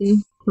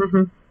 Sí.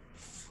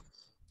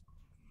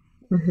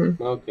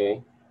 Ok.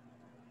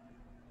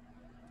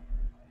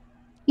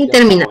 Y Ya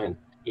termina.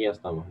 Y ya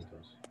estamos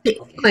entonces. Sí,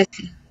 okay. pues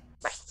sí.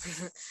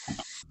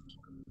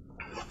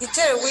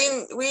 Teacher,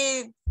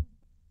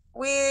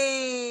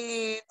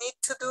 we need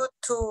to do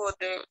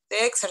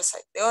the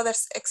exercise, the other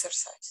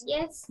exercise.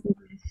 Yes.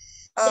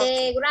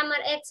 Okay. The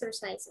grammar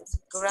exercises.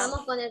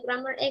 Vamos con el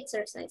grammar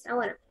exercise.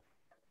 Ahora.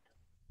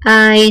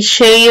 I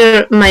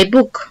share my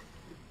book.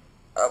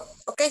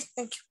 Okay,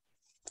 thank you.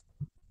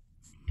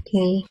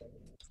 Okay.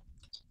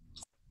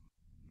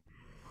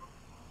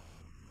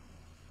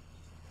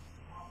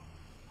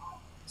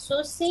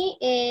 Susi,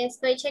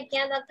 estoy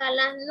chequeando acá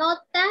las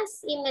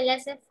notas y me le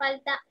hace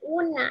falta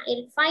una,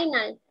 el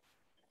final,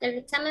 el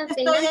examen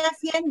final. Estoy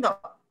haciendo.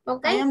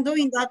 Okay. I am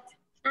doing that.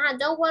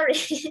 Don't worry.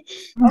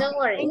 Don't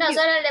worry. No,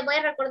 solo les voy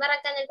a recordar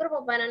acá en el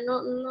grupo para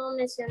no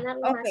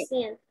mencionarlos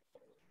así.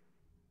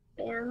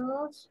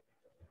 Veamos.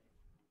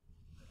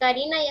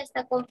 Karina ya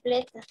está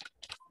completa.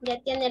 Ya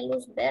tiene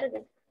luz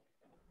verde.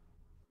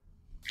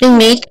 Ok,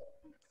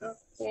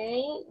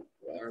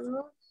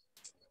 veamos.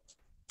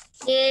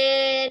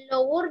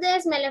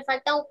 Lourdes, me le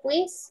falta un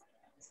quiz.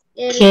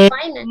 El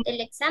final, el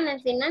examen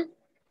final.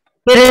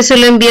 Pero eso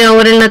lo envío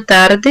ahora en la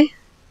tarde.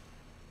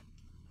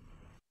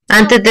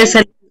 Antes de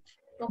salir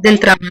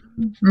del trabajo.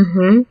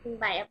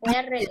 Vaya, voy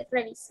a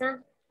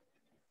revisar.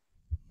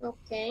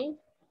 Ok.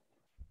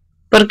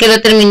 Porque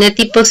lo terminé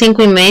tipo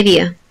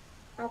 5:30.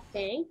 Ok.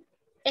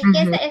 Es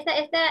que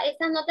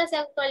estas notas se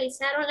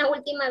actualizaron la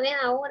última vez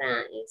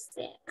ahora.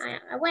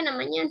 Bueno,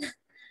 mañana.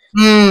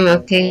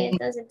 Ok.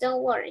 Entonces,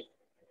 don't worry.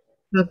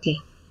 Ok.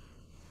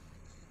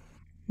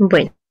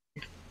 Bueno.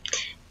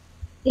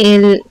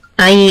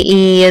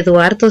 Y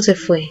Eduardo se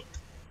fue.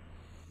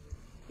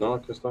 No,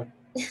 aquí estoy.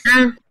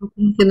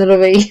 Que no lo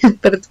veía,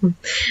 perdón.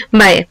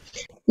 Vaya.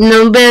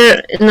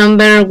 Number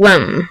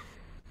 1.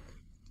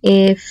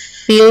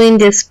 Fill in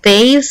the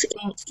space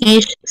in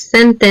each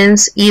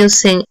sentence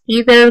using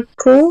either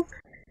could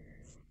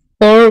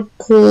or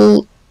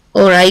could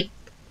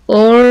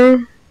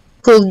or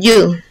could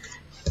you.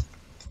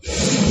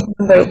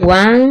 Number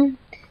 1.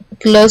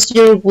 Close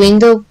your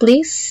window,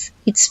 please.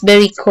 It's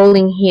very cold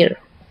in here.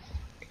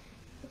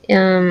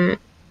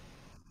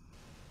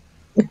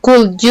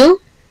 Could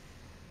you?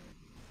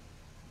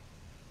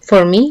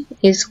 For me,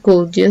 is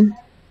could you?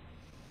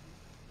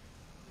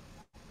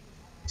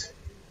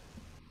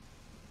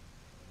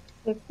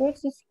 The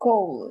first is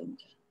cold.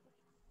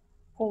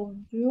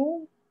 Could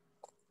you?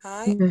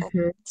 Hi.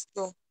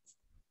 Go.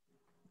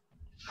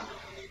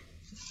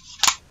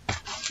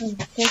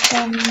 The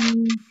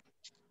second.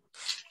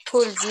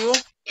 Could you?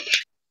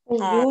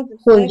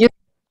 Could you?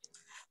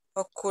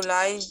 Or could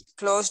I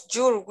close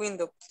your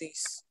window,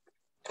 please?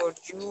 Could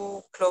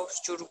you close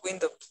your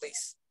window,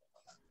 please?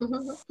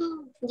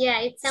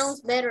 Yeah, it sounds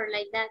better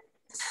like that.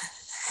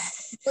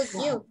 Could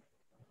you?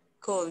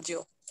 Could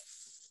you?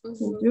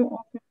 Could you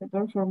open the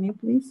door for me,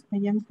 please?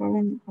 I am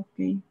currently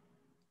okay.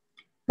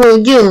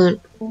 Could you?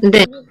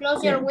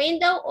 Close your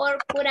window or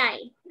could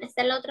I?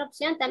 Esta es la otra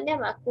opción también,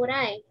 va, could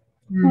I.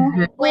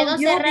 ¿Puedo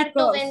cerrar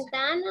tu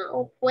ventana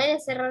o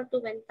puedes cerrar tu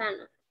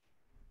ventana?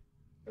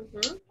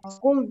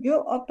 Could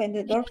you open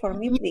the door for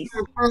me, please?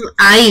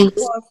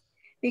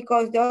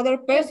 Because the other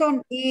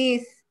person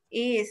is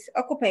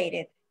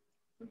occupied.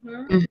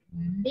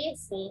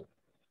 Busy.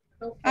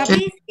 Okay.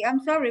 Busy. I'm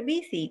sorry,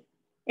 busy.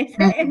 Es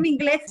mi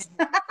inglés.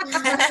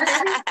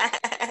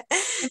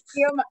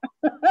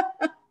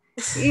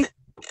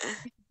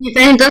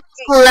 Entonces,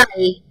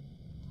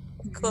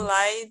 could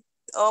I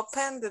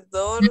open the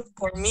door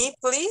for me,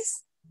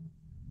 please?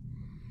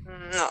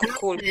 No,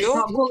 could you?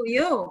 No, could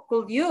you?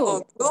 Could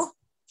you?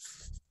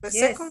 The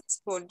second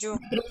is could you.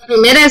 La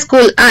primera es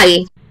could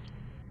I.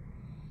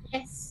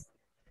 Yes.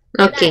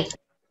 Okay.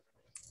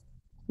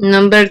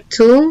 Number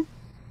 2.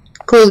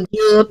 Could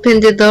you open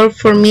the door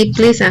for me,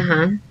 please?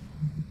 Sir,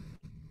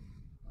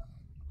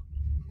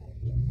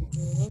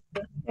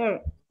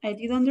 I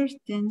didn't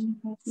understand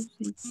what to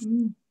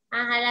say.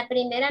 Ajá, la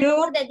primera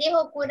Lourdes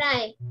dijo, could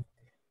I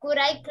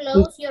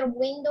close your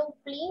window,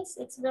 please?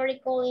 It's very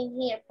cold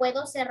in here.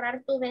 ¿Puedo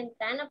cerrar tu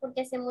ventana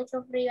porque hace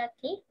mucho frío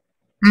aquí?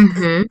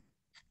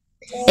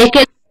 Es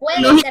que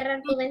 ¿Puedes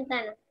cerrar tu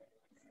ventana?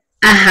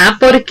 ajá,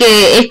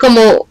 porque es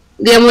como,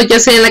 digamos, yo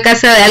soy en la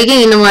casa de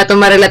alguien y no me voy a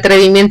tomar el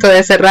atrevimiento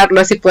de cerrarlo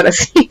así por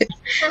así,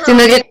 sino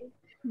que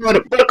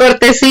por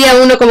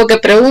cortesía uno como que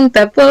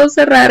pregunta, ¿puedo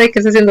cerrar? Es que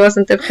está haciendo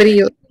bastante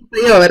frío.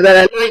 Yo,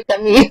 ¿verdad?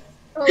 También.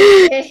 Ok.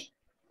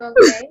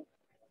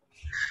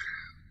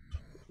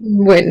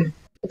 Bueno,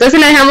 entonces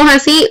la dejamos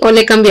así o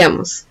le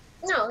cambiamos.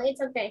 No,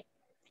 it's okay.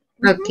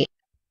 Okay.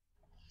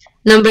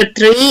 Number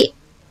 3,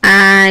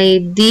 I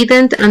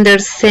didn't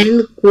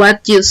understand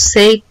what you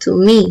say to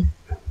me.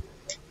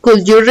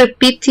 Could you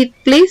repeat it,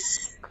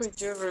 please? Could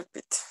you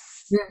repeat?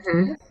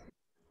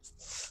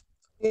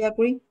 I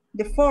agree.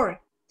 The 4.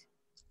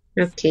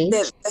 Okay.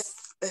 The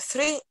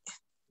 3,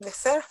 the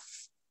third.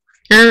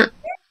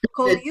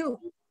 Call you.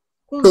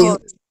 Cool.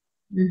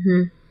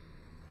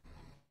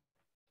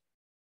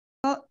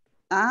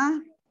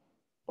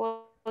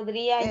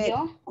 Podría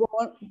yo.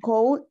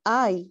 Call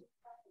I.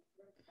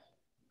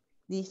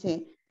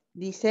 Dice,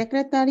 the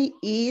secretary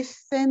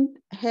isn't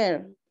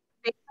here.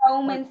 Deja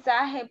un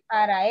mensaje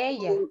para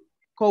ella.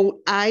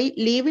 Could I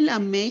leave a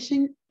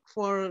message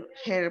for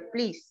her,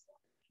 please?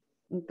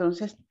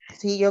 Entonces,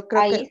 sí, yo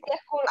creo ahí que... sí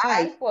es could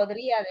I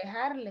podría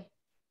dejarle.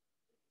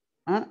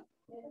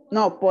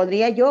 No,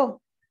 podría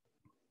yo.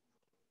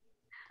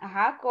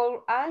 Ajá,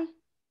 could I.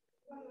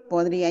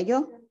 Podría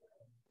yo.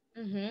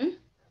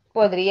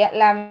 Podría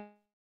la...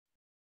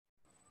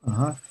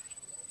 Ajá.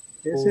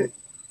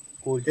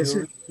 Could you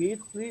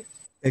repeat, please?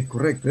 Es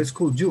correcto, es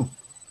could you.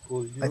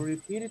 Could you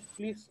repeat it,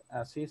 please?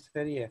 Así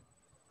sería.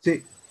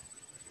 Sí.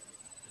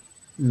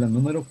 La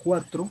número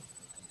 4.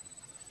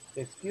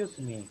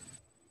 Excuse me.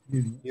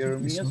 Your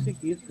music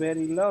is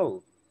very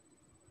low.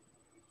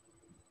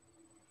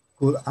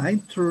 Could I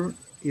turn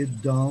it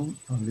down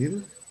a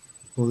little?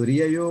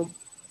 ¿Podría yo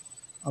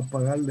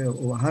apagarle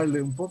o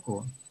bajarle un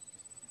poco?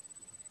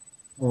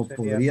 O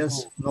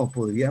podrías,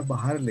 podrías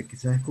bajarle,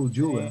 quizás es could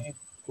you.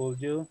 Could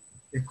you?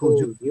 Es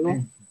could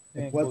you.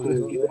 El 4 es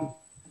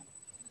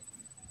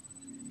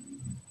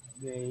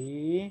de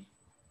ahí.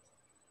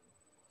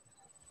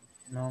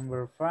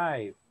 Number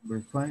 5.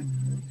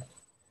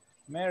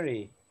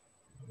 Mary.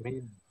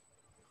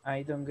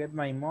 I don't get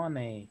my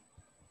money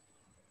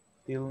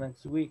till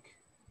next week.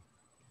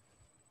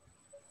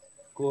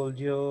 Could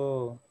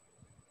you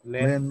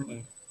let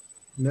me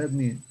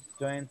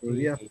 20?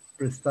 Podría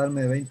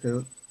prestarme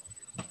 20.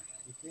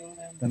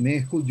 También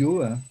es could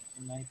you. Am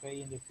I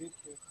paying the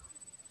future?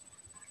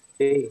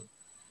 Sí.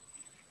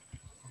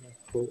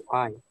 Could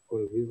I,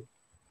 could you.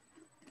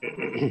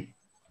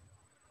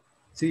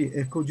 Sí,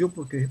 es could you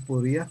porque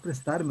podrías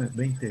prestarme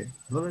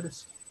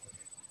 $20.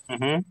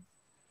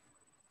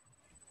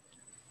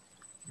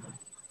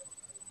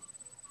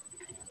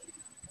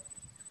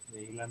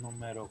 Y la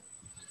número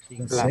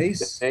 5.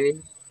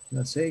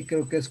 La 6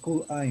 creo que es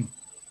could I.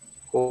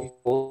 Could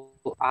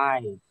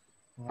I.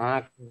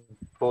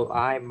 Could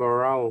I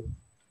borrow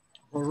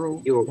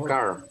your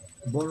car?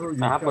 Borrow your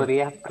car.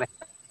 Podrías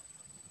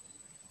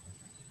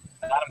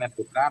prestarme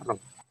tu carro.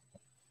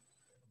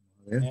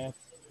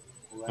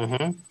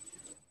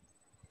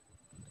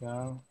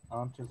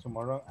 Until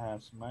tomorrow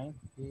as mine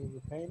be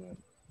the payment.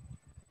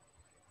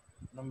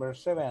 Number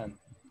 7.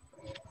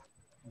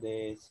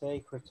 The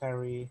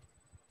secretary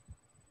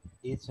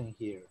isn't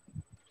here.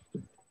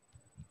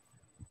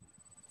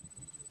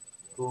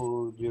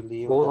 Could you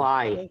leave? Could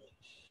I?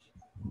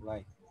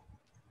 Like.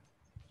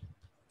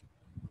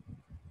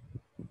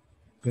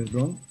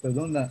 Perdón,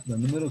 la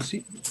número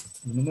 6.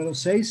 La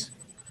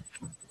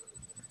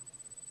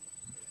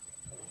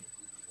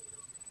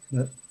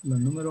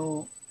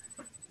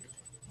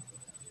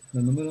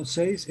número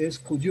 6 es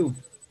could you.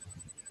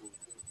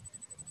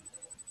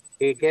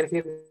 ¿Qué quiere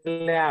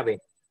decirle ave?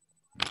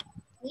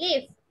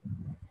 Leave.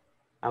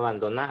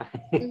 Abandonar.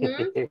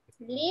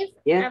 Leave,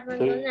 Yes,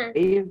 abandonar.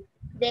 leave.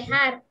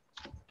 Dejar.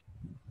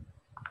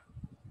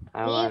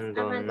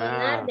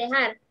 Abandonar.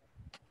 Dejar.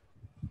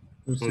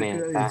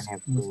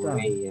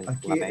 Mensaje.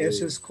 Aquí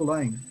eso es could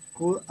I.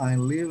 Could I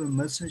leave a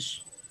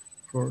message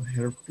for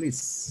her,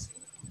 please?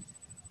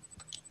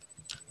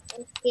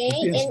 Ok,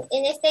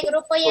 en este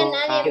grupo ya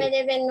nadie me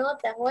debe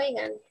notas,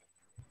 oigan.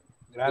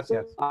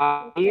 Gracias.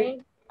 Okay.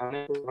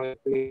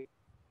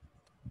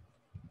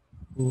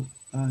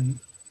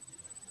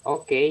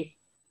 Ok.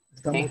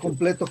 Estamos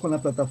completos con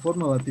la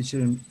plataforma,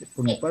 teacher,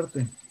 por mi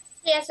parte.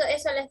 Sí, eso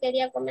les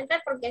quería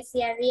comentar, porque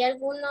si había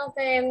alguno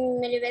que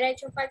me le hubiera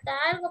hecho falta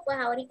algo, pues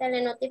ahorita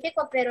le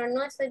notifico, pero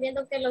no, estoy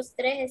viendo que los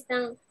 3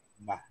 están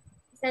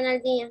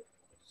al día.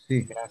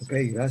 Sí, gracias. Ok,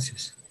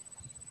 gracias.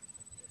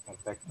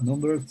 Perfecto.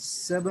 Number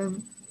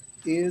 7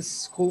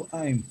 is could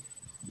I.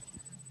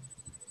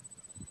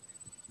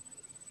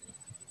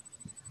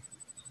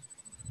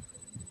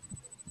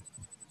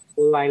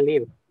 Could I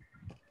live?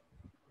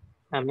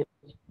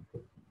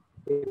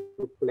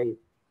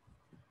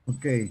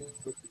 Okay.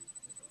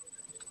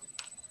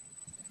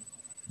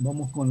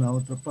 Vamos con la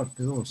otra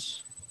parte,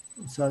 2.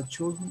 O sea,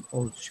 should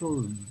or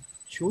shouldn't.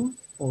 Should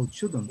or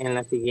shouldn't. En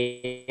la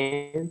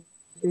siguiente,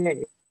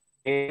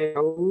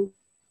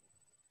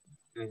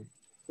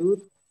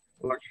 should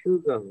or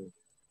shouldn't.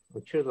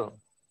 Or shouldn't.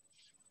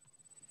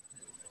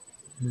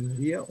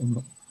 ¿Debería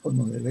o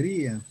no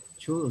debería?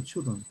 Should or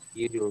shouldn't.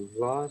 You do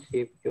boss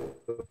if you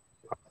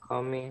are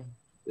coming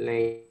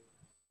late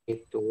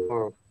to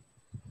work.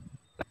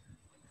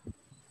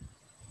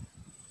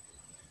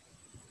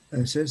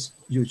 Ese es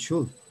you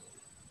should.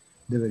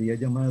 Debería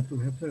llamar a tu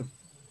jefe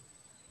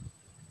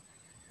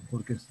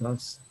porque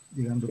estás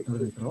llegando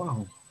tarde al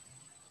trabajo.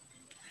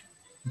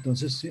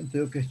 Entonces siento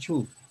yo que es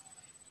should.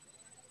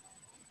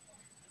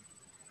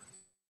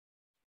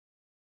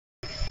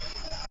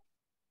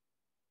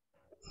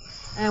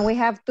 And we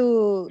have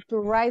to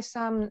write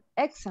some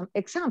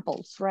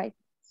examples, right?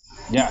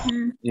 Yeah,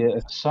 yeah,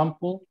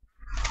 example.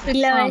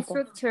 La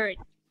structure.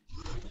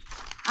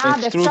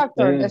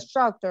 The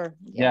structure.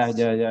 Yes.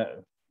 Yeah.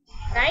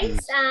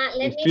 Guys,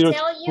 let me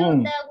tell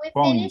you that we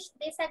finished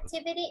this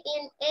activity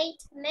in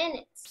 8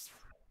 minutes.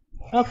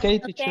 Okay,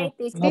 teacher. No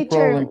Teacher,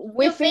 problem.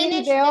 we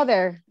finished the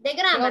other. The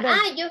grammar.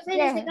 You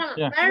finished the grammar.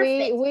 Yeah.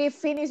 Perfect. We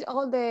finished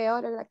all the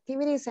other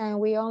activities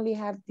and we only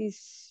have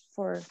this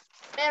for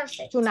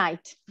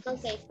tonight.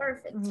 Okay,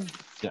 perfect.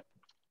 Yeah.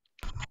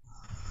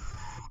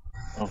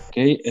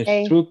 Okay,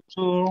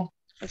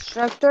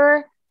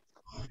 Structure,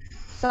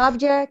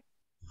 subject.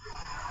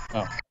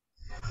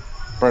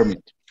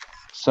 Permit.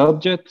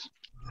 Subject.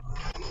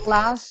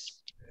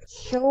 Plus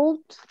should.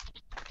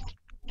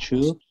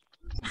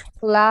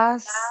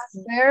 Plus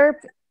verb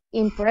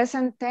in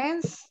present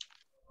tense.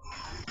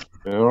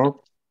 Verb.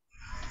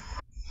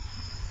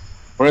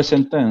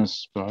 Present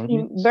tense.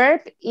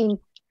 Verb in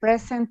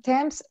present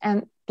tense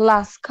and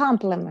plus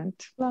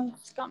complement.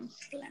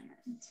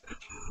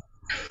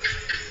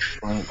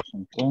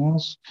 Present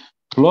tense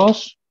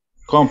plus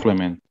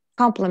complement.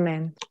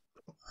 Complement.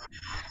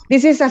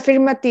 This is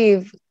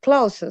affirmative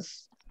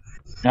clauses.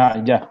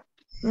 Yeah.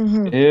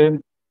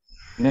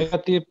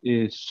 Negative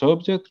is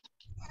subject.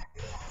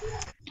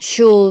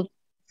 Should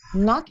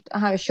not,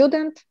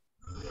 shouldn't.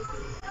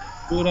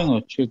 Shouldn't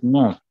or should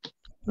not.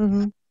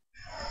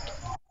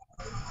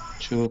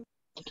 Should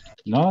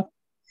not.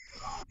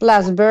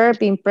 Plus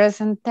verb in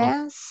present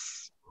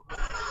tense.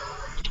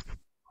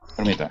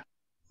 Permita.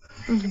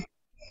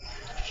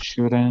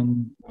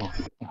 Shouldn't.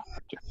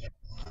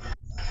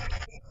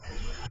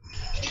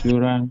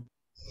 Shouldn't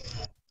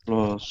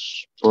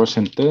plus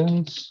present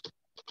tense.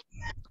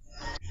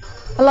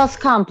 Plus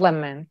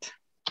complement.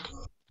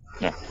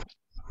 Yeah.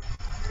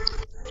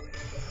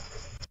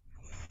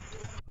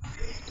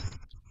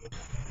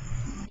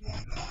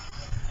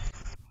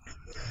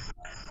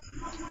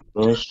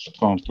 Plus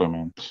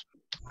complement.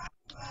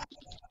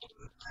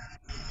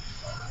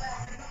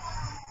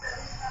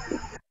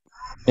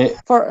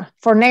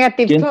 For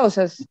negative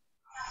clauses.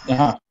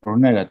 For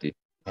negative.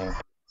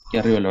 Aquí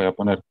arriba le voy a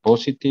poner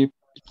positive.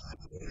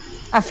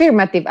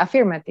 Affirmative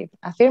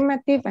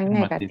and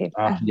negative.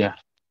 Yeah.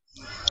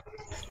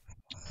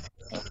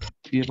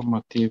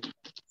 Affirmative.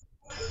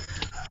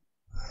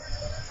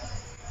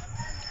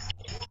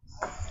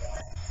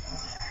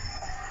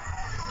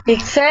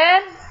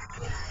 Pixel.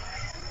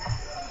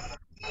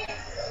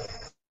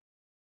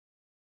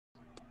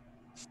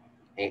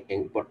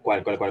 ¿Por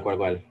cuál?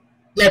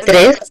 La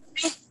 3.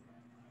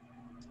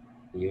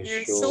 You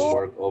should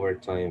work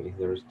overtime if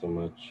there's too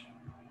much.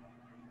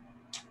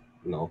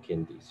 No,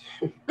 ¿quién dice?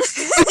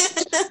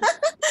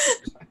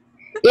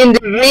 In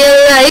the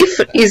real life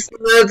is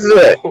not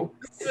right.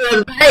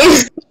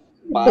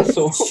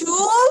 Paso.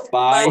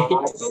 Bye.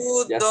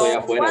 Ya estoy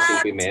afuera,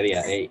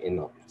 5:30. Ey,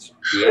 no.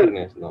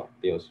 Viernes, no,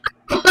 Dios.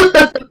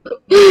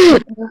 You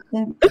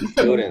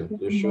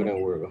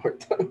shouldn't work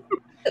overtime.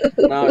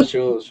 No,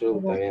 should,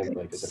 está bien,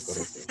 hay que ser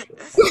correcto.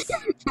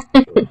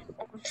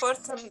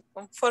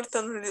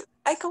 Unfortunately.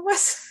 Ay, ¿cómo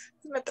es?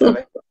 Me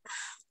trabé.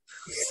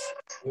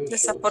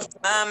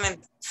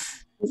 Desafortunadamente.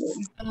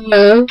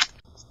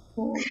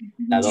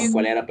 La 2,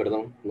 ¿cuál era?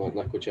 Perdón, no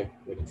escuché.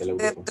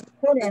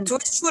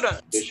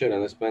 You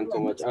shouldn't spend too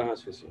much.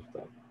 Sí,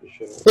 está.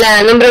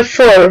 La número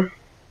 4.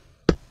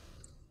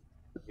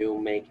 You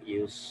make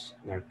use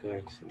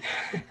narcotics.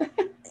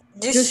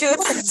 You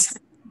shouldn't.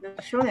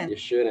 You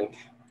shouldn't.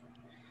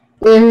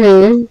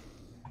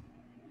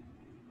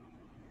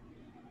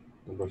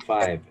 Number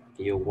 5,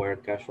 you wear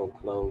casual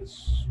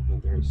clothes when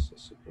there's a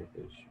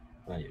supervision.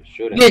 You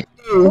shouldn't.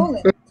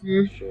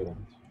 You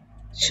shouldn't.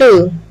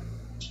 Should.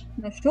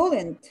 No,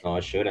 shouldn't.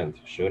 No, shouldn't.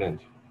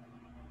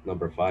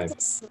 Number 5,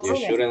 you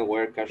shouldn't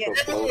wear casual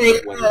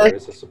clothes when there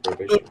is a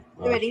supervision.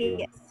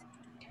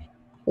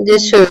 You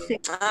should.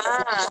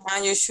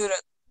 You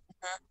shouldn't.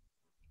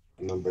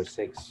 Number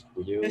 6,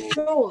 you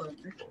should.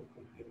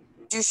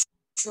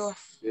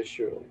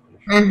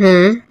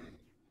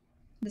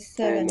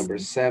 Number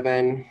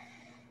 7,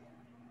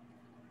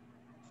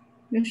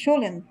 you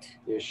shouldn't.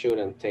 You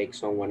shouldn't take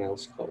someone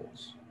else's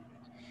calls.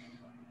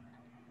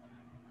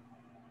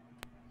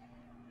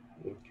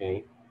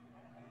 Okay,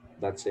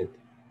 that's it.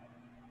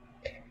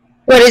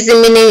 What is the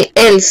meaning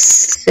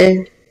else?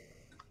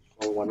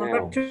 Someone Number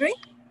else. 3.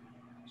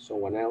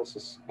 Someone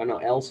else's. Oh, no,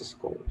 else's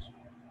calls.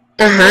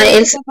 Ajá,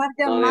 else.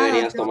 No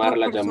deberías tomar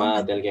las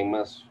llamadas de alguien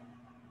más.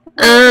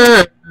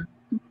 Ah,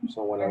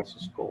 Someone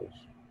else's calls.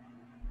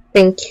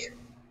 thank you.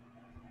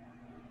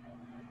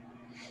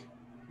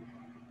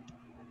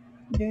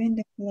 During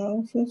the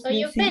clauses. So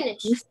you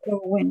finished?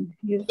 When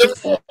use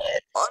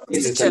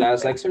Is it the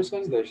last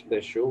exercise?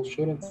 The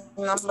shouldn't?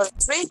 Number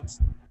 3.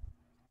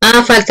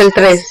 Ah, falta el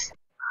 3.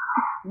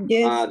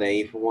 Yes. Ah, the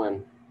if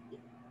one.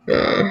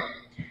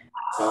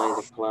 Find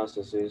the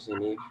clauses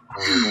using if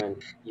or when.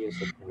 Use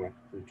the correct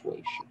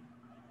punctuation.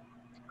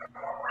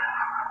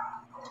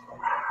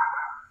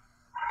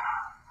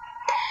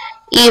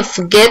 If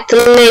get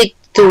late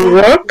to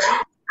work,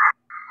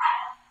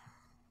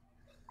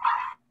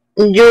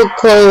 you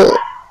call,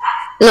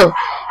 no,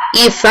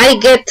 if I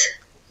get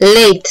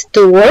late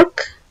to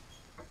work,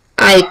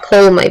 I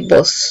call my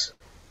boss.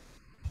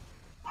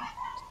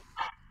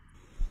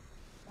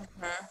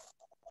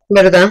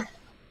 ¿Verdad?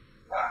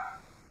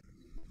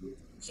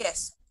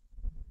 Yes.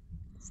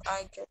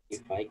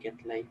 If I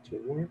get late to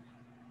work.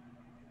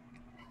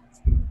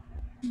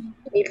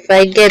 If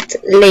I get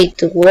late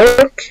to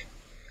work,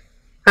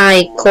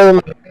 I call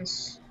my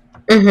boss.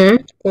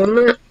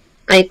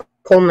 I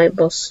call my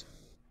boss.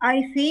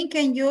 I think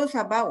and use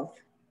about.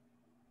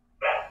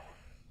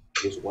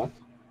 Use what?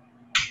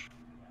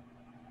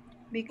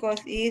 Because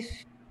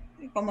it's,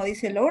 como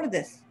dice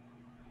Lourdes,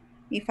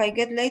 if I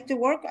get late to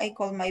work, I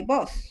call my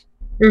boss.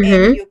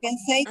 And you can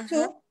say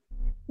too,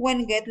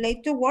 when get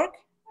late to work,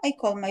 I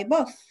call my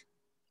boss.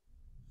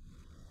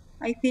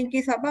 I think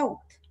it's about.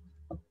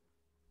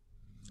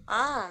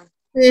 Ah.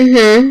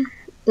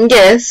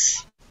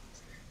 Yes.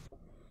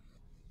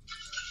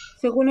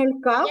 Según el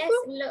caso.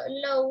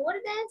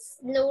 Yes,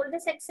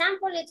 Lourdes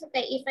example, it's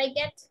okay. If I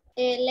get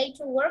late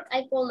to work,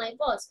 I call my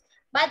boss.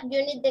 But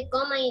you need the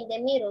comma in the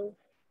middle.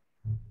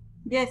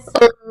 Yes.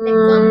 The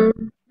comma.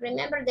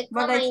 Remember the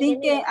comma but I in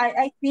think, the middle.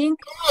 I think.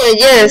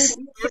 Yes.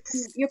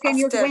 You can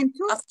use when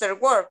too. After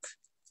work.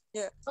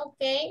 Yeah.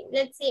 Okay,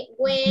 let's see.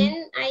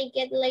 When I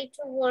get late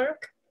to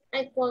work,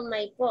 I call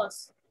my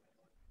boss.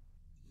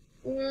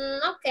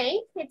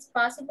 Okay, it's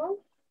possible.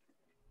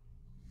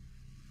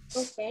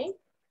 Okay.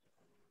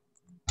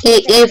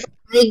 If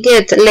I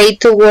get late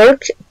to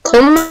work,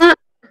 comma,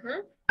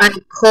 I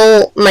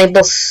call my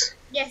boss.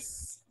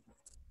 Yes.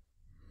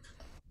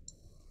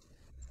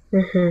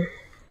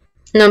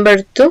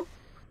 Number 2.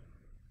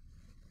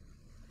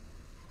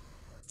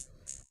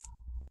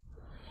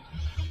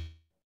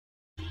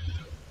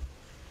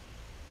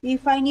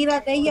 If I need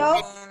a day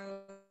off.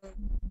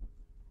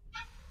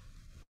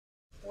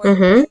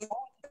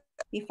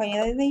 If I need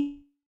a day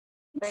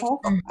off,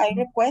 I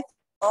request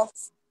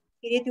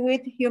it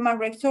with human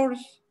resource.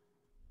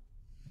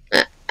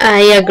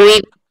 I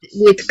agree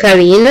with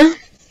Karina.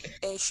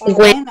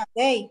 When a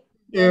day.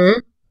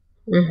 Yes.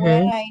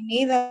 When I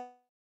need a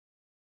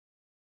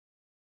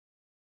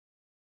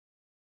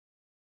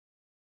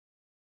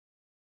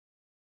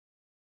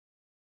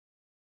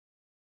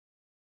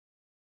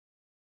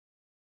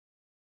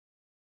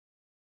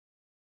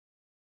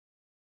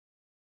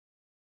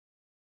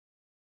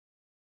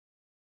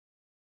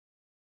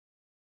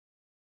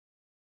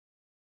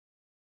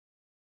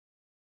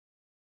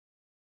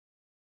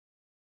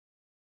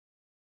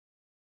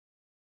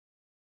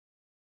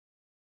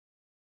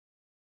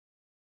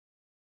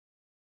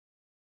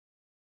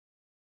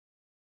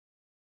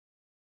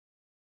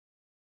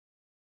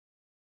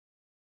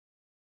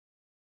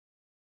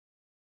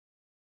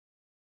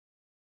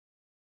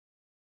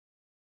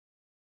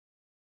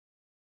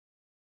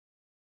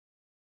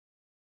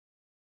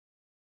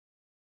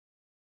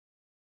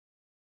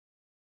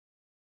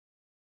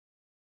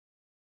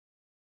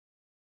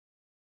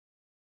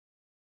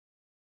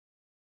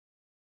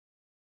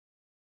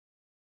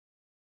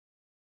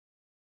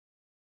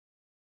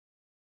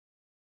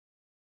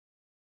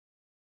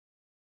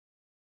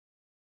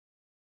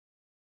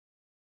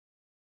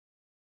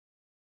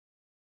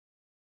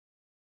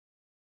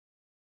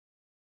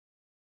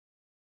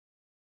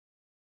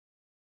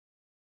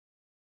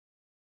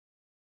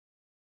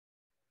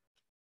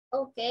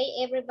Okay,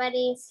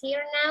 everybody is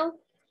here now.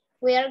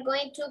 We are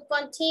going to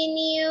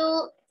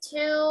continue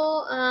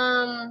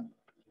to,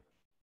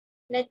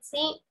 let's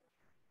see.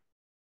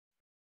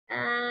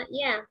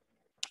 Yeah.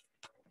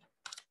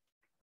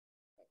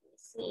 Let me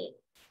see.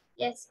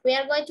 Yes, we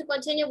are going to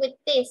continue with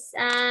this.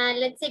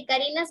 Let's see,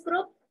 Karina's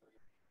group.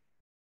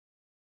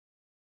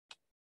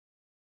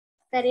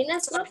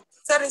 Karina's group.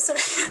 Sorry.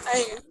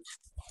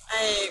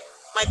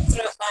 My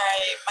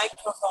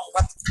microphone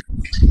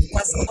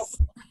was off.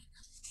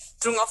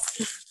 Turn off.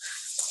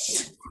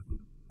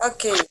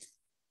 Okay.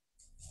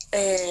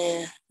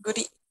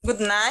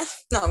 Good night.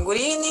 No, good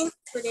evening,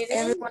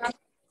 everyone.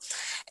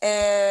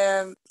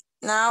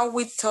 Now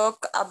we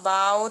talk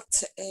about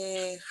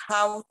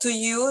how to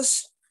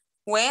use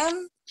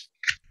when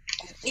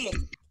and if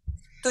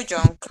to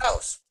join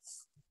clause.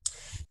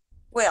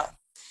 Well,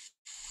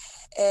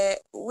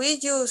 we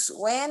use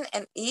when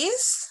and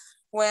is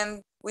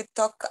when we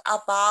talk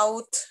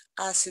about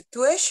a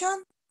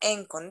situation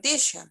and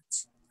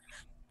conditions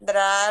that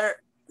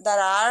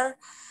are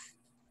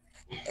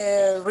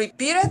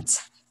repeated,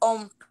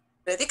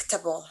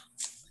 unpredictable.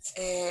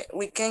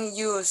 We can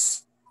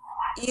use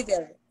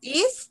either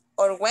if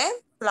or when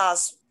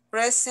plus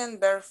present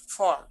verb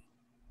form.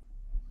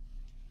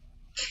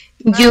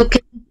 You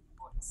can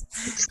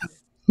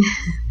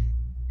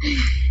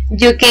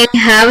you can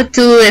have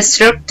two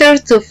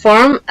structures to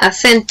form a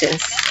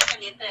sentence.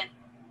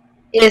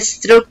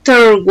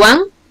 Structure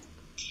 1,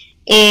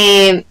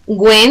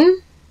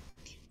 when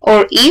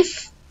or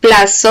if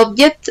plus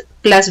subject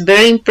plus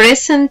verb in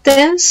present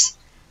tense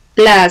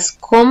plus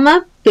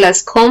comma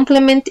plus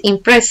complement in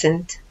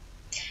present.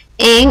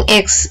 And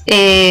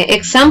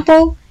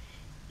example,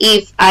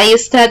 if I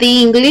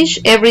study English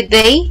every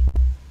day,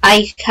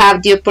 I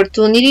have the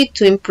opportunity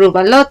to improve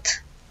a lot.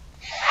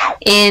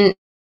 And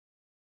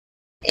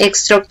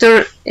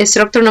structure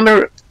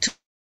number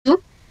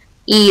 2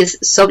 is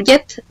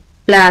subject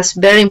plus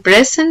verb in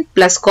present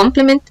plus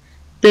complement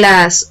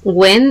plus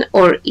when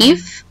or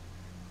if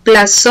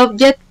plus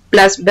subject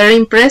plus verb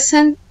in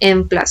present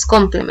and plus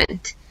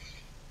complement.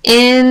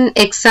 And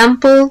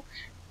example,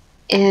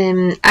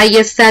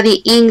 I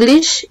study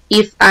English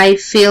if I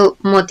feel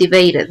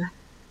motivated.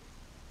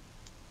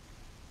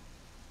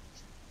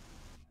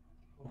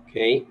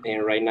 Okay,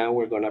 and right now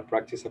we're gonna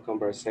practice a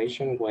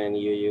conversation when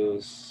you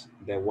use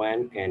the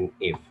when and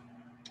if.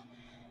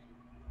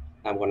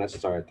 I'm gonna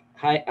start.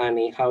 Hi,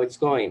 Annie, how it's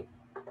going?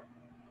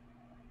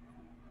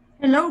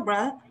 Hello,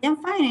 Brad. I am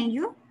fine, and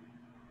you?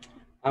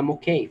 I'm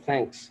okay,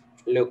 thanks.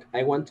 Look,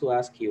 I want to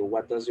ask you,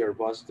 what does your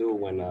boss do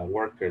when a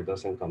worker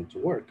doesn't come to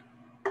work?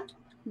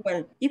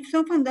 Well, if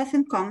someone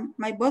doesn't come,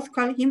 my boss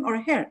calls him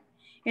or her.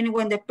 And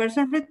when the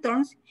person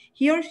returns,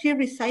 he or she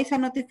receives a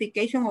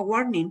notification or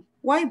warning.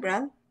 Why,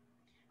 Brad?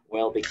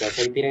 Well, because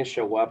I didn't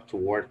show up to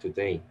work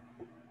today.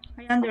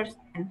 I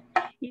understand.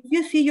 If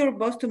you see your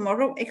boss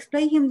tomorrow,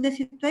 explain him the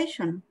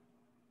situation.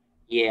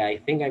 Yeah, I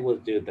think I will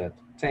do that.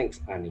 Thanks,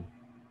 Annie.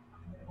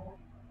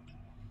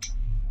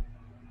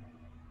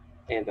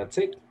 And that's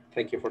it.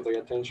 Thank you for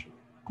your attention.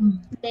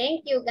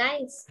 Thank you,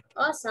 guys.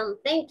 Awesome.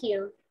 Thank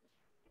you.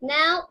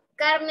 Now,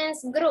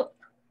 Carmen's group.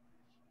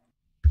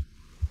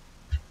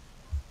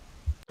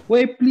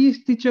 Wait,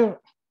 please, teacher.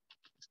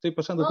 Estoy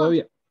pasando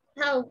todavía.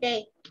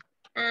 Okay.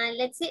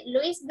 Let's see.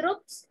 Luis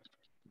groups.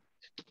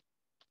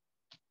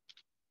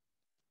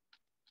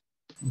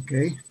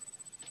 Okay.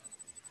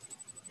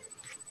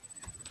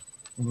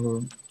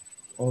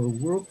 Our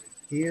group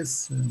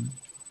is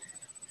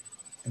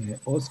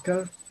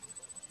Oscar,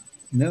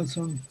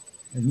 Nelson,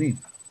 and me.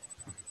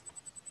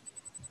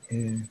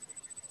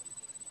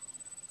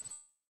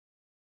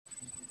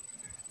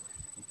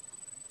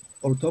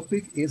 Our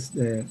topic is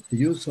the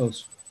use of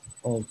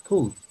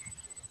code.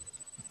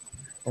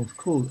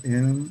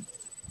 And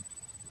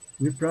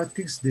we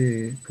practice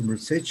the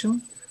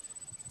conversation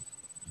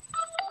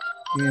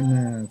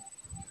in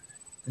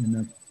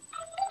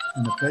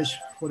page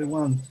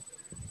 41.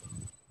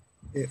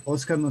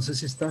 Oscar, no sé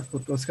si estás,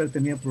 porque Oscar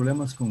tenía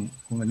problemas con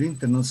el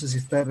Inter. No sé si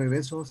está de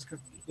regreso, Oscar.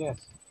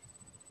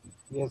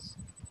 Yes,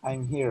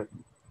 I'm here.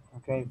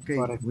 Okay, okay,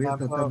 voy a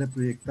tratar de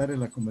proyectar en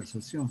la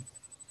conversación.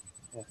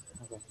 Yes,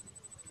 okay.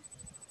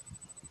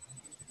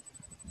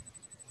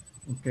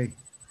 Ok.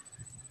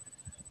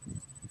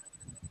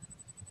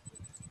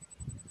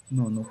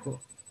 No.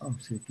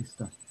 Sí, aquí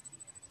está.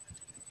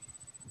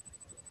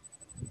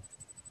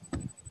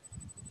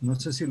 No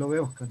sé si lo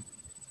veo, Oscar.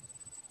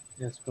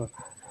 Yes, good.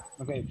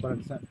 Okay, for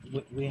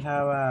example, we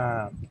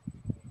have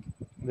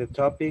the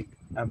topic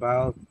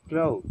about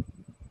clothes.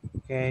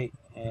 Okay,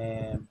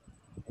 and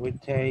we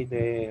take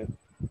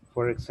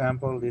for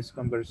example, this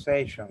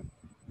conversation.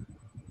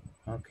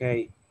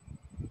 Okay.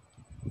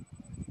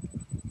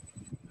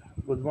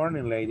 Good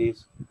morning,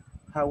 ladies.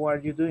 How are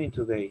you doing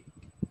today?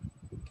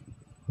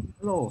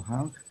 Hello,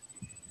 Hank.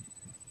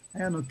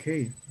 I am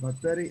okay,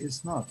 but Betty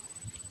is not.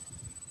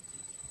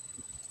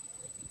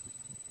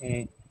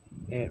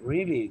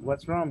 Really?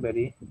 What's wrong,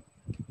 Betty?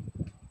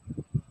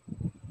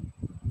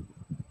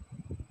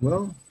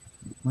 Well,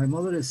 my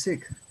mother is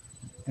sick,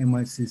 and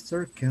my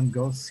sister can't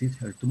go see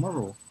her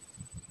tomorrow.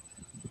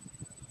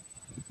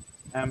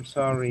 I'm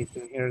sorry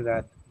to hear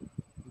that.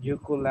 You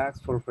could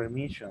ask for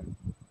permission.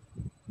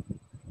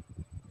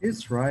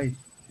 It's right.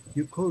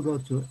 You could go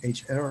to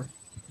HR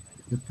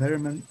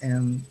department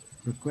and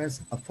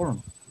request a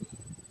form.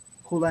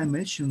 Could I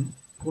mention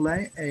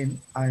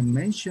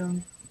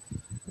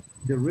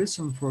the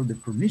reason for the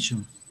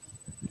permission?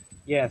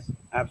 Yes,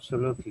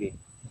 absolutely.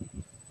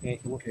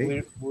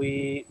 Okay.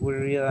 We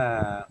read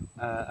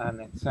an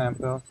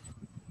example,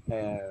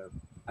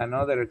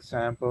 another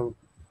example.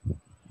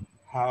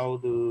 How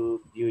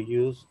do you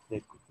use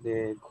the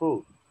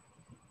code?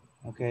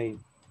 Okay,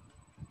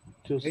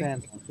 two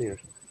sentences here.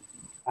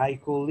 I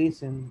could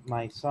listen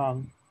my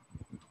song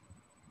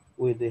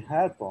with the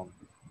headphone.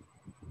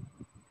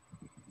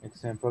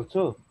 Example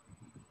 2.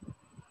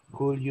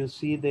 Could you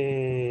see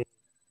the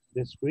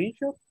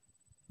screenshot?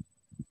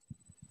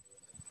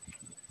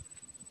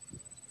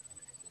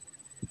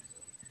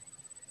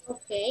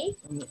 Okay.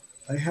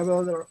 I have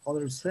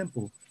other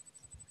sample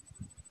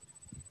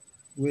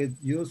with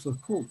use of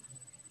could.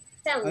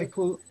 Tell me.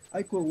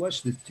 I could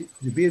watch the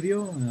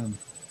video and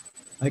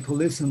I could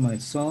listen my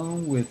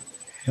song with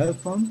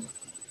headphone.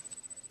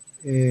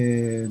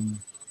 You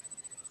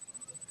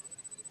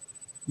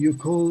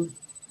could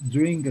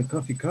drink a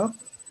coffee cup.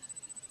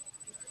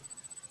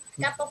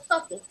 Cup of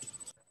coffee.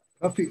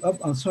 Coffee up,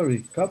 I'm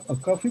sorry, cup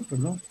of coffee,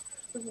 pardon.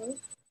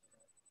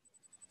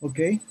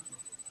 Okay.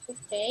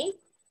 Okay.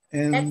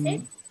 And,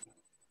 that's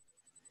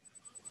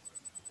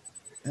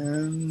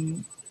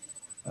it.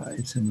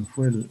 Ay, se me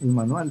fue el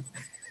manual.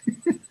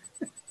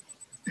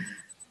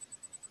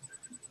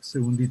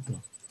 Segundito.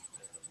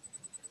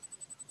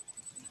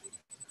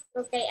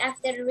 Okay,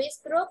 after Luis'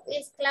 group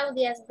is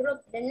Claudia's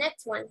group, the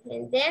next one,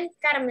 and then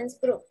Carmen's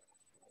group.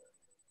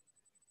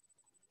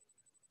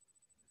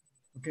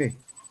 Okay.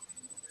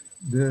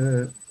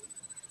 The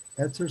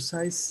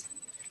exercise.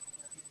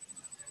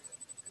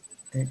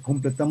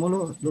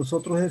 ¿Completamos los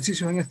otros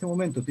ejercicios en este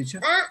momento, teacher?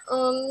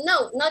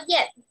 No, not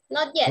yet.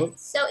 Not yet. Oh.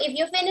 So if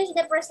you finish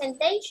the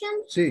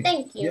presentation, Sí.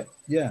 Thank you.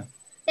 Yeah.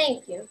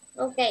 Thank you.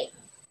 Okay.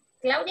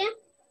 Claudia?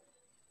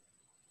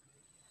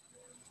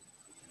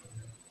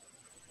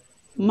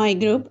 My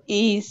group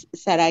is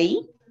Sarai.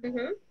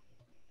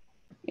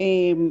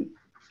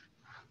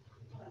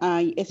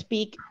 I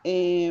speak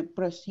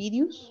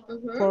procedures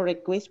for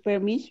request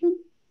permission.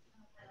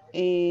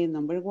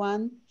 Number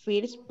one,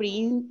 first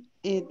print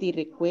the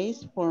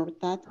request form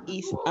that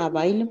is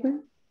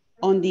available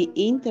on the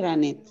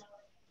internet.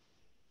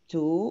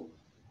 2,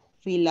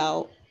 fill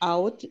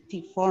out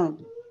the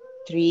form.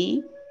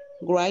 3,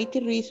 write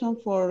the reason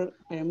for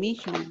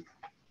permission.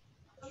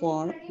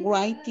 4,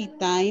 write the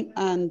time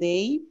and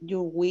day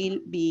you will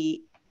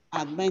be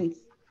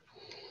advanced.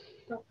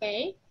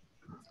 Okay.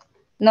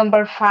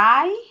 Number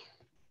 5,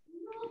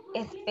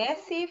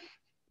 specify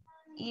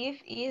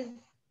if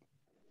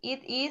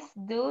it is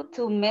due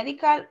to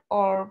medical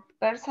or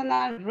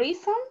personal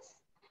reasons.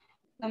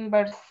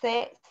 Number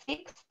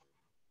 6,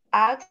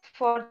 ask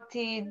for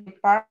the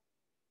department.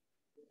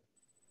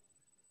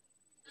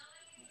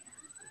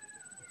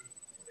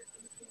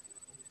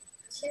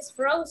 She's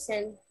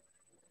frozen.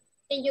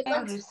 Can you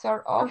continue?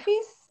 Resort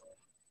office.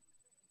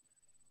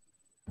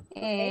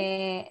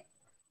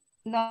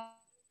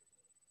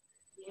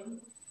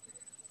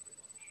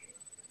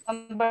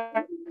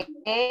 Number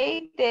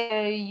 8,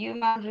 the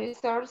human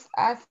resource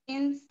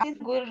assistants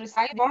will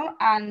receive form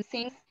and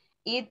since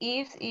it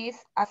is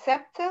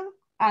accepted.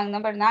 And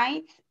number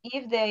 9,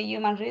 if the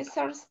human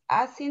resource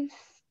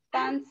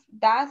assistant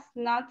does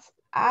not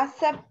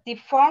accept the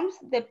forms,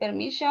 the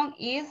permission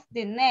is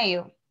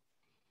denied.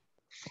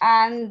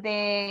 And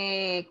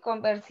the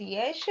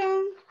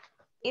conversation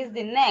is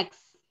the next.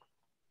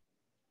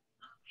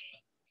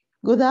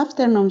 Good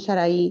afternoon,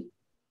 Sarai,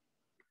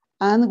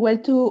 and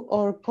welcome to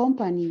our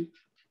company.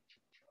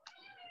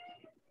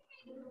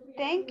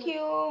 Thank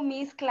you,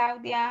 Miss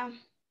Claudia.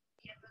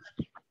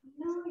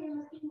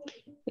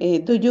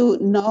 Do you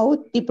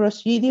know the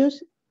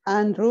procedures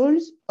and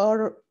rules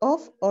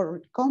of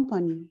our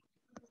company?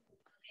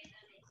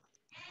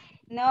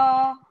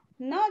 No,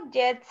 not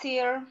yet,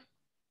 sir.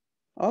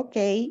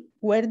 Okay,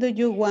 where do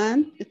you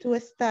want to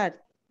start?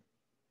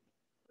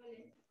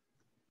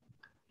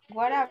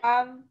 What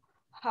about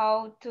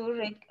how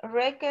to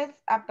request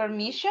a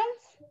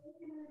permissions?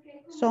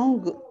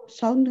 Sound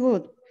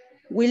good.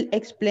 We'll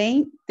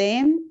explain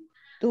them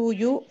to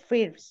you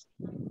first.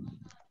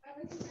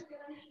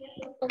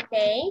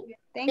 Okay.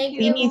 Thank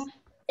you.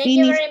 Thank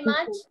you very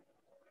much.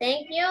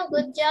 Thank you.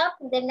 Good job.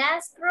 The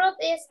last group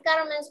is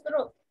Carmen's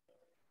group.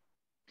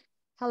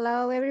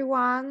 Hello,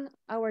 everyone.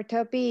 Our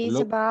topic is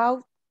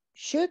about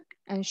should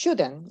and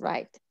shouldn't,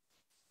 right?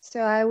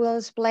 So I will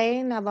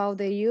explain about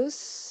the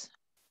use.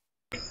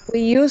 We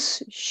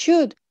use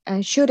should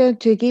and shouldn't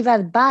to give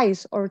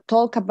advice or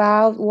talk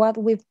about what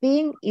we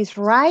think is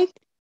right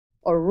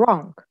or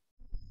wrong.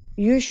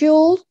 You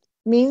should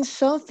means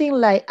something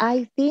like,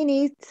 I think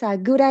it's a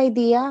good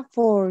idea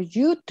for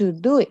you to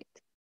do it,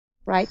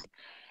 right?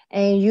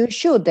 And you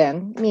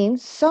shouldn't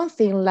means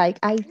something like,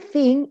 I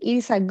think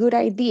it's a good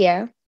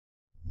idea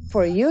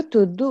for you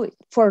to do it,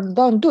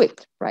 don't do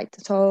it, right?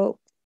 So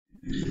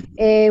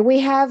we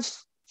have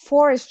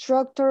 4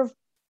 structures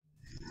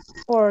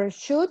for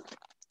should.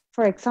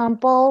 For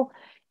example,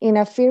 in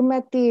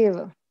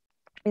affirmative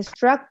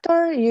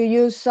structure, you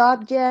use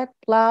subject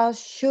plus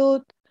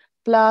should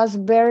plus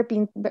verb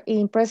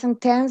in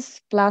present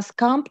tense plus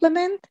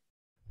complement.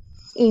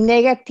 In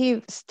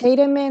negative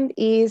statement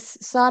is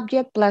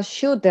subject plus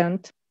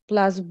shouldn't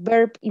plus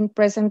verb in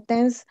present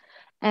tense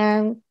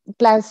and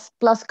plus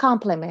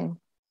complement.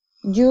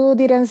 You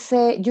don't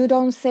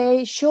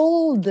say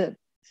should.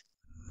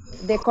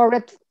 The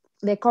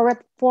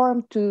correct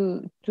form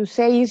to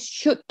say is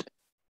should.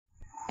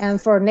 And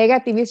for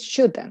negative is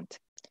shouldn't.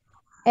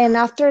 And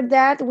after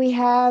that, we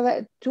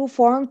have 2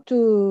 forms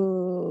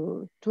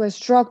to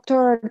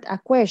structure a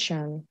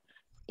question.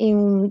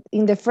 In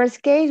the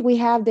first case, we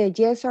have the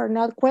yes or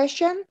not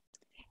question.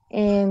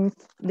 And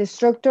the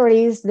structure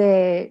is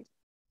the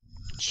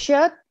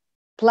should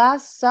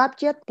plus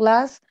subject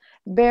plus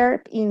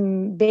verb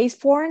in base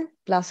form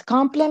plus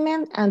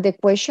complement and the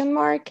question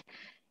mark.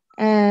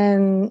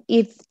 And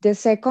if the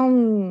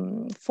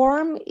second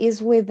form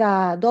is with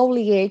a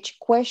WH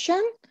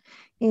question,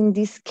 in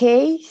this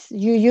case,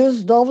 you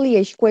use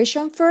WH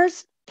question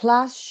first,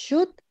 plus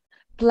should,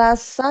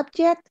 plus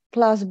subject,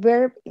 plus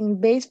verb in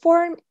base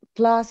form,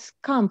 plus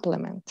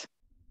complement.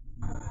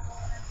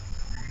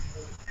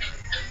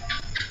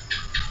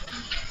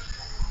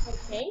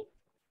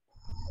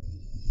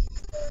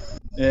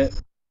 Okay.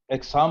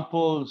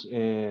 Examples,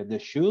 the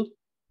should.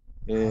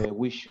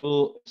 We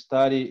should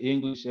study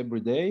English every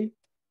day.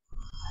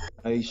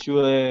 I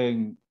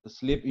shouldn't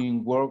sleep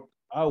in work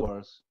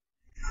hours.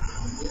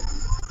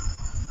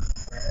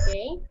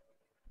 Okay.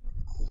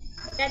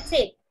 That's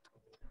it.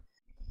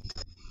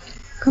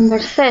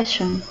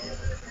 Conversation.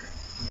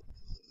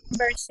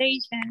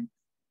 Conversation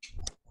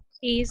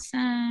is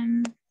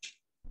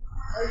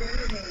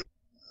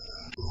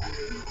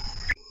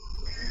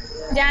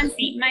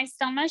Jancy, my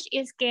stomach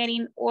is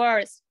getting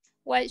worse.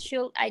 What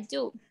should I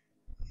do?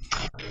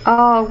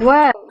 Oh,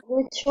 well,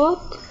 we should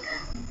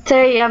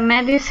take a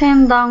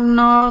medicine down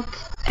not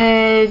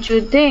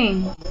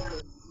Judine.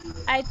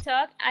 I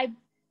thought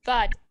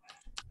but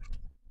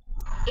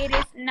it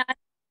is not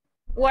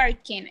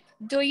working.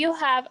 Do you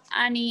have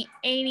any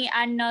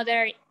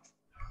another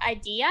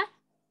idea?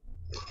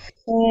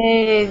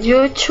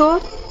 You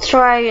should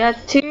try a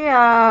tea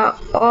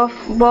of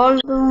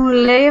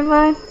boldon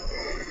label.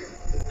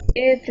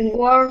 It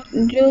works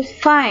just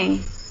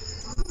fine.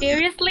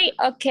 Seriously?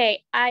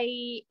 Okay,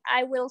 I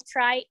will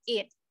try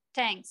it.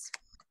 Thanks.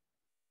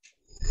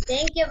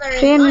 Thank you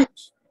very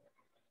much.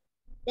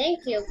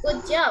 Thank you.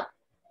 Good job.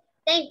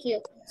 Thank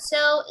you.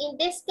 So in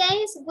this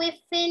case, we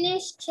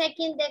finished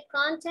checking the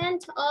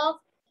content of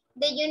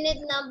the unit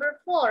number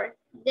 4,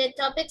 the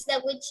topics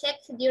that we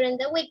checked during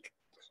the week.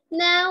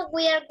 Now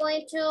we are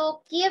going to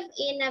give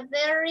in a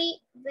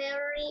very,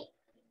 very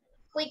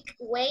quick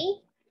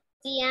way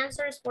the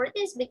answers for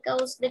this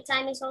because the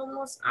time is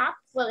almost up.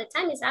 Well, the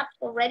time is up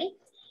already,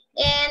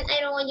 and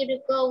I don't want you to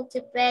go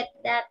to bed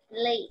that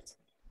late.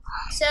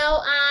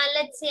 So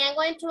let's see, I'm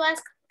going to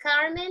ask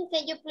Carmen,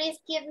 can you please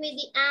give me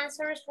the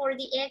answers for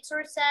the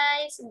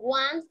exercise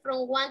 1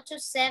 from 1 to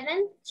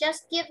 7?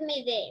 Just give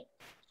me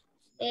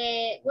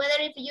the, whether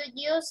if you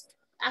used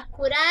a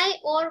could I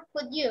or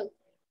could you.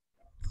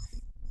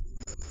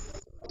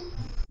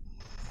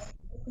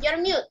 You're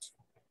mute.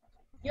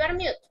 You are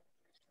mute.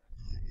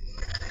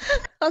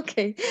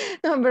 Okay,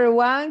 number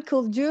 1,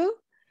 could you?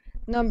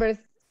 Number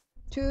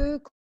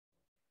 2,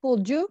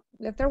 could you?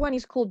 The third one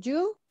is could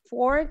you?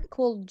 4,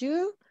 could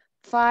you?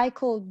 5,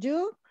 could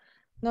you?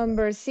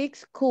 Number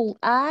 6, could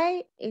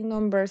I? And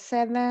number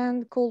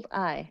 7, could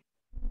I?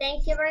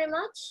 Thank you very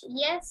much.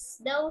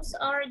 Yes, those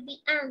are the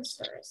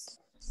answers.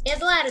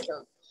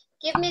 Eduardo,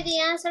 give me the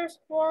answers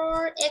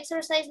for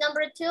exercise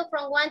number 2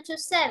 from 1 to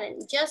 7.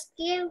 Just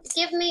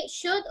give me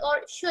should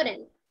or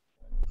shouldn't.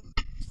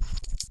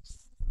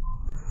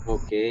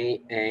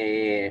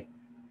 Okay,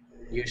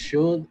 you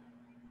should,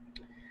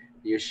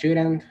 you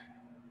shouldn't,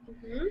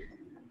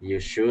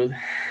 you should,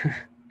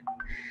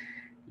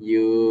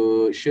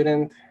 you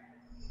shouldn't,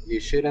 you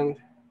shouldn't,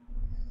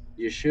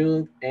 you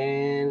should,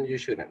 and you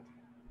shouldn't.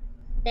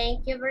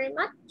 Thank you very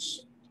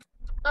much.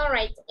 All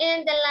right,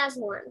 and the last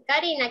one.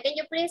 Karina, can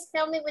you please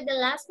tell me with the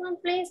last one,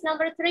 please?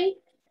 Number 3.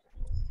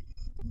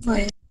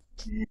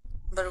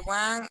 Number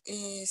 1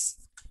 is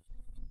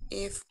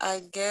if I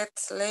get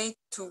late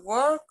to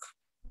work,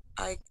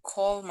 I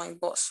call my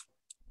boss.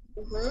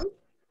 The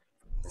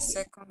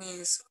second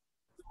is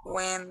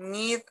when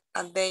need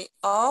a day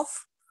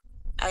off,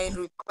 I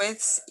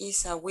request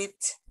is with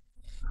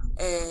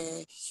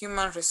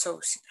human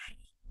resources.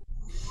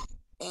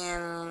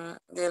 And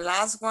the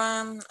last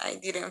one I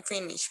didn't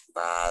finish,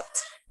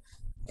 but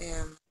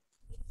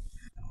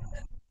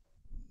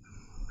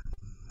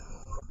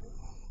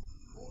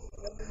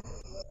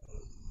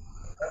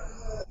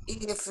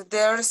if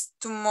there's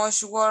too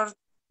much work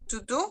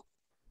to do,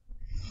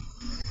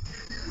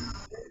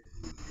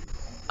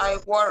 I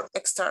work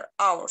extra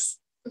hours.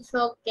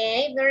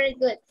 Okay, very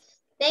good.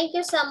 Thank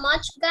you so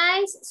much,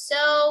 guys.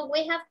 So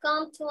we have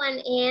come to an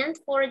end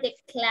for the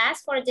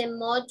class, for the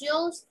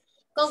modules.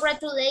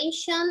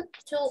 Congratulations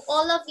to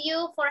all of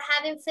you for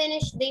having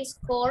finished this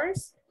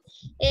course.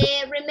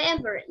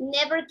 Remember,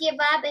 never give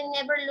up and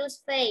never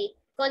lose faith.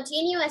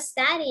 Continue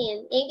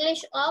studying.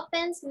 English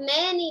opens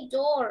many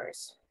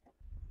doors.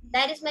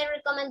 That is my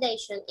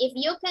recommendation. If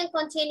you can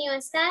continue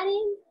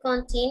studying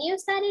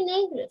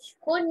English.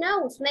 Who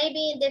knows?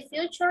 Maybe in the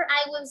future,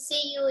 I will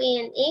see you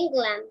in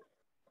England,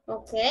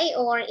 okay,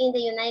 or in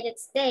the United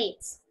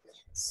States.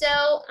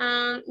 So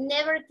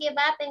never give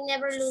up and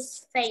never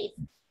lose faith.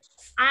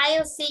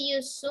 I'll see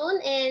you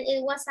soon, and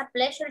it was a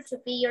pleasure to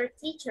be your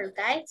teacher,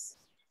 guys.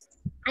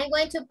 I'm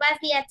going to pass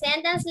the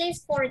attendance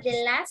list for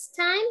the last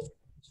time.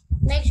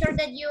 Make sure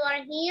that you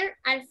are here.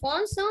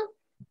 Alfonso.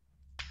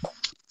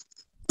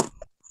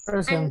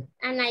 Present.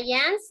 Ana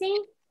Yancy.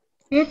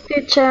 Here,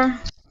 teacher.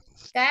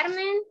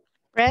 Carmen.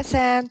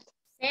 Present.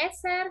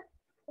 César.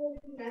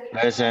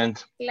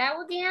 Present.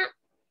 Claudia.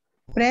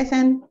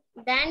 Present.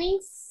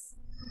 Danis.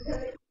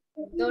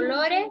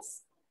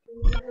 Dolores.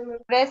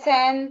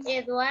 Present.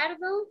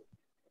 Eduardo.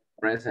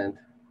 Present.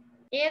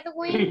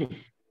 Edwin.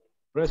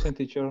 Present,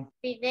 teacher.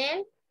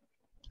 Fidel.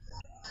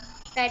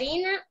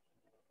 Karina.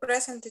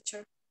 Present,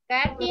 teacher.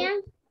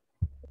 Katia.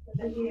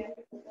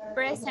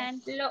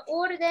 Present.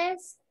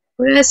 Lourdes.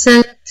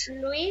 Present.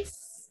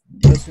 Luis.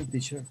 Present,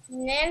 teacher.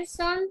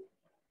 Nelson.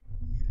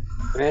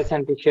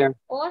 Present, teacher.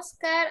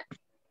 Oscar.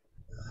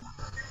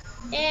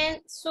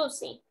 And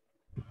Susie.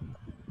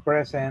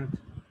 Present.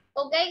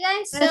 Okay,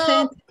 guys, so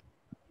Present.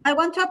 I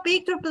want a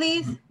picture,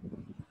 please.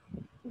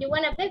 you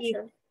want a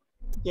picture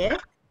Yes.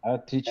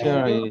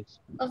 Teacher is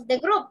of the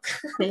group?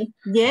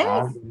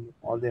 Yes.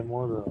 All the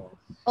models.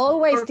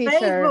 Always, For teacher.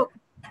 Facebook.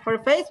 For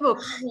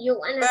Facebook. You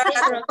want a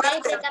picture,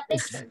 okay? Take a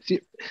picture. sí.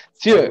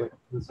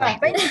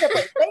 Espérense,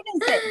 pues,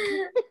 espérense.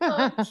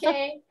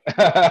 Okay.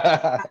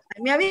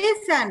 Me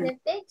avisan. The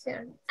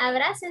picture.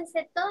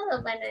 Abrácense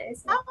todos, van a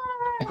decir.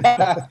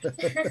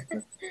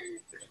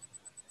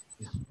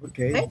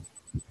 Okay.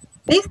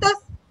 ¿Listos?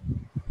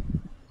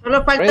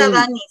 Solo falta Ready.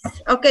 Danis.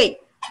 Okay.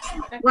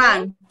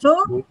 1,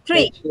 2,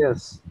 3.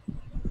 Yes.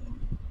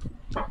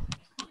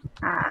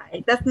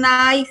 That's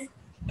nice.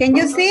 Can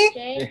you see?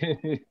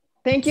 Okay.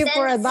 Thank you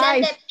for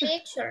advice. Send the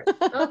picture.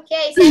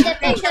 Okay, send the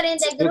picture in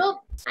the group.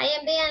 Ahí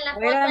envían la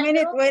foto. Wait a al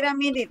minute, group. wait a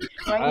minute.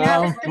 Right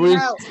now, right please.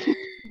 now.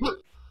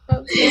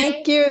 Okay.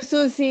 Thank you,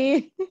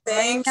 Susie.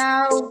 Right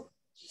now.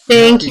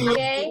 Thank you.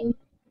 Okay.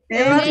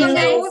 Eduardo Okay, le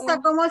guys.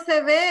 gusta cómo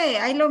se ve.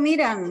 Ahí lo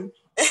miran.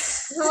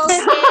 Okay.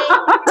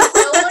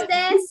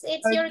 Lourdes,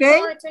 it's your Okay.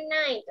 call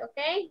tonight,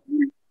 okay?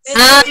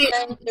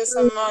 Thank you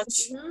so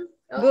much.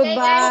 Okay,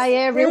 Goodbye,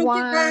 guys.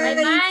 everyone.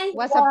 Bye-bye.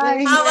 Was a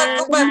pleasure. Have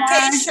a good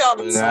vacation.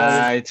 Good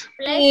night.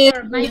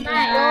 Pleasure.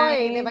 Bye-bye.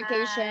 Enjoy the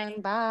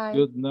vacation. Bye.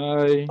 Good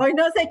night. Hoy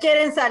no se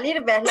quieren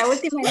salir, ¿ves? La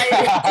última vez.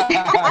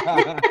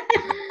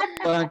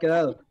 Han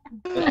quedado.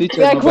 El We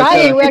teacher are no va a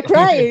crying, quedar. we are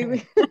crying.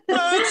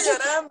 Ay,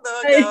 llorando,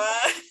 ya va.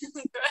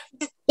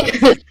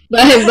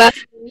 Bye bye.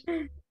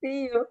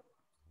 Sí, yo.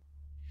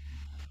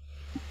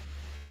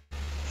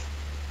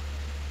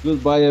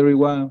 Goodbye,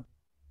 everyone.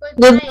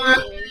 Goodbye.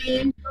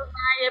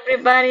 Bye,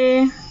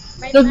 everybody.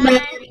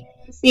 Bye-bye.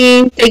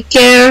 See, take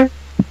care.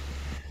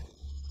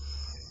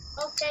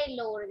 Okay,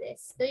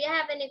 Lourdes. Do you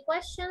have any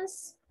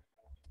questions?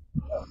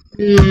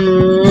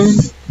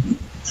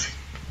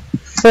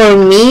 For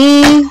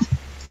me,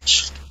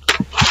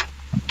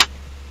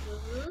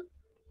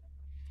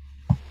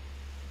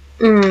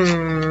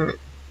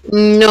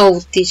 no,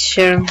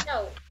 teacher.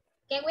 No.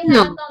 Can we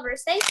have No. a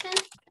conversation?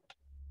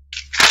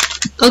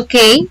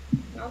 Okay.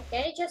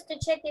 Okay, just to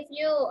check if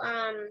you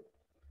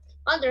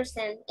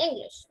understand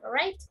English, all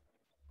right?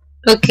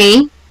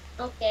 Okay.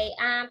 Okay,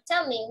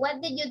 tell me,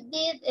 what did you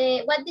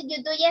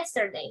do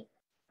yesterday?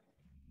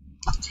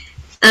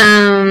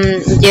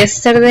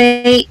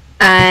 Yesterday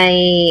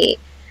I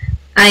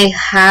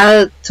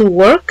had to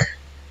work.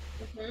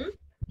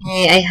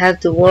 I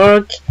had to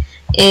work.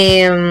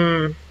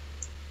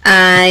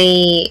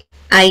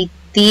 I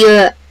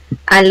did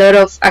a lot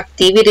of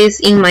activities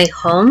in my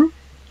home.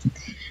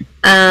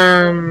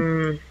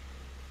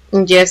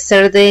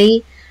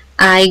 Yesterday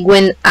I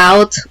went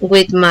out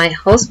with my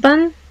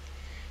husband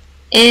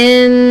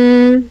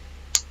and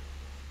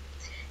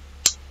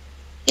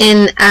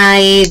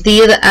I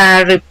did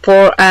a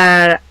report,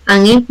 an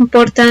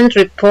important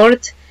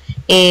report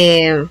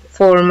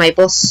for my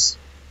boss.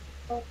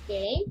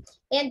 Okay,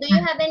 and do you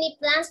have any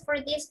plans for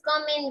these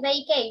coming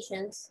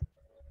vacations?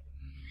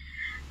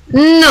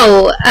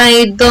 No,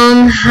 I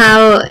don't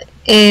have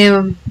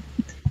in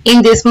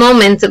this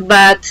moment,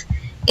 but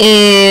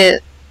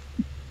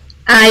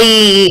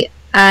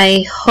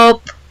I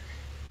hope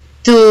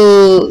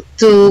to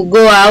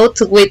go out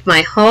with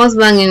my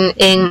husband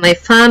and my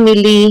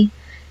family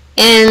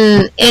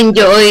and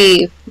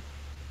enjoy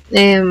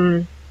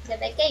The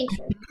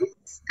vacation.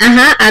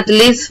 at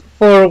least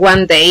for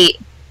one day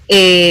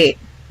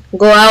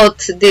go out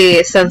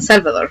the San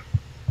Salvador.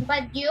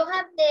 But you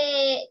have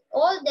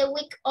all the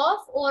week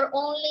off or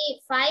only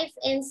 5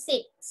 and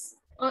 6?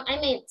 I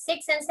mean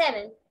 6 and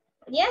 7.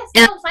 Yes,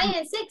 Yeah. no, 5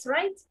 and 6,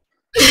 right?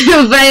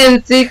 5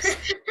 and 6.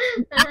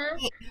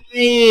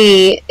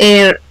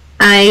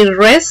 I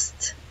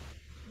rest.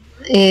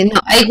 No,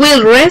 I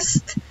will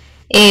rest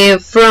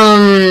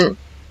from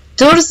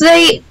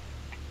Thursday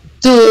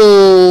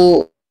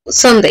to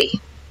Sunday.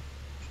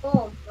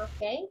 Oh,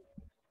 okay.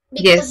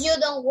 Because Yes. you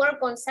don't work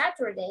on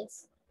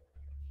Saturdays.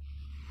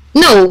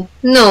 No,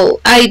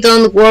 I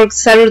don't work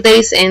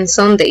Saturdays and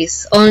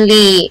Sundays.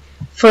 Only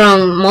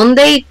from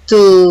Monday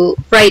to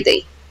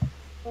Friday.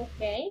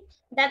 Okay,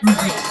 that's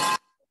nice.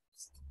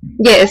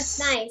 Yes.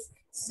 That's nice.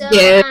 So,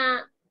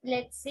 Yeah.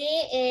 let's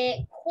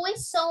see. Who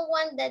is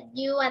someone that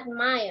you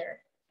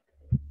admire?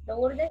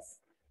 Lourdes?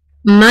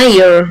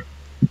 Mayor.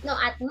 No,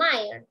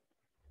 admire.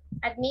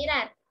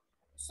 Admirar.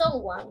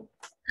 Someone.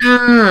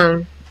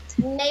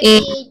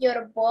 Maybe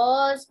your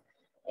boss,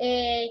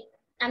 a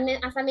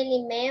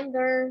family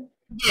member,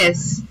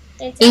 Yes.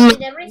 And tell me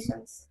the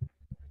reasons.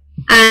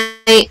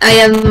 I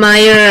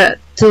admire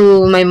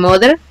to my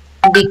mother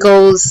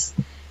because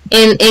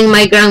and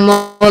my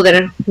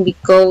grandmother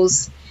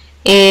because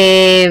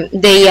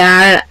they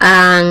are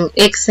an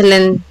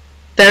excellent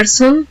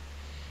person.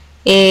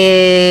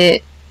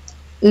 They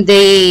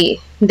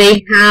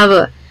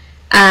have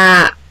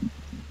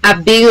a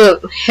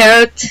big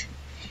heart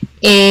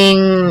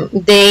and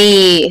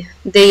they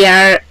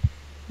are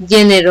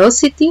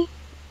generosity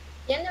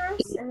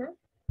Generous?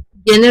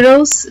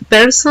 generous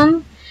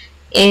person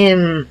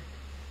and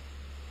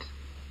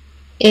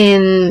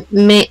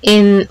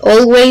and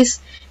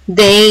always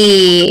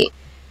they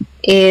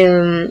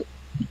um,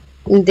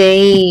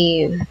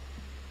 they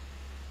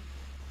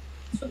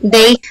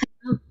they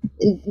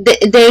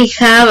they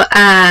have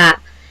a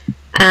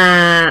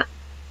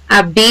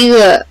a big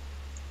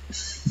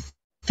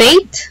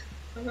faith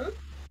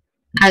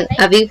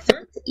a big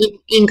faith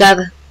in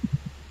God.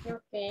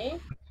 Okay.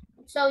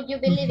 So you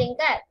believe in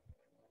God?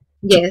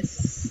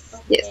 Yes.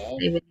 Okay. Yes, I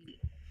believe.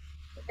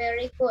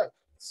 Very good.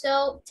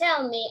 So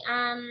tell me,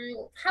 how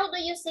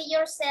do you see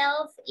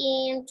yourself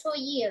in 2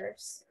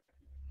 years?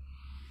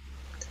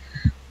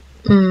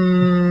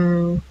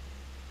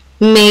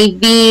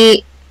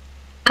 Maybe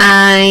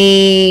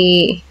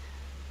I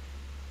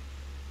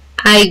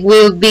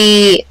will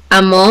be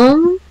a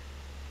mom.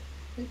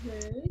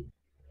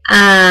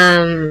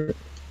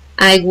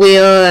 I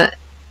will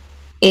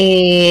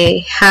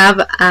have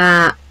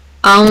a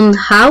own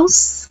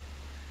house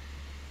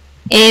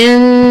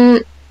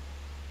and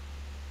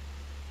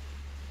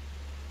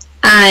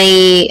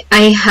I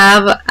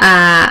have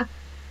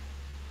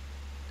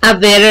a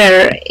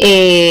better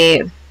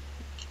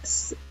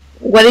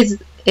what is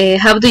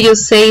how do you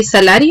say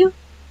salario?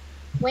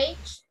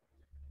 Wage.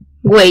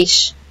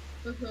 Wage.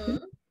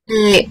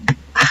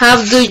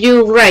 How do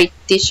you write,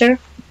 teacher?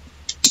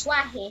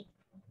 Guaje.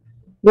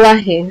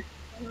 Guaje.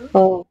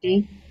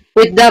 Okay.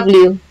 With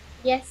W.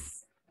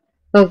 Yes.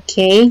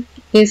 Okay.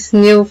 It's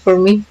new for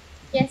me.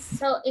 Yes.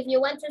 So if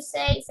you want to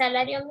say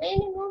salario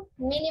minimum,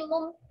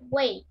 minimum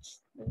wage.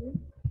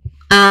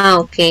 Ah,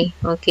 okay,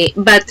 okay.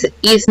 But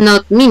it's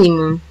not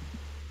minimum.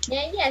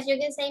 Yeah, yes, you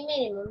can say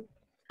minimum.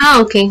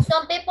 Ah, okay.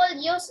 Some people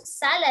use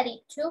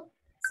salary too.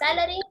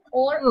 Salary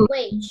or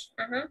wage.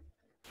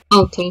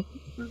 Okay.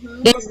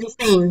 It's the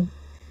same.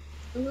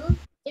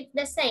 It's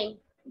the same.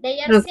 They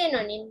are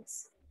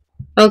synonyms.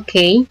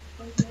 Okay.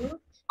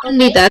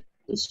 Only Okay. that.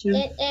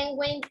 And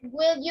when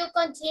will you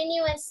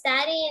continue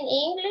studying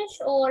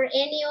English or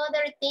any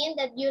other thing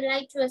that you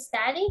like to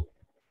study?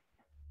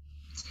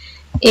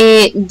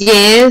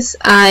 Yes,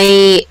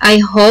 I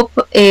hope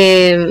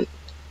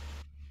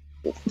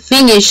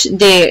finish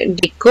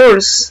the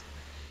course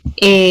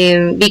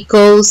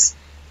because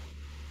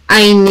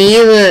I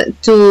need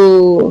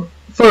to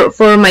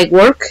for my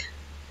work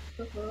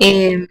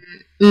and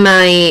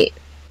my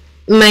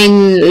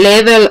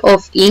level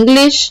of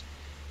English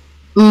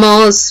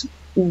must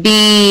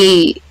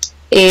be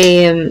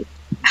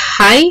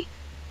high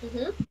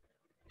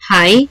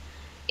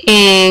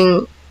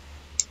and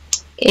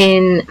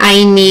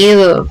I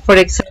need, for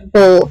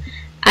example,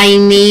 I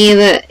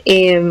need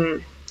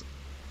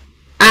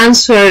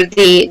answer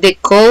the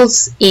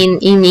calls in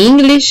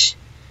English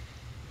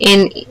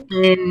and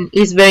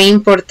it's very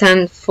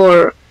important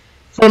for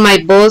my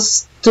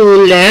boss to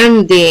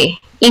learn the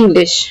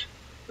English.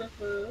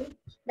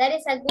 That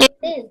is a good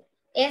thing.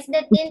 It's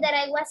the thing that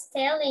I was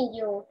telling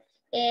you.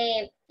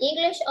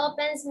 English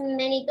opens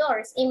many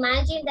doors.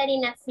 Imagine that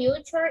in the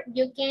future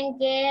you can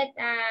get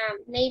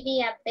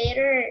maybe a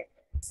better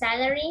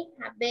salary,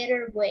 a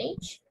better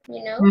wage,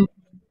 you know.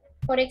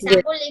 For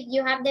example, if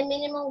you have the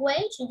minimum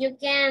wage, you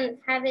can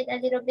have it a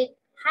little bit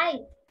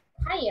higher.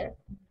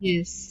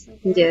 Yes,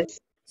 yes.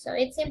 So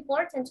it's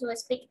important to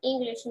speak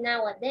English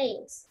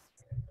nowadays.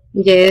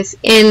 Yes,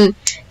 and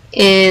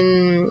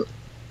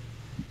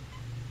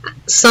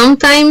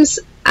sometimes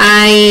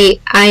I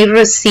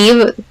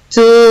receive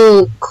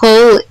two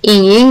call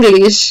in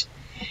English.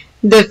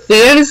 The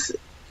first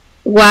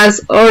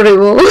was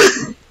horrible.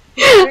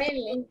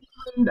 Really?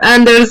 Didn't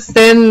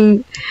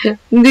understand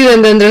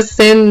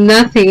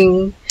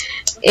nothing.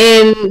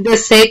 And the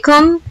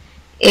second,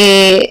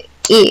 it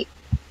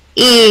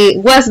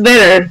was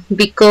better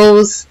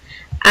because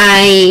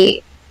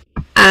I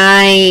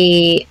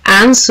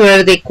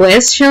answer the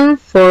question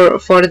for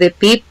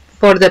the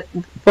for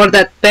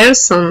that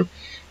person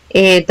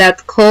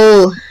that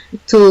call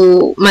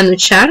to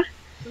Manuchar.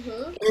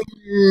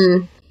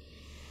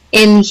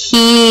 And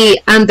he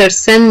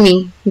understand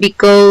me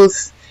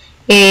because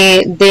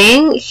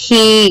then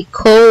he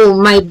called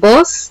my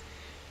boss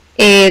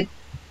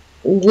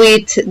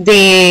with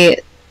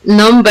the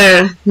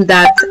number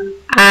that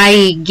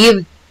I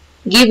give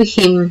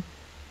him.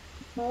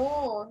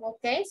 Oh,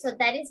 okay. So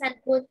that is a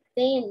good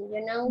thing,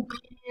 you know.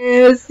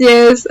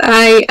 Yes.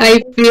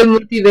 I feel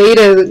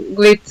motivated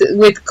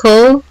with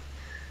call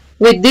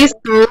with this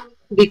call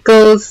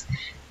because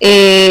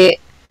I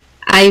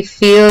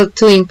feel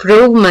to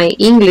improve my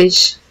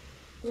English.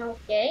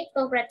 Okay,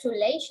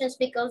 congratulations,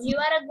 because you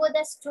are a good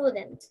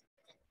student.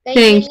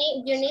 Okay,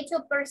 you need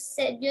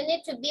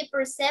to be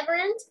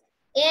perseverant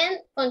and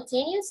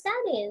continue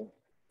studying.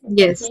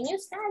 Yes. Continue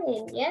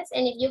studying, yes.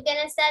 And if you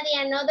can study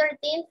another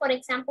thing, for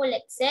example,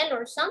 Excel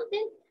or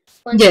something,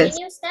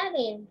 continue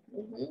studying.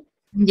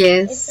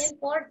 Yes. It's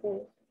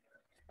important.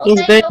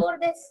 It's Okay, very...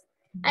 Lourdes,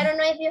 I don't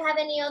know if you have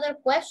any other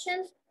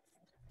questions.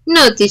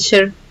 No,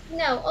 teacher.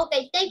 No,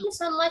 okay. Thank you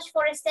so much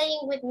for staying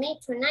with me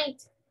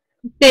tonight.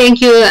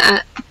 Thank you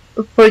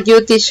for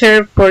you,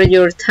 teacher, for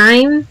your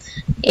time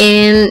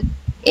and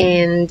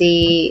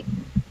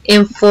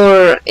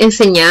for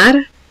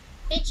enseñar.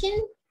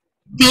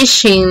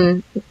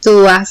 Teaching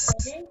to us.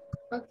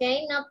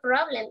 Okay, no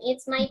problem.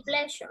 It's my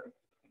pleasure.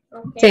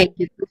 Okay. Thank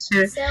you,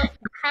 teacher. So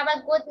have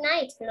a good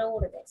night,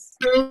 Lourdes.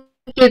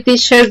 Thank you,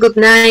 teacher. Good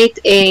night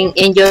and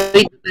enjoy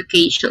the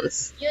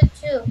vacations. You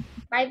too.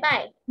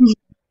 Bye-bye.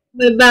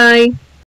 Bye-bye.